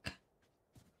black.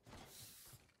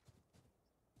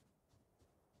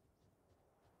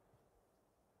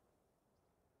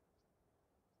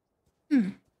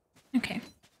 Okay.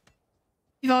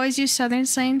 You've always used Southern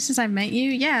slang since I've met you?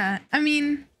 Yeah, I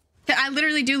mean, I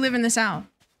literally do live in the South.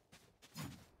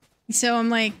 So I'm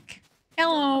like,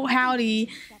 hello, howdy,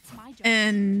 That's my job.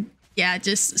 and yeah,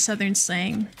 just Southern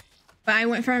slang. But I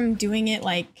went from doing it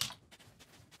like,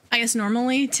 I guess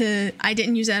normally to I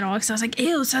didn't use it at all because I was like,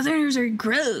 ew, Southerners are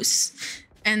gross.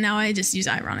 And now I just use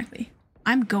it ironically.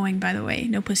 I'm going, by the way,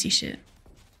 no pussy shit.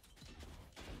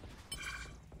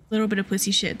 Little bit of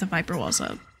pussy shit, the Viper wall's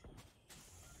up.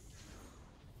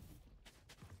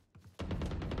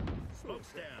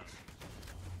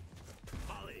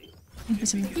 Put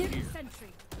some- Sentry.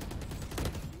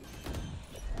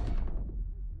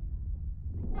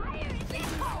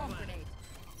 Swarm grenade.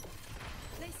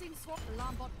 Placing swarm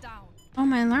alarm bot down. Oh,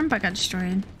 my alarm bot got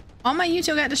destroyed. All my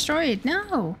util got destroyed.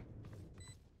 No.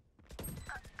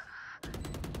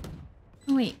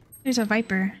 Oh, wait. There's a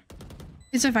Viper.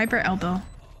 There's a Viper elbow.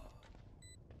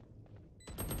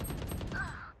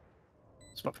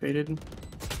 Smoke faded.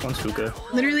 One's hookah.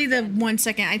 Literally the 1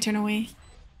 second I turn away.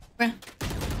 Bruh.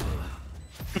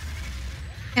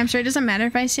 I'm sure it doesn't matter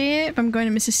if I say it, but I'm going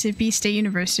to Mississippi State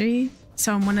University.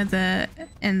 So I'm one of the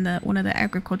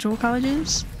agricultural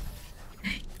colleges.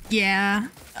 Yeah.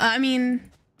 I mean,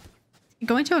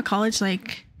 going to a college,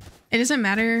 like, it doesn't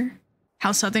matter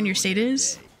how southern your state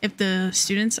is if the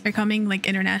students are coming like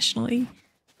internationally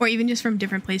or even just from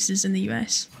different places in the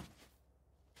US.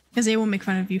 Because they will make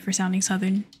fun of you for sounding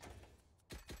southern.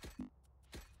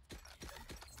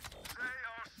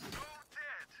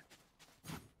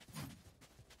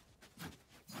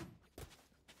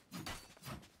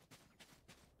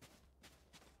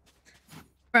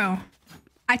 Bro,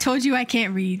 I told you I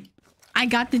can't read. I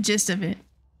got the gist of it.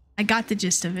 I got the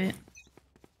gist of it.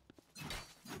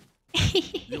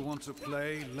 You want to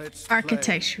play? Let's play.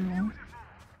 Architectural.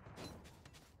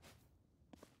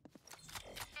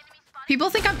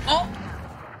 People think I'm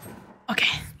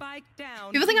okay. Spike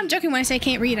down. People think I'm joking when I say I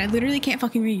can't read. I literally can't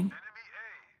fucking read.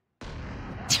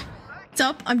 What's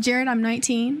up? I'm Jared. I'm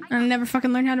 19. And I never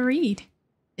fucking learned how to read.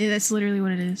 Yeah, that's literally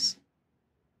what it is.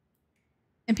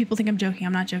 And people think I'm joking.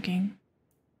 I'm not joking.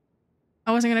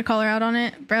 I wasn't gonna call her out on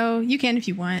it, bro. You can if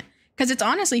you want, because it's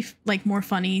honestly like more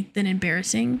funny than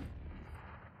embarrassing.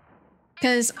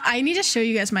 Because I need to show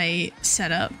you guys my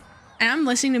setup, and I'm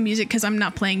listening to music because I'm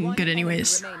not playing One good enemy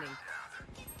anyways. remaining.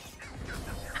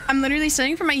 I'm literally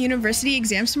studying for my university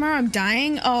exams tomorrow. I'm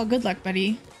dying. Oh, good luck,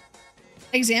 buddy.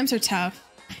 Exams are tough.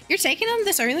 You're taking them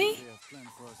this early?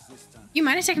 You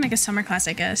might have taken like a summer class,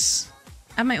 I guess.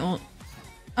 At my ult.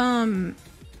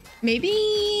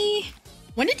 Maybe.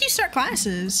 When did you start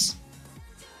classes?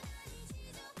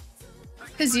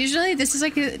 Because usually this is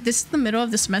like this is the middle of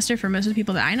the semester for most of the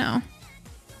people that I know.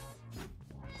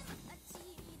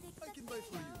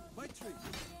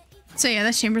 So yeah,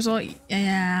 that's Chambers ult.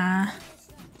 Yeah.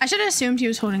 I should have assumed he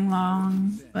was holding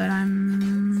long, but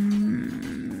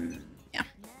yeah.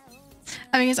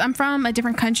 I mean, I'm from a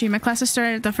different country. My classes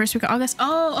started the first week of August.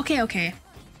 Oh, okay, okay.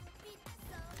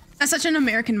 That's such an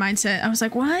American mindset. I was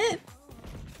like, what?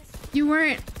 You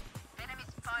weren't.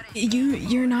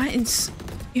 You're not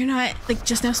like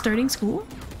just now starting school?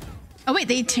 Oh wait,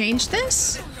 they changed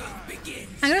this?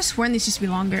 I could have sworn these used to be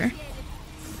longer.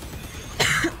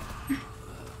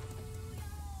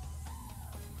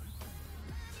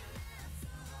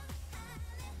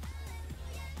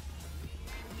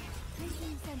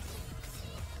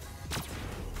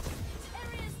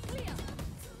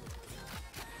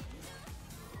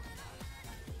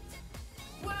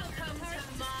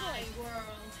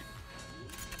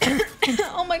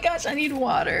 Oh my gosh, I need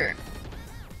water.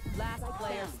 Last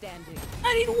player standing.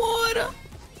 I need water.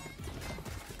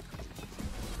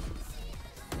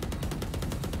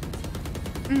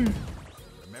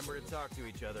 Remember to talk to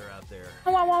each other out there.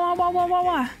 Wah, wah, wah, wah, wah,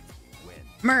 wah.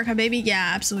 America, baby.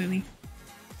 Yeah, absolutely.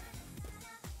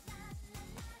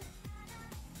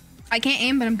 I can't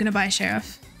aim, but I'm gonna buy a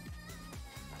sheriff.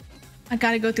 I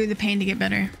gotta go through the pain to get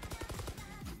better.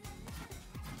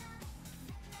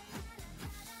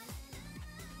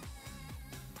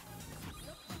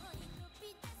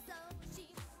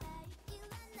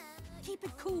 Keep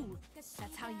it cool.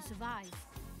 That's how you survive.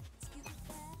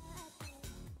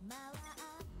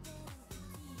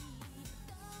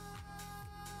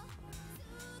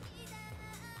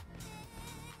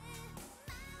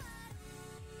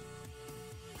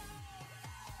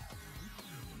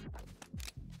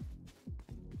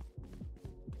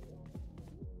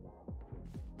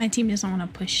 My team doesn't want to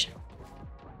push.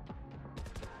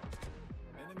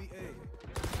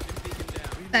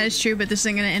 That is true, but this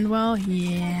isn't gonna end well.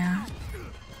 Yeah.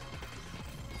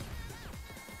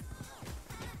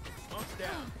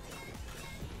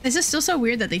 This is still so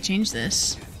weird that they changed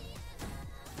this.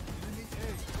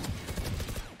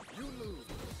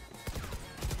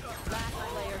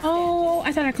 Oh,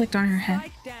 I thought I clicked on her head.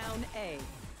 Spike down A.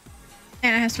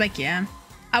 And I have Spike, yeah.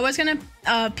 I was gonna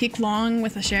peek long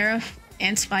with a Sheriff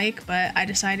and Spike, but I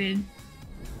decided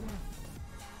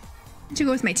to go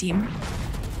with my team.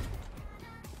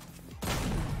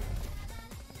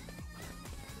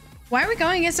 Why are we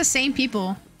going against the same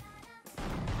people?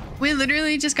 We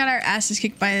literally just got our asses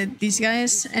kicked by these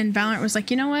guys, and Valorant was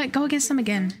like, you know what? Go against them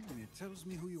again. It tells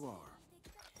me who you are.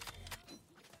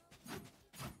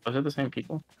 Was it the same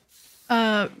people?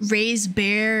 Ray's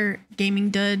Bear, Gaming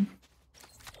Dud.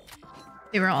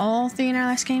 They were all three in our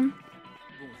last game.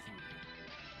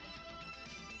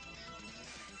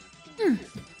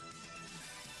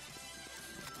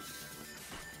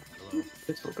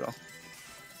 This will go.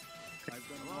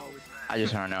 I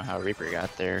just don't know how Reaper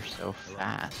got there so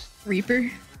fast.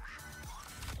 Reaper.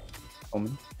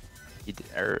 Omen. He did,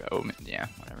 or Omen, yeah,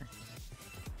 whatever.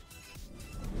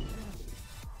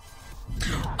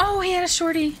 Oh, he had a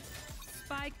shorty.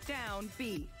 Spike down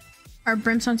B. Our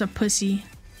Brimstone's a pussy.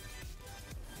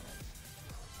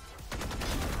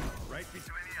 Right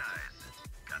between the eyes.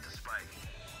 Got the spike.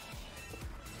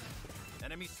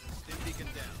 Enemy stim beacon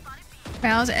down.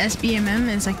 Val's SBMM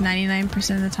is like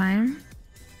 99% of the time.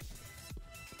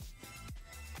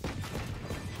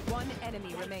 One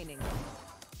enemy remaining.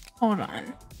 Hold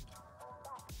on.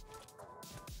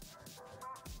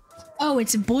 Oh,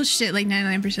 it's bullshit like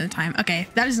 99% of the time. Okay,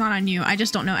 that is not on you. I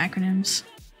just don't know acronyms.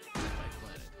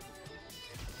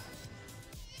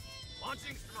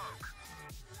 Launching smoke.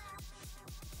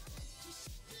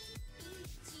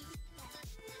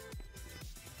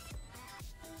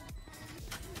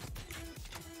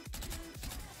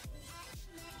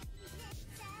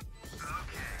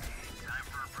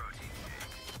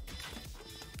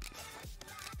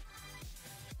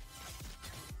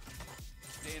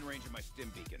 range of my stim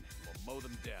beacon. We'll mow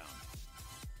them down.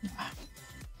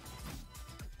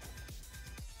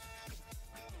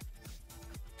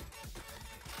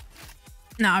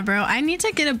 Nah, bro, I need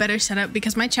to get a better setup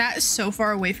because my chat is so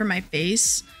far away from my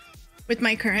face with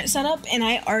my current setup and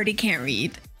I already can't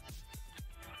read.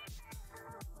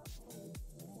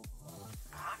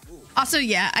 Also,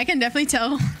 yeah, I can definitely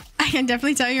tell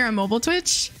you're on mobile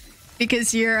Twitch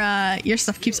because your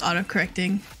stuff keeps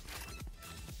auto-correcting.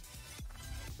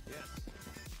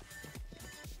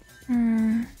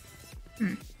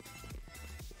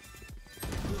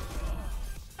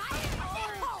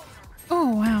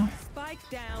 Oh, wow. Spike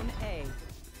down A.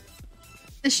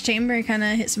 This chamber kind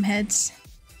of hit some heads.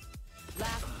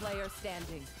 Last player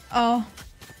standing. Oh.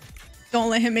 Don't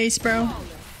let him ace, bro.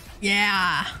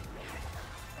 Yeah.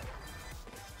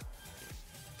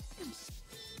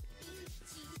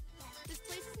 This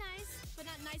place is nice, but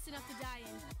not nice enough to die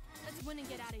in. Let's win and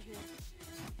get out of here.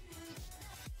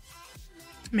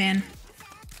 Man.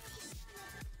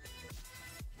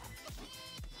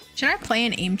 Should I play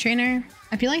an aim trainer?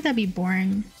 I feel like that'd be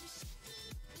boring.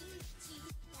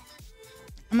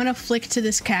 I'm gonna flick to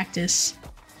this cactus.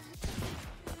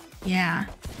 Yeah.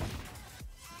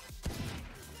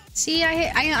 See,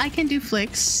 I can do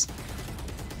flicks.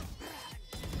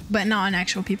 But not on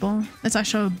actual people. That's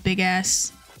actually a big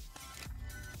ass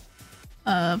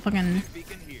fucking,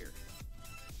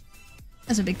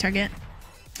 that's a big target.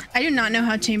 I do not know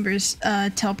how Chambers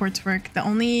teleports work. The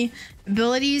only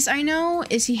abilities I know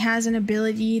is he has an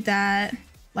ability that,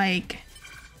 like,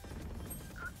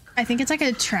 I think it's like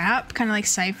a trap, kind of like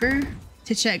Cypher,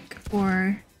 to check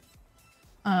for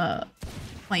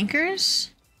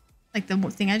flankers, like the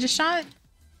thing I just shot.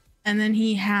 And then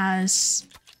he has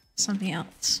something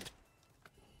else.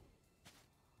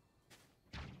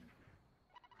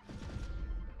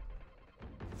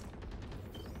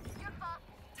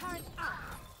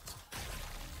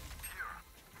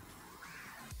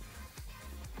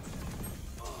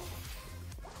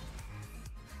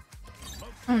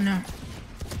 Oh no.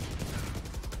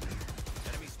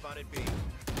 Enemy spotted B.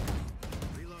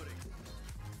 Reloading.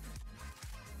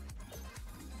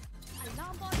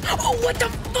 Oh, what the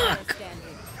fuck?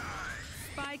 Standing.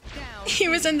 Spike down. He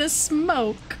was in the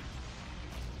smoke.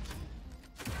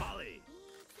 Molly.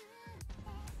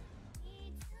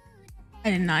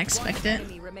 I did not expect it.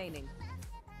 Enemy remaining.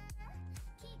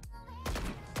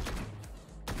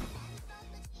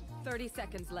 30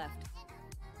 seconds left.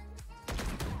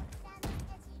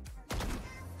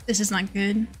 This is not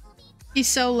good. He's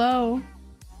so low.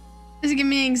 This is giving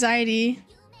me anxiety.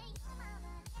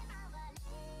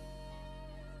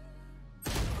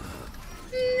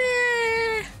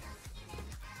 Nah.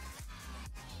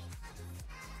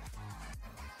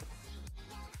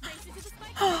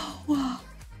 Oh, whoa.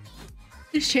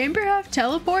 Does Chamber have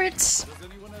teleports? Does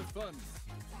anyone have funds?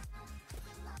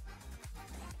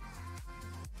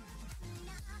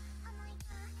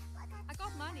 I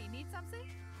got money. Need something?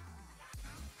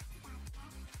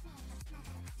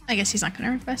 I guess he's not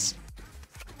gonna request.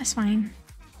 That's fine.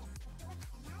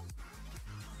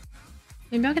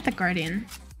 Maybe I'll get the Guardian.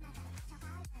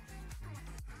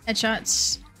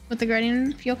 Headshots with the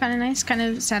Guardian feel kind of nice, kind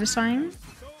of satisfying.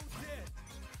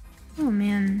 Oh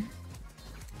man.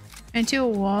 Into a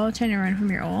wall, trying to run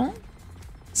from your ult.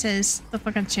 Says the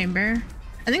fucking Chamber.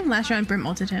 I think last round Brim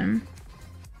ulted him.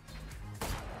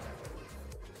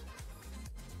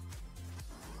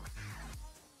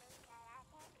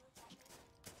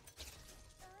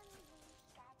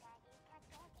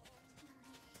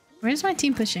 Where's my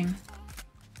team pushing?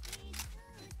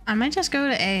 I might just go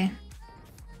to A.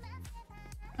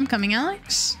 I'm coming,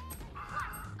 Alex.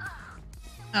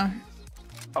 Oh.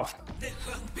 Oh. The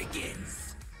hunt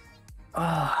begins.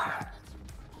 Ah.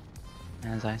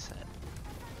 As I said.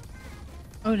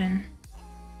 Odin.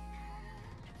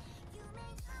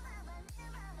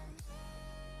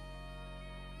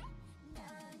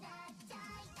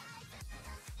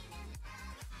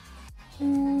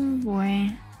 Oh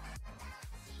boy.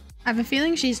 I have a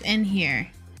feeling she's in here.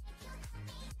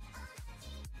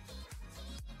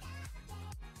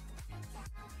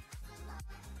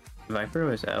 Viper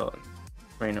was out.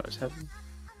 Reyna was heaven.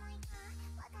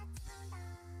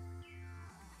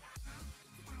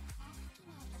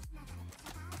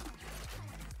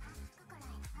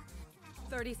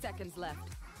 Seconds left.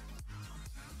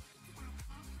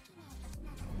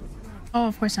 Oh,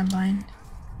 of course I'm blind.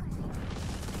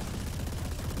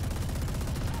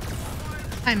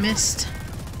 I missed.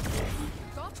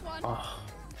 Got one. Oh.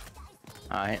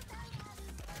 Alright.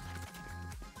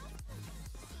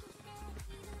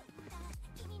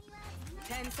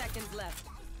 Ten seconds left.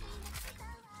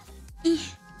 Eh.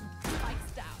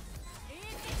 Spikes down.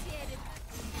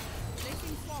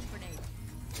 Swarm grenade.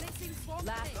 Placing swarm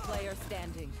Last grenade. player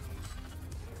standing.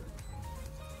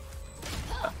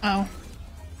 Oh.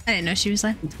 I didn't know she was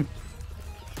left.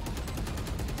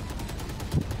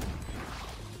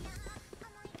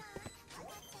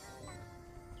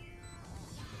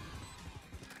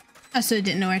 I also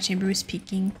didn't know our chamber was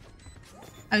peeking.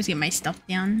 I was getting my stuff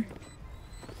down.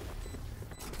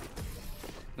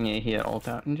 Yeah, he had ult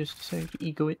out in just a sec.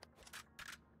 Ego it.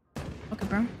 Okay,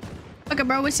 bro. Okay,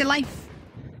 bro, what's your life?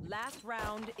 Last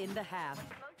round in the half.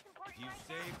 If you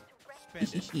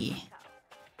saved, spend it.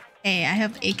 Hey, I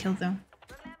have a kill though.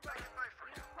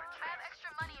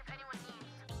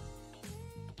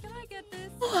 Can I get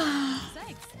this?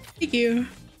 Thanks. Thank you.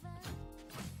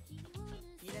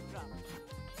 Need a drop.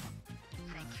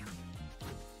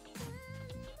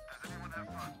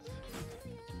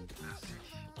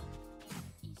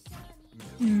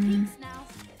 Thanks now.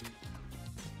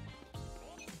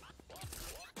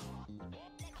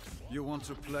 You want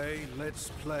to play? Let's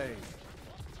play.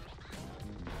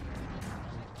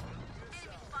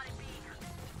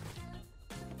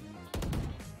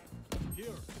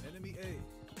 Here, enemy A.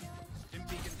 Stim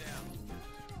beacon down.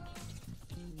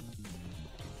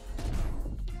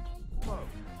 Whoa.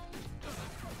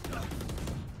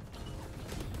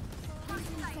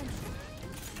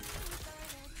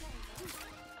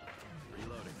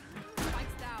 Reloading.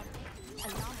 Spikes down.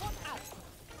 Alarm bot out.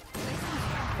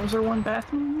 Those are one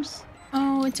bathrooms.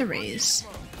 Oh, it's a raise.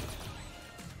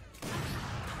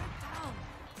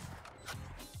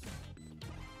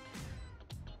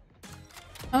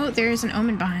 Oh, there's an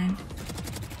omen behind.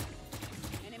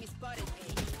 Enemy spotted.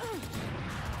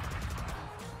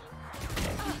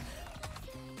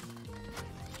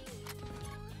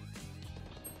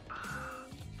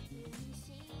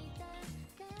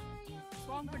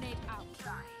 Swarm grenade out.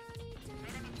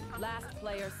 Last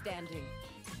player standing.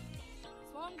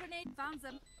 Swarm grenade found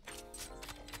them.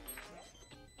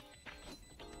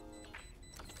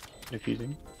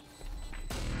 Diffusing.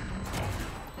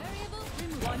 Variable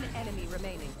removed. One enemy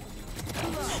remaining.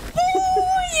 Oh,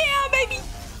 yeah, baby.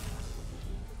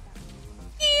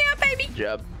 Yeah, baby. Good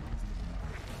job.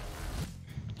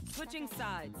 Switching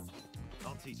sides.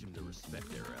 I'll teach him to respect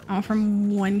their elders. Oh,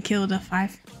 from 1 kill to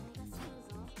 5.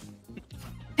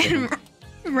 In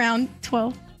round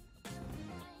 12.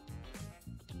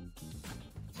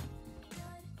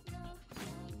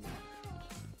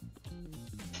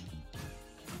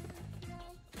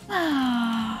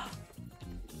 Ah.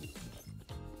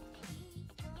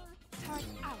 Turret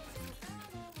out.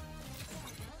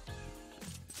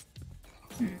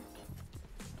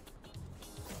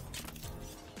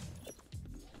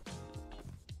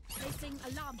 Placing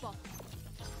alarm bot.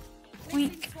 Placing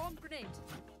Wink. swarm grenade.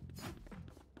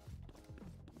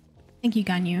 Thank you,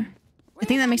 Ganyu. The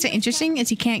thing that makes it interesting is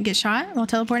he can't get shot while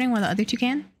teleporting while the other two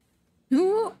can.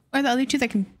 Who are the other two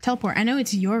that can teleport? I know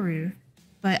it's Yoru,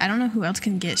 but I don't know who else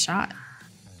can get shot.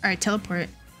 Or teleport.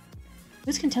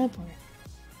 Who can teleport?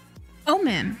 Oh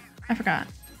man, I forgot.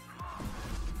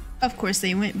 Of course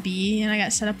they went B and I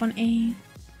got set up on A.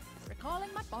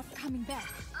 Recalling my bot coming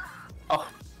back. Oh,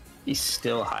 he's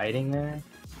still hiding there.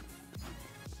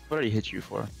 What did he hit you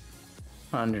for?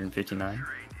 159.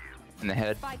 In the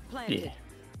head? Spike planted. Yeah.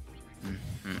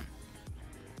 Mm-hmm.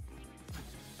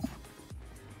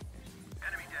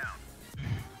 Enemy down.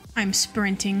 I'm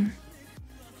sprinting.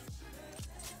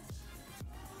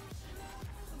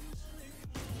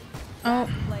 Oh,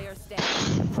 Player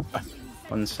standing.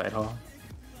 One side hall.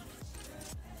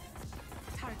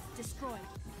 Turret destroyed.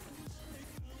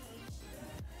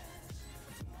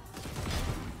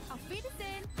 I'll feed us in.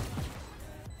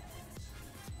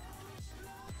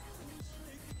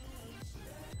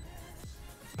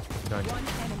 One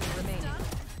enemy remaining.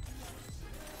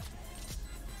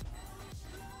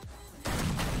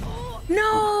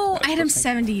 no! Item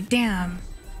 70, damn.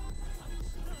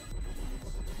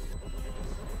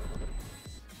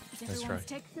 Is everyone's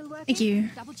tech still working? Thank you.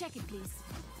 Double check it, please.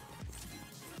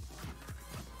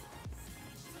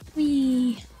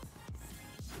 Wee.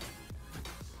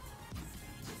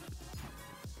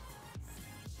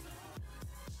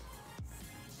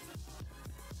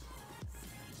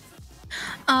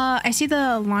 I see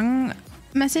the long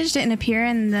message didn't appear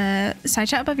in the side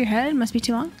chat above your head. Must be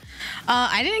too long.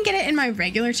 I didn't get it in my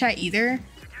regular chat either.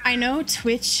 I know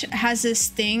Twitch has this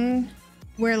thing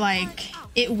where like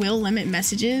it will limit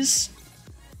messages.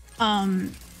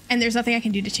 And there's nothing I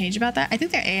can do to change about that. I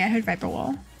think they're A. I heard Viper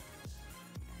Wall.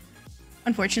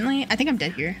 Unfortunately, I think I'm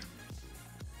dead here.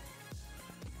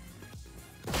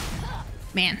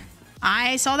 Man,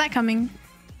 I saw that coming.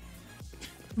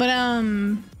 But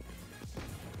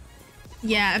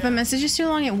yeah, if a message is too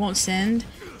long, it won't send.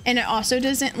 and it also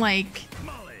doesn't like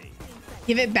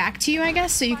give it back to you, I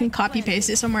guess, so you can copy paste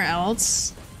it somewhere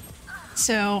else.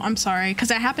 So I'm sorry, because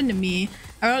that happened to me.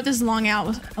 I wrote this long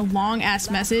ass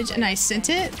message and I sent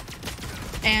it,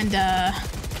 and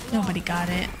nobody got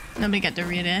it. Nobody got to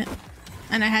read it,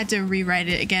 and I had to rewrite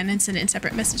it again and send it in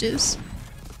separate messages.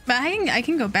 But I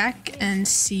can go back and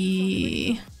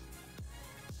see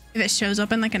if it shows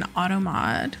up in like an auto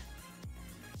mod.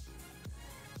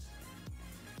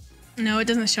 No, it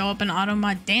doesn't show up in auto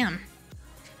mod. Damn.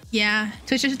 Yeah,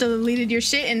 Twitch just deleted your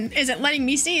shit and isn't letting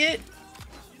me see it.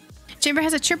 Chamber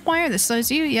has a tripwire that slows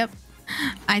you. Yep.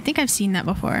 I think I've seen that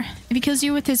before. If he kills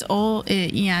you with his ult,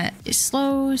 it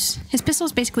slows. His pistol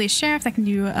is basically a sheriff that can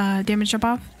do damage drop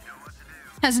off.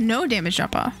 Has no damage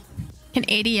drop off. Can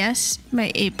ADS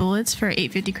by 8 bullets for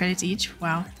 850 credits each.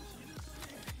 Wow.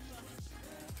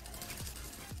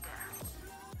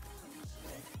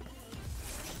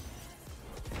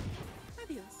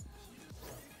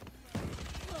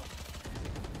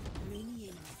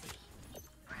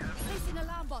 Placing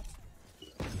alarm bot.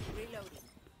 Reloading.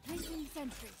 Placing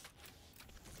sentry.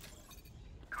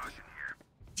 Caution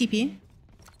here. TP.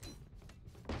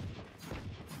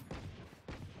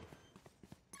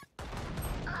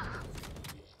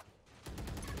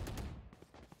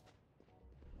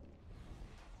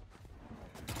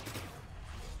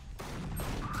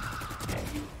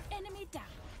 Enemy down.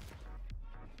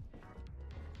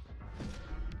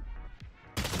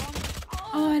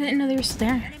 Oh, I didn't know they were still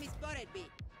there. Enemy spotted B.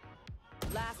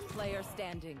 Last player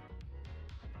standing.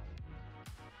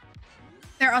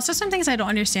 There are also some things I don't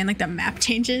understand, like the map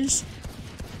changes.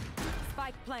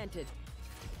 Spike planted.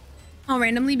 I'll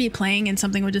randomly be playing and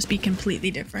something will just be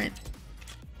completely different.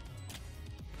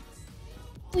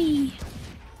 Wee.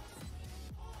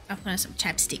 I'll put on some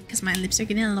chapstick because my lips are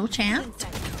getting a little chapped.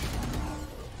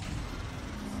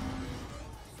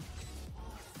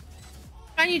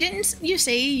 And didn't you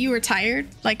say you were tired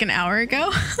like an hour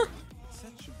ago?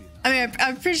 I mean, I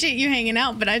appreciate you hanging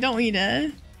out, but I don't want you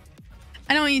to.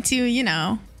 I don't want you to, you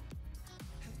know,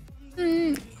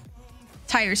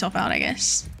 tire yourself out, I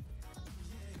guess.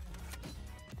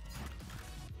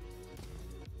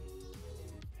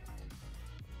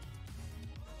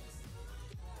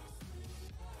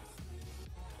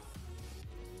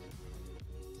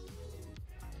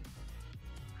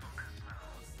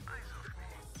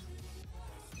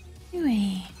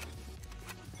 Anyway.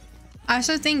 I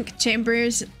also think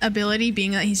Chamber's ability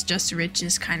being that he's just rich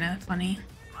is kind of funny.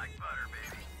 Like butter,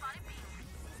 baby.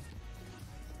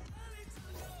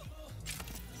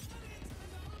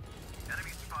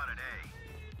 Enemy spotted A.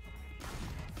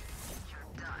 You're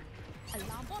done.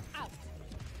 Alarm bot out.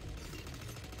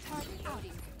 Target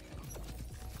outing.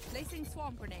 Placing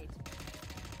swarm grenade.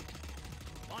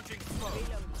 Launching smoke.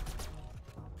 Reloading.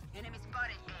 Enemy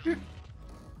spotted A.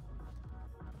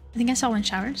 I think I saw one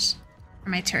showers. Or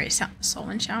my turret saw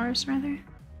one showers, rather.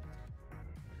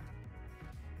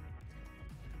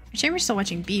 Chamber's still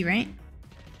watching B, right?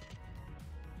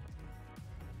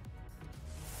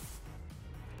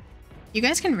 You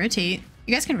guys can rotate.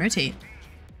 You guys can rotate.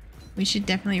 We should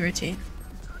definitely rotate.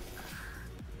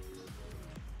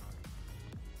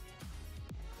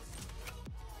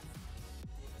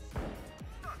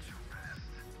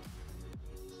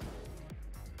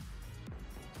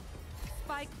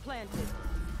 Spike planted.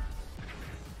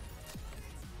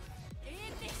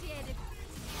 Initiated.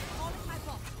 Calling my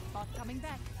bot. Bot coming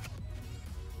back.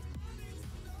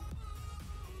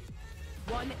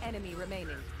 One enemy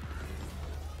remaining.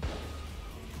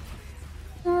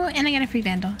 Oh, and I got a free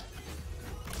vandal.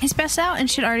 He's best out and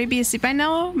should already be asleep by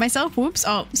now. Myself, whoops.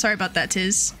 Oh, sorry about that,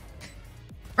 Tiz.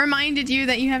 Reminded you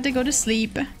that you have to go to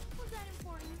sleep. Was that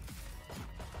important?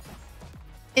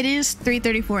 It is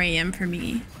 3:34 a.m. for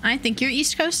me. I think you're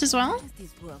East Coast as well.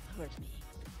 This world hurt me.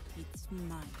 It's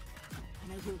mine.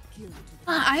 And I will kill it.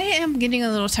 I am getting a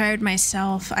little tired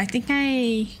myself. I think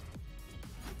I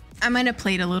might have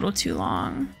played a little too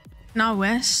long. Not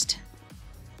West.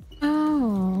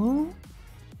 Oh.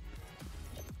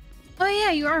 Oh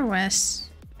yeah, you are West.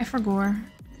 I forgot.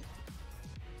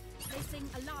 Placing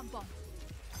alarm bot.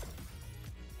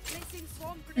 Placing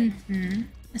swarm grenade.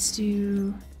 Let's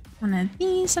do one of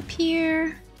these up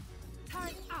here.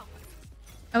 Turret out.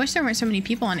 I wish there weren't so many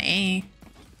people on A.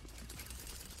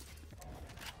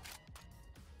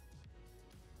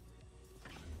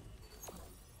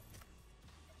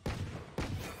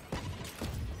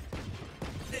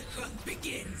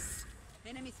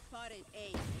 Enemy spotted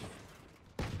A.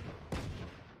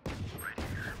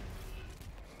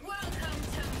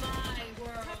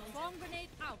 Swarm grenade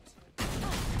out.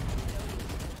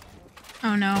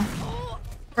 Oh no.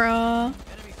 Bruh.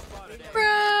 Enemy spotted A.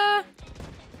 Bruh.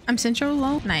 I'm Central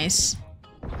low? Nice.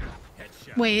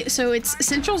 Wait, so it's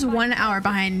Central's 1 hour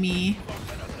behind me.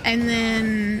 And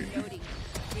then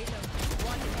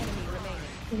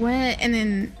what? And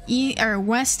then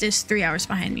West is 3 hours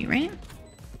behind me, right?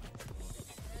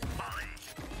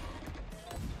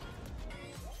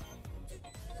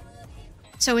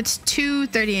 So it's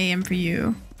 2:30 a.m. for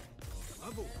you.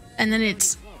 And then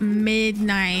it's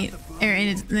midnight,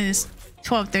 and then it's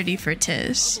 12:30 for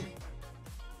Tiz.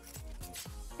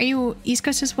 Are you East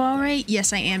Coast as well, right?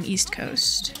 Yes, I am East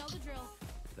Coast.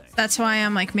 That's why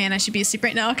I'm like, man, I should be asleep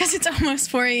right now because it's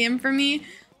almost 4 a.m. for me.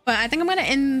 But I think I'm gonna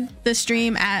end the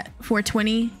stream at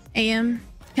 4:20 a.m.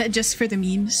 just for the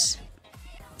memes.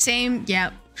 Same,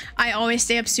 yeah. I always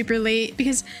stay up super late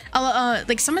because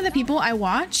like some of the people I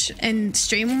watch and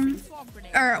stream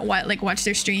or watch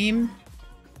their stream,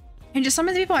 and just some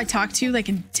of the people I talk to like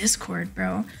in Discord,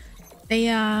 bro.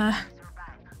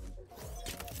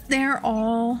 They're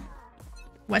all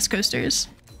West Coasters.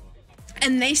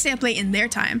 And they stay up late in their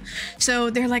time. So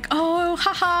they're like, oh,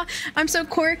 haha, I'm so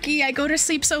quirky. I go to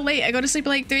sleep so late. I go to sleep at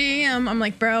like 3 a.m. I'm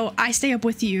like, bro, I stay up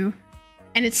with you.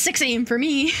 And it's 6 a.m. for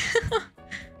me.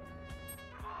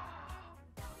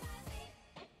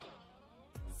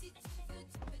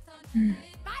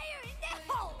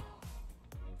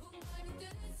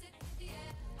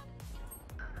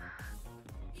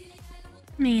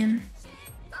 Man.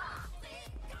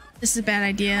 This is a bad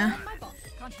idea.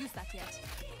 Can't use that yet.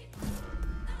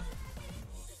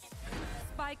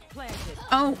 Spike planted.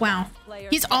 Oh, wow.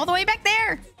 He's all the way back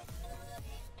there.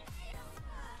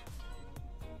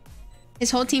 His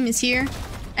whole team is here,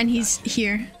 and he's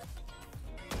here.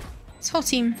 His whole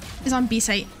team is on B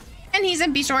site, and he's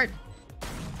in B short.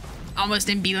 Almost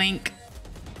in B link.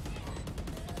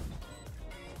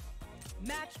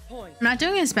 Match point. I'm not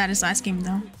doing as bad as last game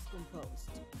though.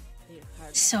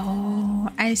 So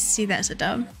I see that as a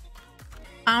dub.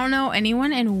 I don't know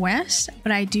anyone in West,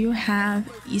 but I do have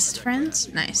East friends.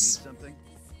 Nice.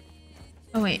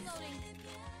 Oh wait.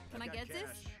 Can I get this?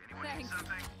 Thanks.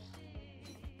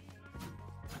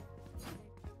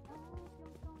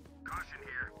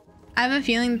 I have a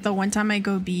feeling that the one time I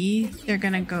go B, they're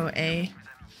gonna go A.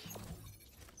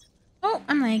 Oh,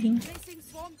 I'm lagging. Placing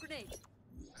swarm grenade.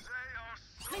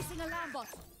 Placing alarm bot.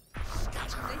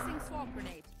 Placing swarm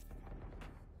grenade.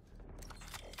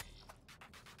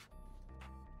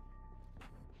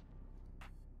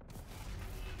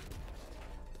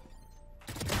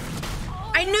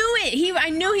 I knew it. I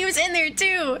knew he was in there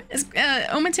too.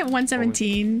 Omen's hit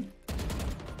 117.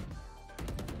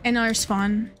 And our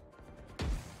spawn.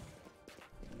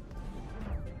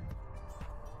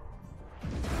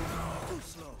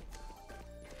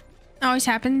 Always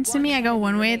happens to me. I go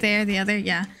one way, there the other.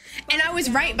 Yeah. And I was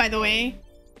right, by the way.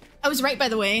 I was right, by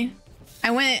the way. I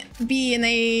went B and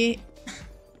they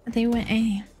went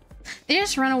A. They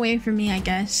just run away from me, I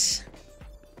guess.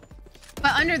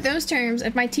 But under those terms,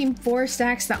 if my team 4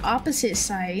 stacks the opposite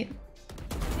site,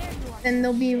 then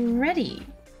they'll be ready.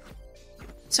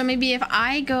 So maybe if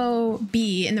I go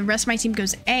B and the rest of my team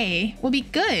goes A, we'll be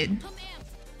good.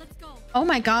 Let's go. Oh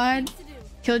my god.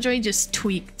 Killjoy just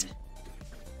tweaked.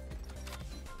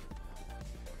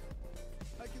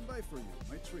 I can buy for you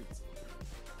my treats.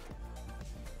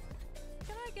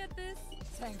 Can I get this?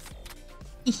 Thanks.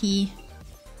 Hehe.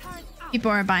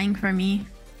 People are buying for me.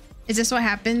 Is this what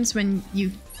happens when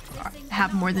you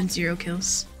have more than 0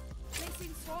 kills?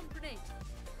 Placing swarm grenade.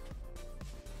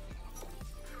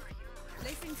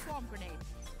 Placing swarm grenade.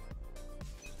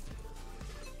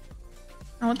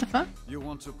 Oh, what the fuck? You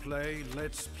want to play?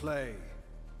 Let's play.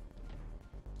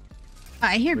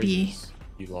 I hear B.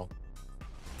 B long.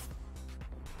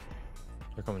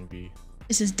 They're coming B.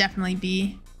 This is definitely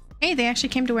B. Hey, they actually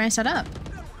came to where I set up.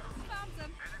 Found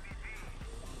them.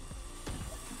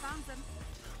 Found them.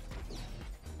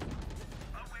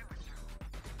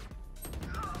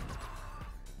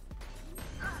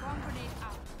 Swarm grenade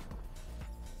out.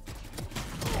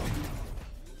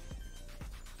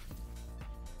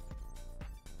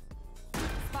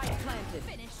 Spike planted.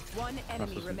 One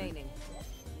enemy remaining.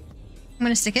 I'm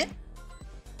gonna stick it.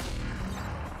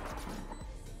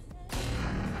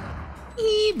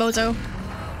 Eee, bozo.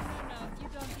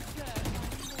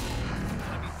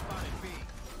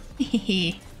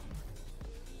 Hehe.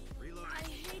 I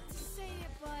hate to say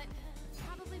it, but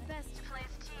probably best to play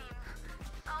as a team.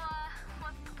 So,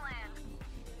 what's the plan?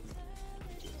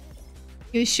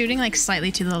 He was shooting like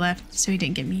slightly to the left, so he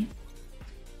didn't get me.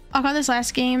 I'll call this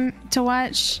last game to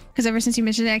watch, because ever since you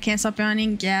mentioned it, I can't stop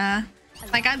yawning. Yeah.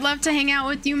 Like, I'd love to hang out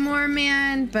with you more,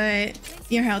 man, but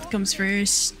your health comes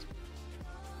first.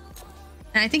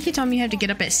 And I think you told me you had to get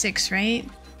up at 6, right?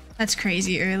 That's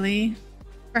crazy early.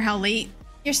 For how late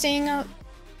you're staying up.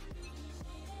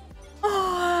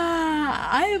 Oh,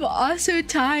 I am also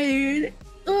tired.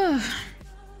 Ugh.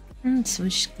 I'm so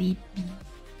sleepy.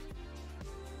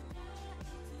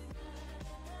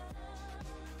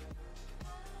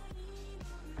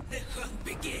 The hunt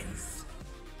begins.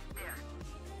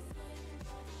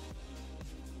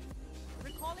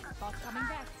 Recalling bot coming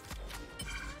back.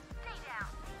 Stay down.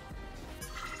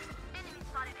 Enemy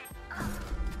spotted it.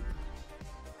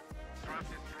 Trap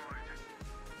destroyed.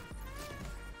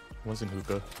 Wasn't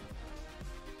hookah.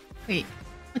 Wait,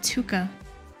 what's hookah?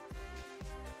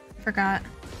 Forgot.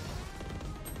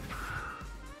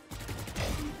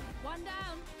 One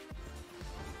down.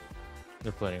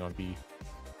 They're planning on B.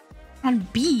 On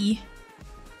B?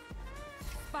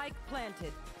 Spike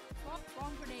planted. Swap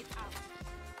bomb grenade out.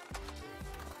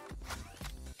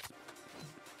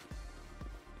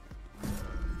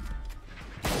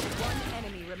 One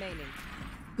enemy remaining.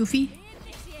 Goofy?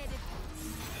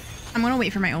 I'm gonna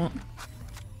wait for my ult.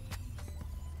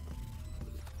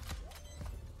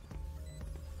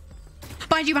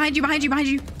 Behind you, behind you, behind you, behind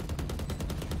you.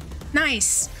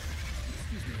 Nice.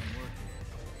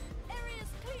 Area's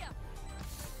clear.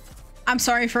 I'm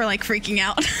sorry for like freaking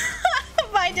out.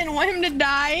 But I didn't want him to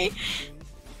die.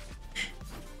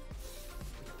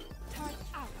 Turret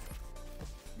out.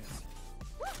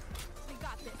 Woo! We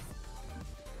got this.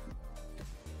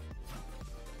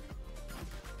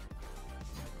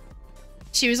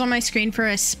 She was on my screen for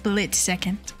a split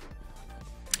second.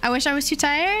 I wish I was too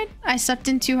tired. I slept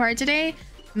in too hard today.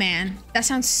 Man, that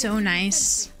sounds so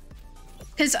nice.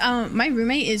 Cause my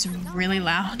roommate is really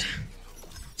loud.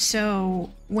 So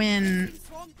when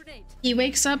Swarm grenade. he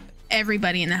wakes up,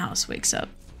 everybody in the house wakes up.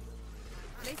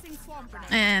 Placing swarm grenade.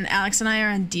 And Alex and I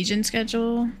are on Degen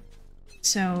schedule.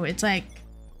 So it's like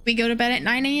we go to bed at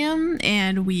 9 a.m.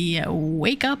 and we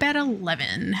wake up at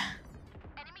 11. Enemy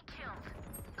killed.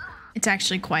 It's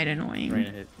actually quite annoying. Reyna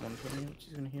hit 120.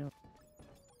 She's gonna heal.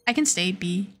 I can stay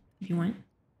B if you want.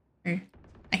 Or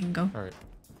I can go. Alright.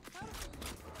 You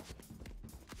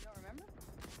don't remember?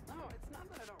 No, it's not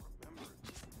that I don't remember.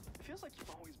 It just feels like you've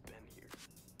always been here.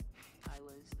 I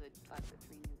was the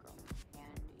 5'3" new girl,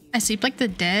 and you. I sleep like the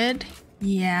dead.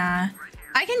 Yeah.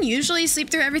 I can usually sleep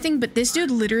through everything, but this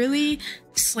dude literally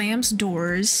slams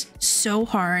doors so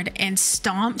hard and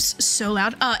stomps so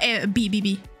loud.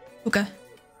 B. Hookah.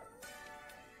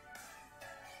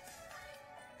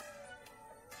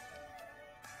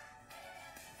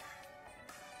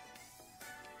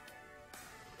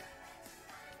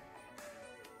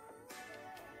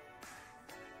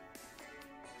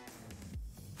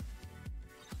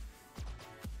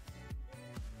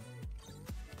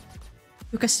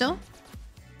 Hookah still?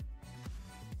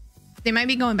 They might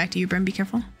be going back to you, Brim. Be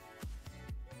careful.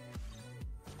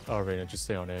 Oh, Reyna, just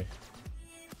stay on A.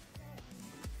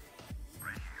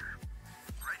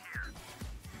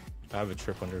 I have a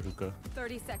trip under hookah.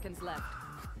 30 seconds left.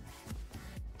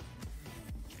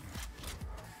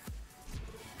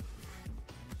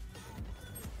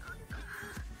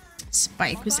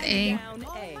 Spike was Spike A. down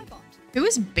A. Who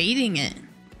was baiting it?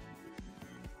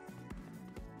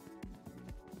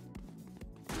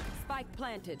 Spike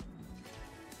planted.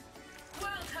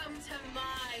 Welcome to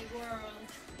my world.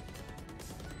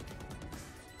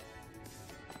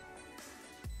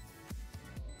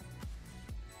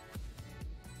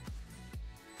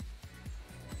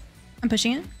 I'm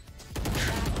pushing it.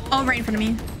 Oh, right in front of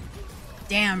me.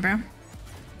 Damn, bro.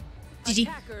 GG.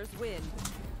 Attackers win.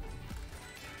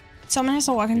 Someone has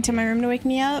to walk into my room to wake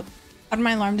me up. But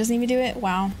my alarm doesn't even do it.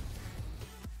 Wow.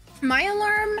 My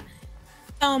alarm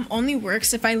only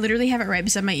works if I literally have it right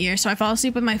beside my ear. So I fall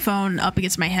asleep with my phone up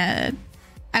against my head.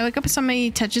 I wake up if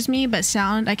somebody touches me, but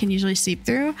sound I can usually sleep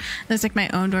through. That's like my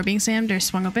own door being slammed or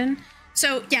swung open.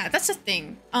 So yeah, that's the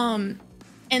thing.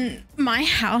 In my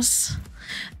house,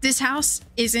 this house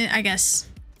isn't, I guess,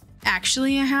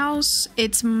 actually a house.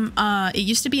 It's it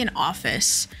used to be an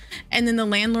office, and then the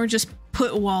landlord just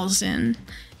put walls in,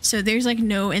 so there's like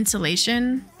no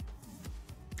insulation.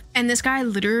 And this guy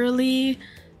literally,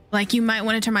 like, you might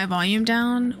want to turn my volume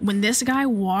down. When this guy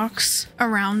walks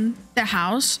around the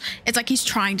house, it's like he's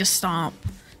trying to stomp.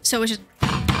 So it's just,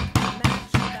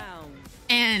 Match down.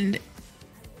 and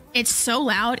it's so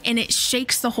loud and it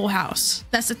shakes the whole house.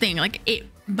 That's the thing. Like, it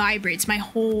vibrates. My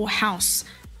whole house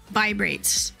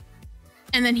vibrates.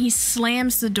 And then he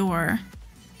slams the door.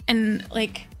 And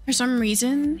like, for some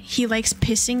reason, he likes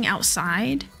pissing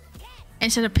outside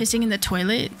instead of pissing in the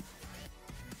toilet.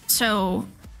 So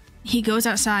he goes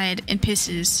outside and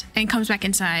pisses and comes back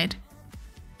inside.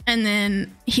 And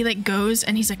then he like goes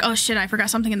and he's like, oh shit, I forgot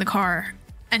something in the car.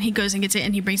 And he goes and gets it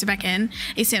and he brings it back in.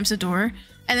 He slams the door.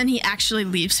 and then he actually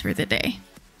leaves for the day.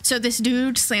 So this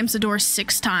dude slams the door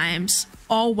 6 times,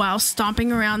 all while stomping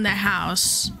around the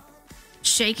house,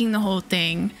 shaking the whole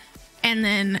thing. And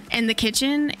then in the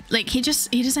kitchen, like he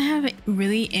doesn't have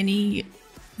really any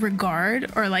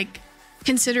regard or like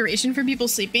consideration for people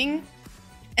sleeping.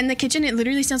 In the kitchen, it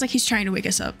literally sounds like he's trying to wake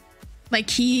us up. Like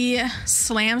he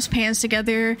slams pans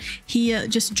together. He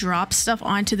just drops stuff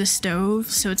onto the stove.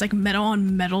 So it's like metal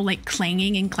on metal, like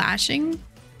clanging and clashing.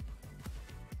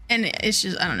 And it's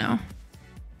just, I don't know.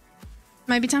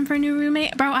 Might be time for a new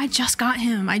roommate. Bro, I just got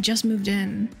him. I just moved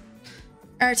in.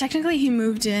 Or technically he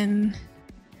moved in.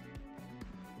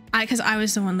 Because I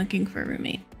was the one looking for a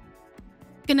roommate.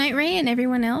 Good night, Ray, and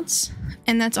everyone else.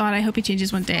 And that's odd. I hope he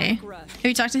changes one day. Have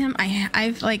you talked to him?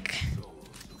 I've like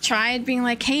tried being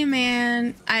like, hey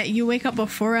man, you wake up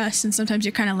before us and sometimes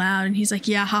you're kind of loud. And he's like,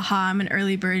 yeah, haha, I'm an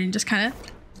early bird, and just kind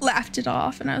of laughed it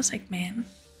off. And I was like, man.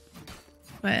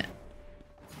 But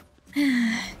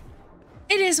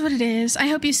it is what it is. I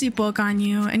hope you sleep well,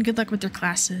 Ganyu, and good luck with your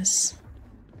classes.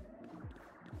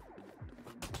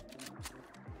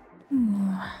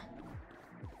 Ooh.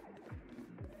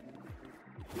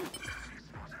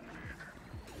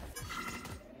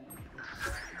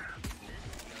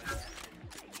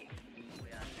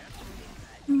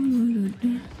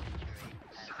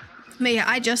 But yeah,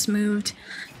 I just moved,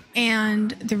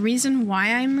 and the reason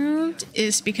why I moved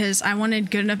is because I wanted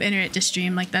good enough internet to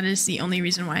stream. Like, that is the only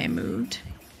reason why I moved.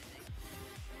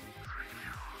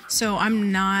 So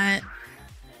I'm not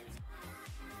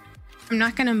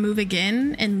gonna move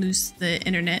again and lose the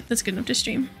internet that's good enough to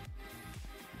stream.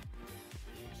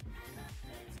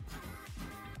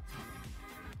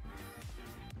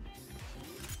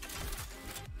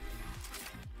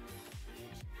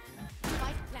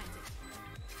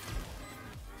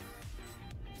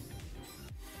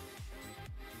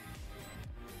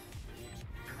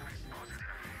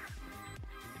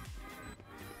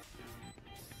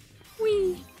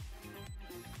 Whee!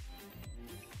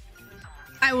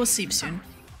 I will sleep soon.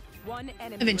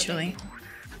 Eventually.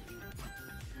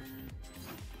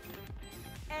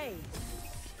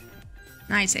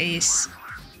 Nice, Ace.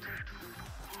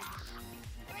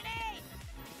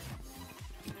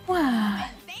 Wow.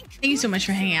 Thank you so much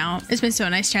for hanging out. It's been so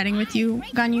nice chatting with you,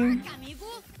 Ganyu.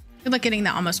 Good luck getting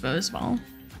the almost bow as well.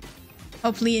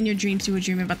 Hopefully in your dreams you would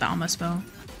dream about the almost bow.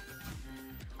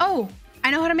 Oh, I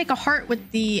know how to make a heart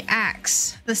with the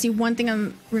axe. That's the one thing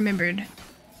I remembered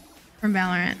from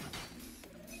Valorant.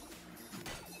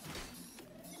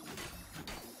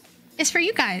 It's for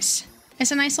you guys.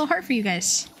 It's a nice little heart for you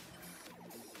guys.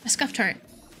 A scuffed heart.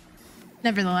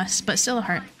 Nevertheless, but still a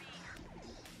heart.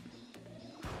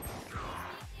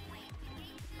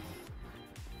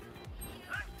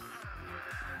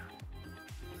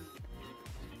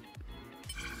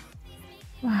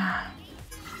 Wow.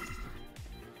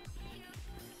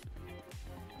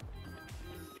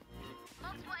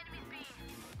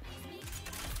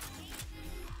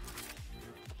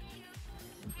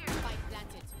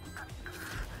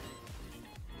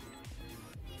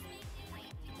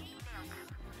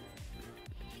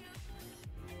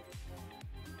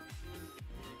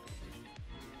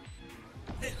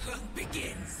 The hunt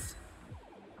begins.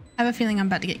 I have a feeling I'm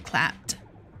about to get clapped.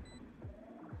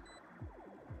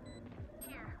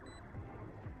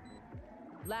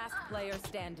 Last player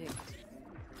standing.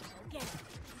 Okay.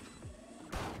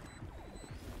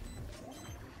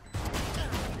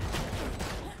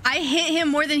 I hit him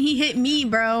more than he hit me,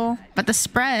 bro. But the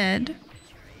spread.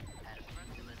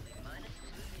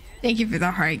 Thank you for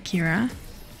the heart, Kira.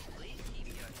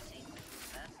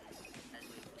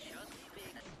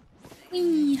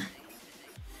 Whee.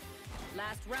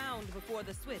 Last round before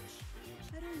the switch.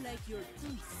 I don't like your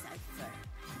voice, Cypher.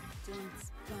 Don't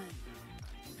spy.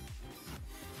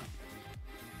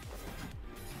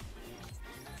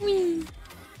 Whee.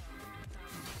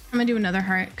 I'm gonna do another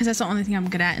heart because that's the only thing I'm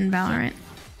good at in Valorant.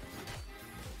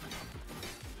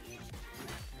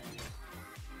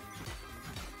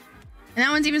 And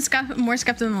that one's even more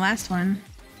scuffed than the last one.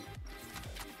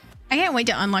 I can't wait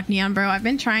to unlock Neon, bro. I've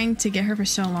been trying to get her for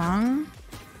so long.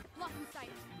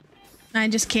 I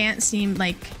just can't seem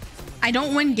like... I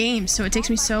don't win games, so it takes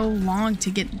me so long to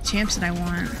get the champs that I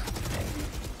want.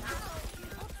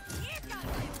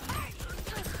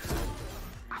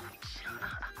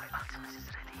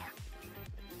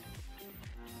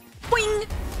 Boing!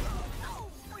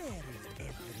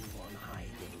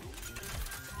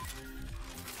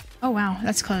 Oh wow,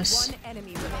 that's close. One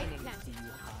enemy remaining.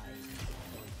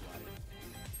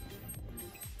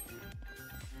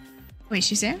 Wait,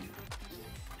 she's there?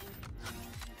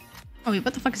 Oh wait,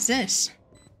 what the fuck is this?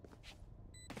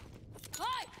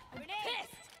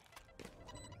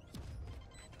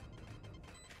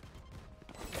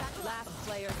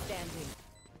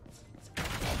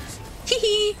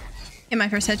 my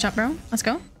first headshot, bro. Let's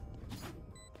go.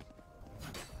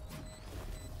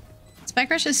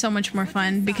 Spike Rush is so much more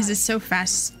fun because it's so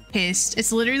fast-paced.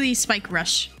 It's literally Spike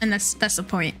Rush, and that's the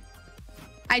point.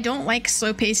 I don't like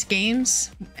slow-paced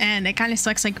games, and it kind of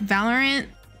sucks like Valorant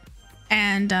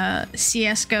and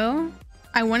CSGO.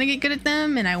 I want to get good at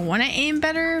them, and I want to aim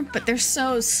better, but they're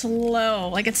so slow.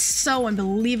 Like, it's so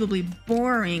unbelievably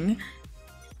boring.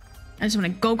 I just want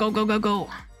to go, go, go, go, go.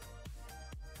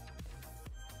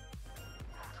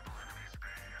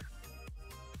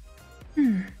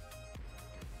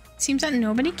 Seems that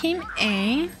nobody came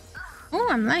A. Oh,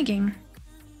 I'm lagging.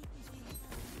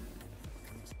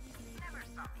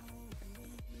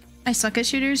 I suck at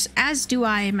shooters, as do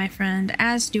I, my friend,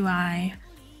 as do I.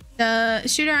 The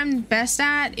shooter I'm best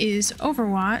at is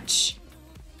Overwatch,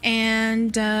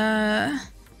 and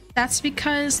that's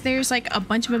because there's like a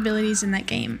bunch of abilities in that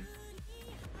game.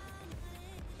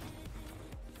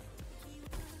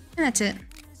 And that's it.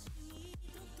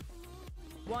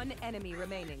 One enemy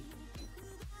remaining.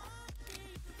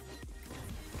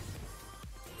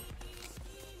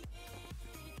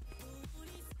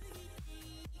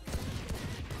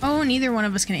 Oh, neither one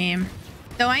of us can aim.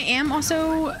 Though I am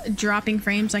also dropping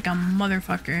frames like a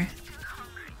motherfucker.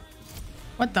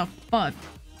 What the fuck?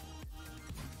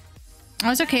 I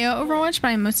was okay at Overwatch, but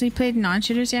I mostly played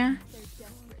non-shooters, yeah.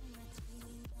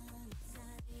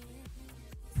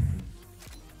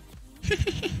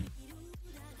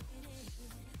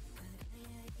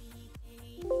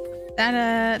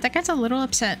 That guy's a little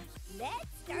upset. Let's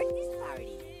start this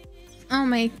party. Oh,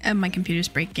 my computer's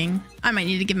breaking. I might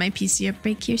need to give my PC a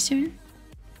break here soon.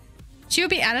 She will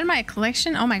be added to my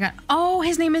collection. Oh my god. Oh,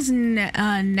 his name is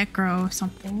Necro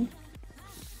something.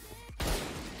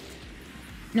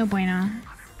 No bueno.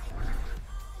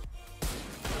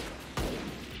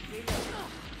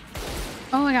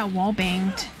 Oh, I got wall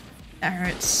banged. That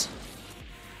hurts.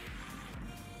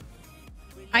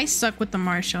 I suck with the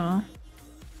Marshall.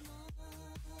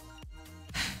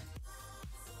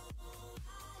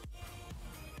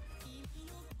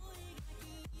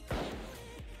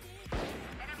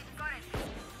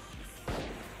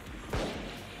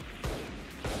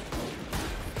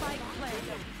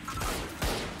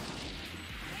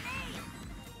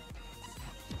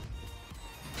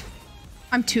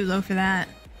 I'm too low for that.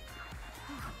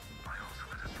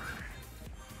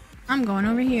 I'm going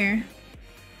over here.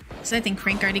 Because I think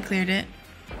Frank already cleared it.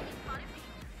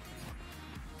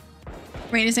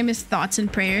 Raina's name is Thoughts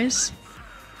and Prayers.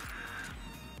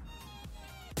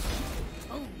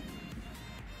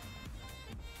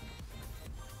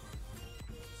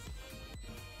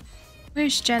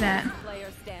 Where's Jet at? Player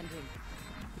standing.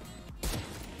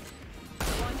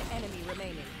 One enemy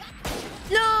remaining.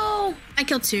 No! I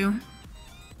killed two.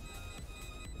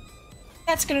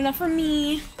 That's good enough for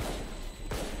me.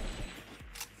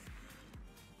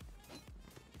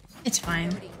 It's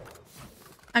fine.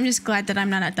 I'm just glad that I'm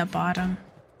not at the bottom.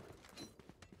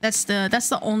 That's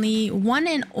the only one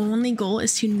and only goal,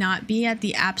 is to not be at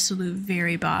the absolute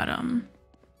very bottom.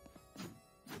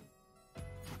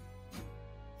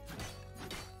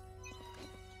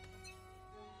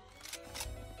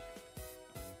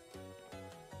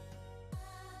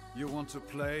 You want to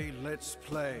play? Let's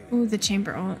play. Ooh, the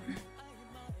chamber ult.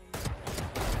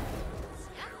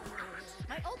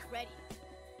 My ult's ready.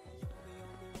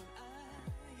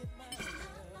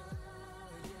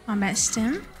 Combat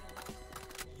stim.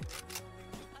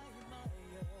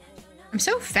 I'm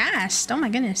so fast. Oh my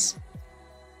goodness.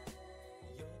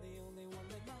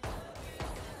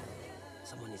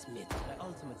 Someone is mid.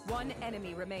 One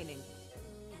enemy remaining.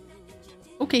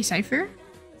 Okay, Cypher.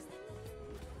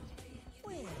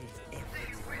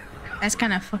 That's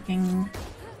kind of fucking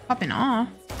popping off.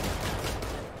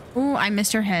 Ooh, I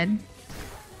missed her head.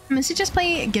 I mostly just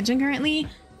play Genshin currently.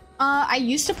 I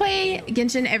used to play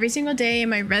Genshin every single day.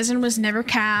 My resin was never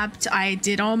capped. I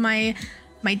did all my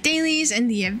dailies and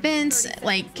the events.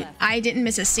 Like, I didn't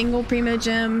miss a single Primo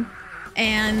Gem.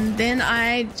 And then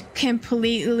I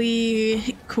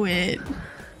completely quit.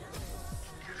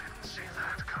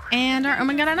 And our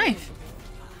Omen got a knife.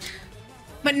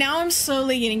 But now I'm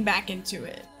slowly getting back into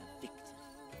it.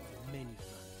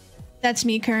 That's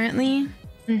me currently.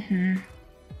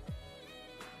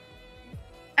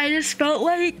 I just felt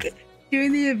like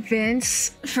doing the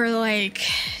events for like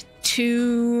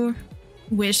 2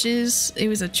 wishes. It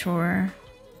was a chore.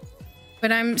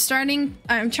 But I'm trying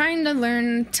to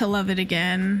learn to love it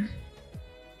again.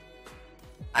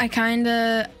 I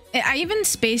even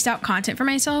spaced out content for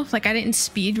myself. Like, I didn't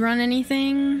speed run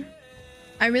anything.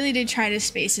 I really did try to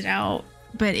space it out,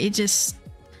 but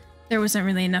there wasn't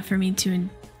really enough for me to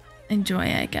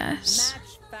enjoy, I guess.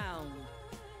 Match found.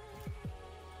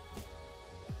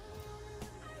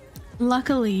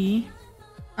 luckily,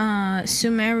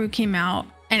 Sumeru came out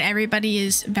and everybody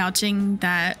is vouching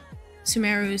that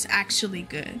Sumeru is actually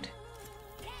good.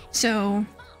 So,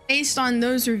 based on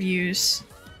those reviews,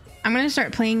 I'm gonna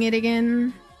start playing it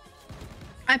again.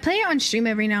 I play it on stream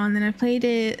every now and then. I played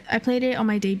it on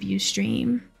my debut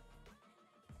stream.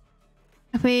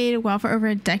 I played WoW for over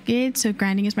a decade, so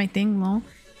grinding is my thing, lol.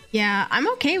 Yeah, I'm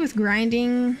okay with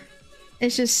grinding.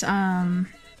 It's just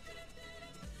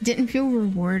didn't feel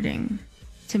rewarding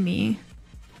to me.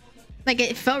 Like,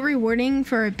 it felt rewarding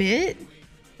for a bit,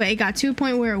 but it got to a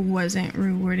point where it wasn't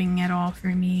rewarding at all for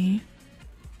me.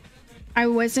 I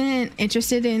wasn't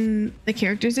interested in the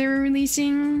characters they were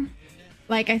releasing.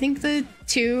 Like, I think the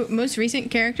two most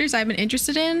recent characters I've been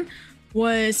interested in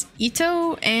was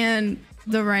Ito and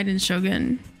the Raiden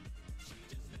Shogun.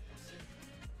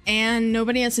 And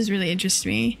nobody else has really interested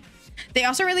me. They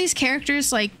also release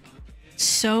characters like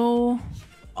so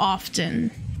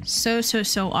often. So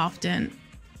often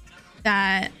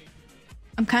that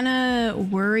I'm kind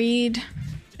of worried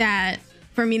that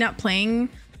for me not playing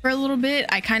for a little bit,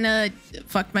 I kind of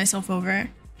fucked myself over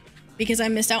because I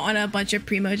missed out on a bunch of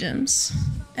primo gems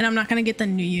and I'm not gonna get the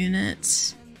new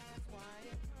units.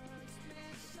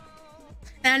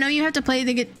 And I know you have to play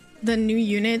to get the new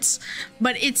units,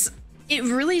 but it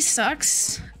really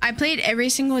sucks. I played every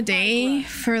single day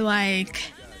for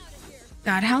like,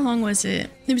 God, how long was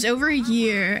it? It was over a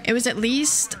year. It was at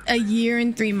least a year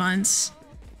and 3 months.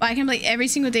 But I can play every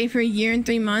single day for a year and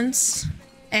 3 months,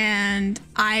 and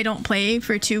I don't play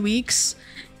for 2 weeks,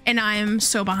 and I'm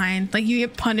so behind. Like, you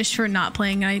get punished for not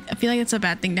playing. I feel like that's a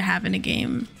bad thing to have in a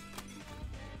game.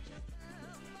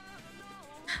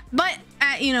 But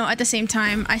you know, at the same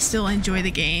time, I still enjoy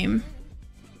the game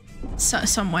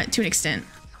somewhat, to an extent.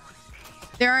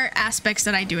 There are aspects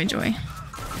that I do enjoy.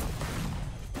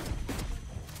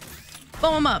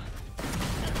 Blow him up.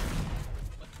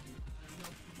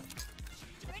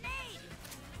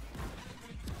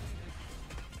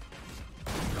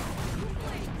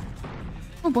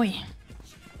 Oh boy.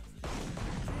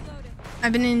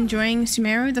 I've been enjoying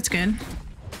Sumeru. That's good.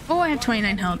 Oh, I have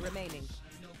 29 health.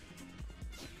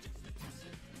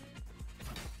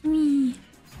 Whee.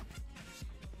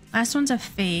 Last one's a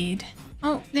fade.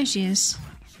 Oh, there she is.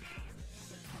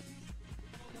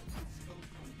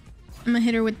 I'm gonna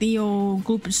hit her with the old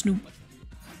gloop and snoop.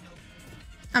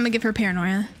 I'm gonna give her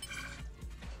paranoia.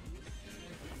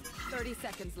 30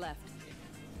 seconds left.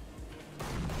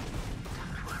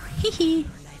 Hehe.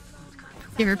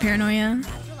 Give her paranoia.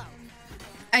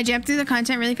 I jammed through the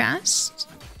content really fast.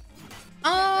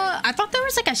 I thought there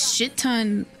was like a shit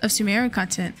ton of Sumeru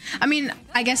content. I mean,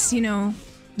 I guess, you know,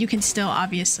 you can still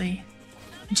obviously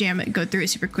jam it, go through it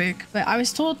super quick. But I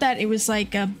was told that it was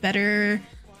like a better,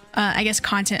 I guess,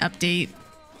 content update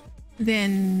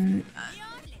than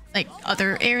like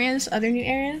other areas, other new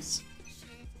areas.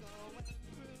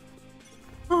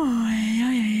 Oh,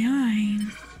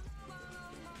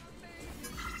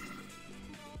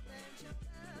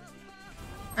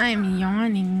 I'm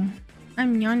yawning.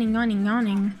 I'm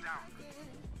yawning.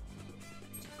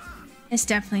 It's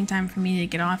definitely time for me to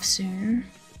get off soon.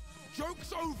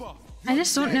 I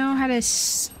just don't know how to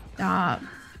stop.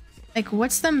 Like,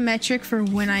 what's the metric for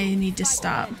when I need to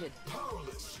stop?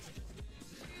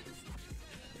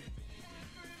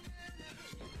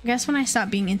 I guess when I stop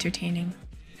being entertaining.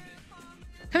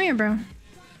 Come here, bro.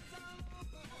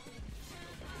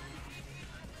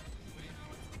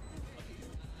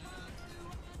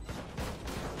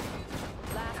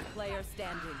 Last player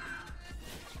standing.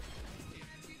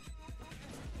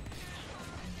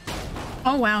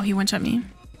 Oh wow, he one-shot me.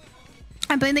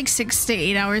 I played like 6 to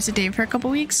 8 hours a day for a couple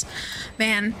weeks.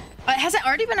 Man, has it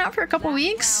already been out for a couple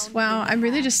weeks? Wow, I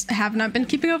really just have not been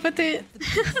keeping up with it.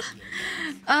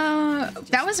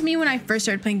 That was me when I first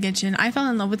started playing Genshin. I fell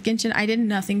in love with Genshin. I did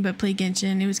nothing but play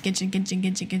Genshin. It was Genshin.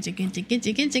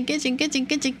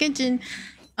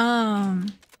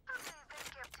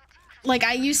 Like,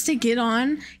 I used to get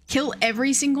on, kill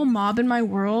every single mob in my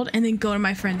world, and then go to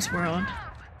my friend's world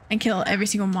and kill every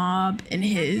single mob in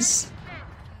his.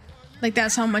 Like,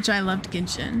 that's how much I loved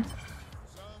Genshin.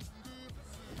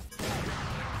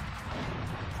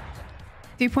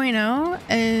 3.0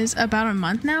 is about a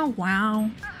month now. Wow.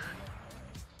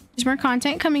 There's more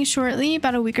content coming shortly,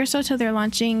 about a week or so till they're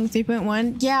launching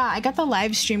 3.1. Yeah, I got the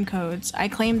live stream codes. I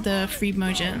claimed the free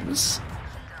mojins.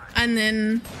 And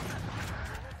then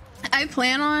I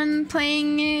plan on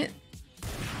playing it,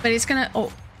 but it's gonna,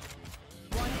 oh.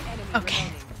 Okay.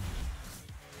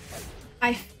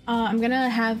 I'm gonna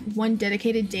have one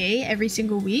dedicated day every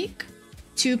single week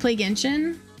to play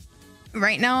Genshin.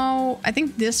 Right now, I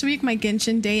think this week my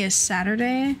Genshin day is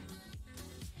Saturday.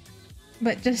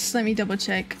 but just let me double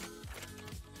check.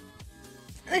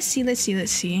 Let's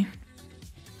see.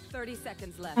 30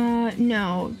 seconds left.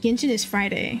 No, Genshin is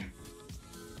Friday.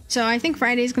 So I think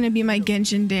Friday is gonna be my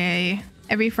Genshin day.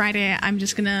 Every Friday, I'm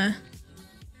just gonna,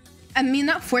 I mean,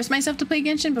 not force myself to play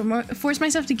Genshin, but more force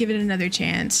myself to give it another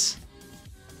chance.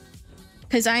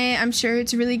 Cause I'm sure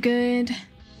it's really good,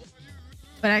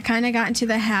 but I kind of got into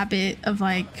the habit of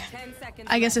like,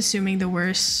 I guess assuming the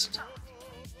worst.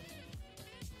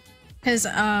 Cause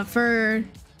for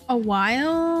a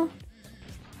while,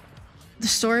 the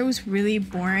story was really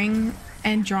boring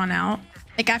and drawn out.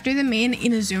 Like after the main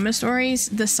Inazuma stories,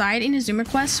 the side Inazuma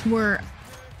quests were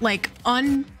like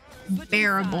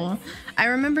unbearable. I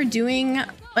remember doing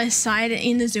a side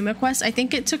Inazuma quest. I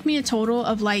think it took me a total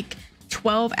of like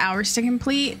 12 hours to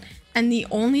complete, and the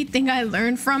only thing I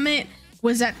learned from it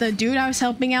was that the dude I was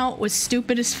helping out was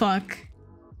stupid as fuck.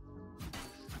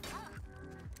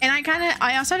 And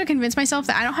I also had to convince myself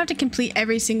that I don't have to complete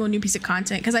every single new piece of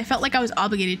content, because I felt like I was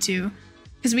obligated to,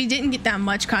 because we didn't get that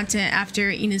much content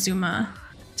after Inazuma.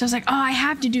 So I was like, oh, I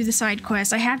have to do the side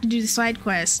quest. I have to do the side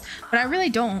quest, but I really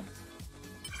don't.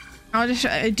 I'll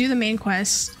just do the main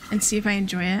quest and see if I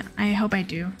enjoy it. I hope I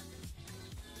do.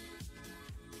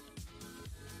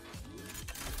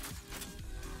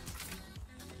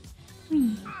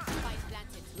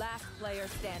 Last player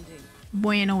standing.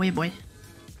 Boy and away boy.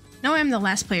 No, I'm the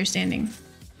last player standing.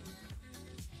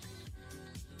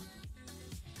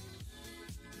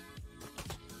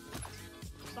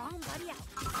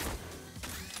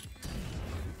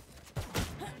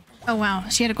 Oh wow,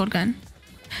 she had a gold gun.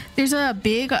 There's a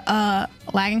big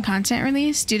lag in content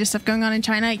release due to stuff going on in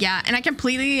China. Yeah, and I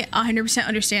completely 100%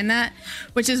 understand that,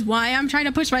 which is why I'm trying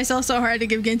to push myself so hard to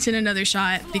give Genshin another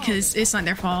shot, because it's not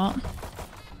their fault.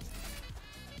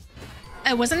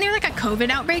 Wasn't there like a COVID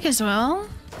outbreak as well?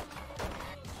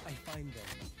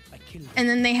 And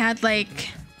then they had like,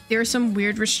 there were some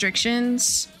weird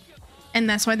restrictions, and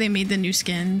that's why they made the new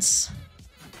skins.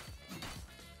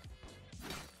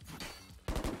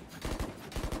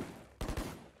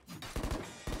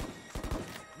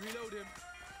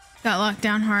 Got locked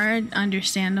down hard,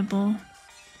 understandable.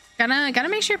 Gotta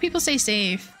make sure people stay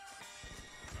safe.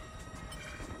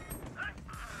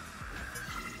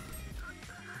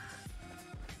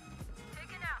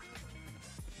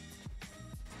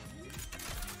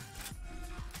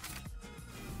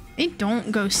 They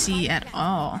don't go C at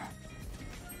all.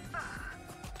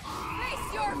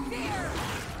 Face your fear.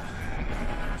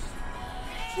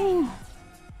 Ooh.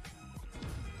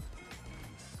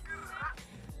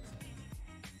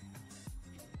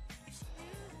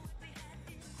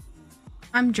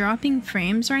 I'm dropping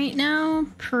frames right now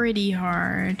pretty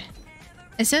hard.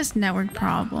 It says network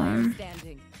problem.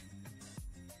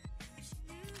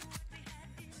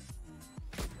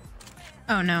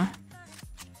 Oh no.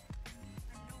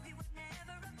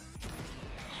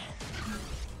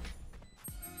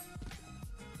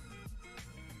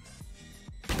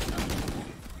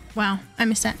 Wow, I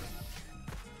missed that.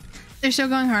 They're still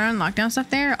going hard on lockdown stuff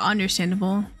there.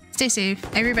 Understandable. Stay safe.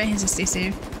 Everybody has to stay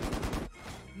safe.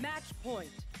 Match point.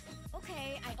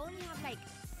 Okay, I only have like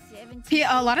 17.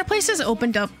 Yeah, a lot of places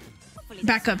opened up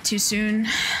back up too soon,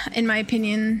 in my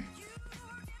opinion.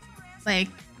 Like,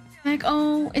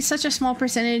 oh, it's such a small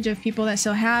percentage of people that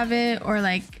still have it, or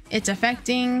like it's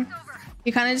affecting.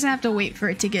 You kind of just have to wait for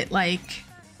it to get like,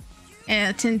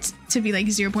 tend to be like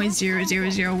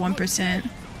 0.0001%.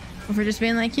 We're just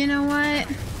being like, you know what?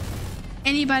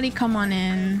 Anybody come on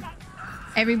in.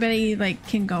 Everybody like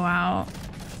can go out.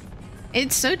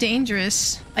 It's so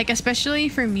dangerous. Like, especially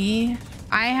for me.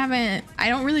 I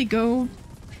don't really go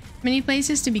many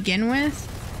places to begin with.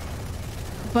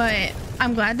 But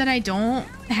I'm glad that I don't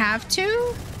have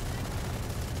to.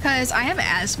 Because I have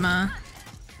asthma.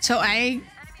 So I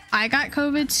got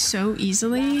COVID so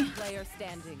easily.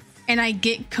 And I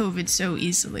get COVID so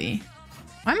easily.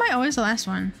 Why am I always the last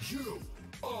one? You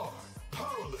are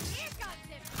powerless.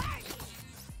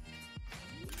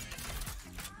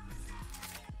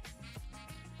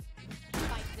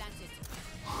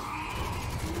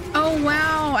 Oh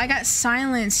wow, I got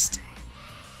silenced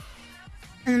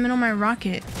in the middle of my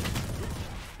rocket.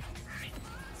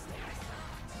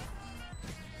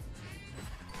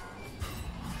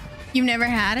 You've never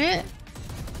had it?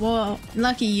 Well,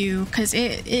 lucky you, because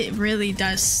it really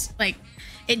does, like,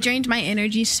 it drained my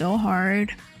energy so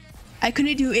hard. I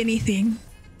couldn't do anything.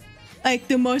 Like,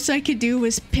 the most I could do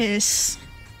was piss.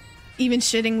 Even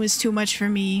shitting was too much for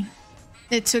me.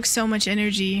 It took so much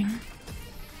energy.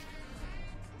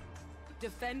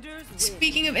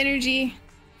 Speaking of energy,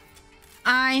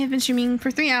 I have been streaming for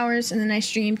 3 hours, and then I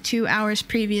streamed 2 hours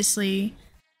previously.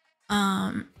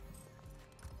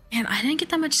 And I didn't get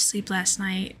that much sleep last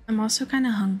night. I'm also kind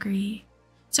of hungry.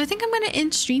 So I think I'm going to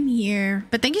end stream here.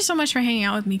 But thank you so much for hanging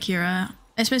out with me, Kira.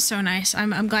 It's been so nice.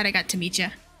 I'm glad I got to meet you.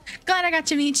 Glad I got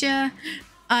to meet you.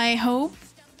 I hope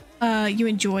you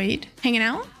enjoyed hanging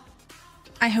out.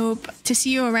 I hope to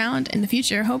see you around in the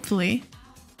future, hopefully.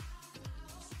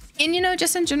 And, you know,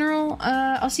 just in general,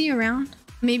 I'll see you around.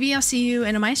 Maybe I'll see you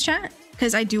in a mice chat,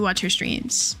 because I do watch her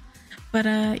streams. But,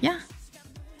 yeah.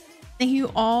 Thank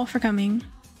you all for coming.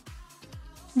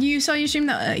 You saw your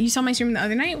stream. You saw my stream the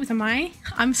other night with Amai.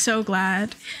 I'm so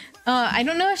glad. I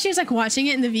don't know if she was like watching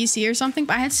it in the VC or something,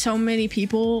 but I had so many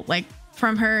people like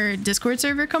from her Discord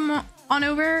server come on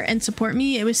over and support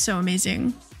me. It was so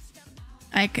amazing.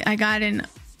 I got an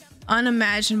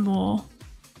unimaginable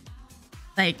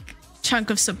like chunk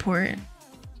of support,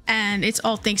 and it's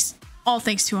all thanks to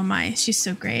Amai. She's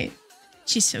so great.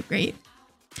 She's so great.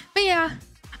 But yeah,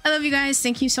 I love you guys.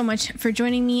 Thank you so much for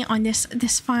joining me on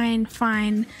this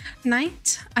fine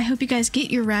night. I hope you guys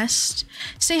get your rest,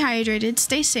 stay hydrated,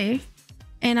 stay safe,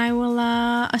 and I will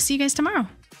I'll see you guys tomorrow.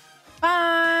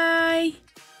 Bye.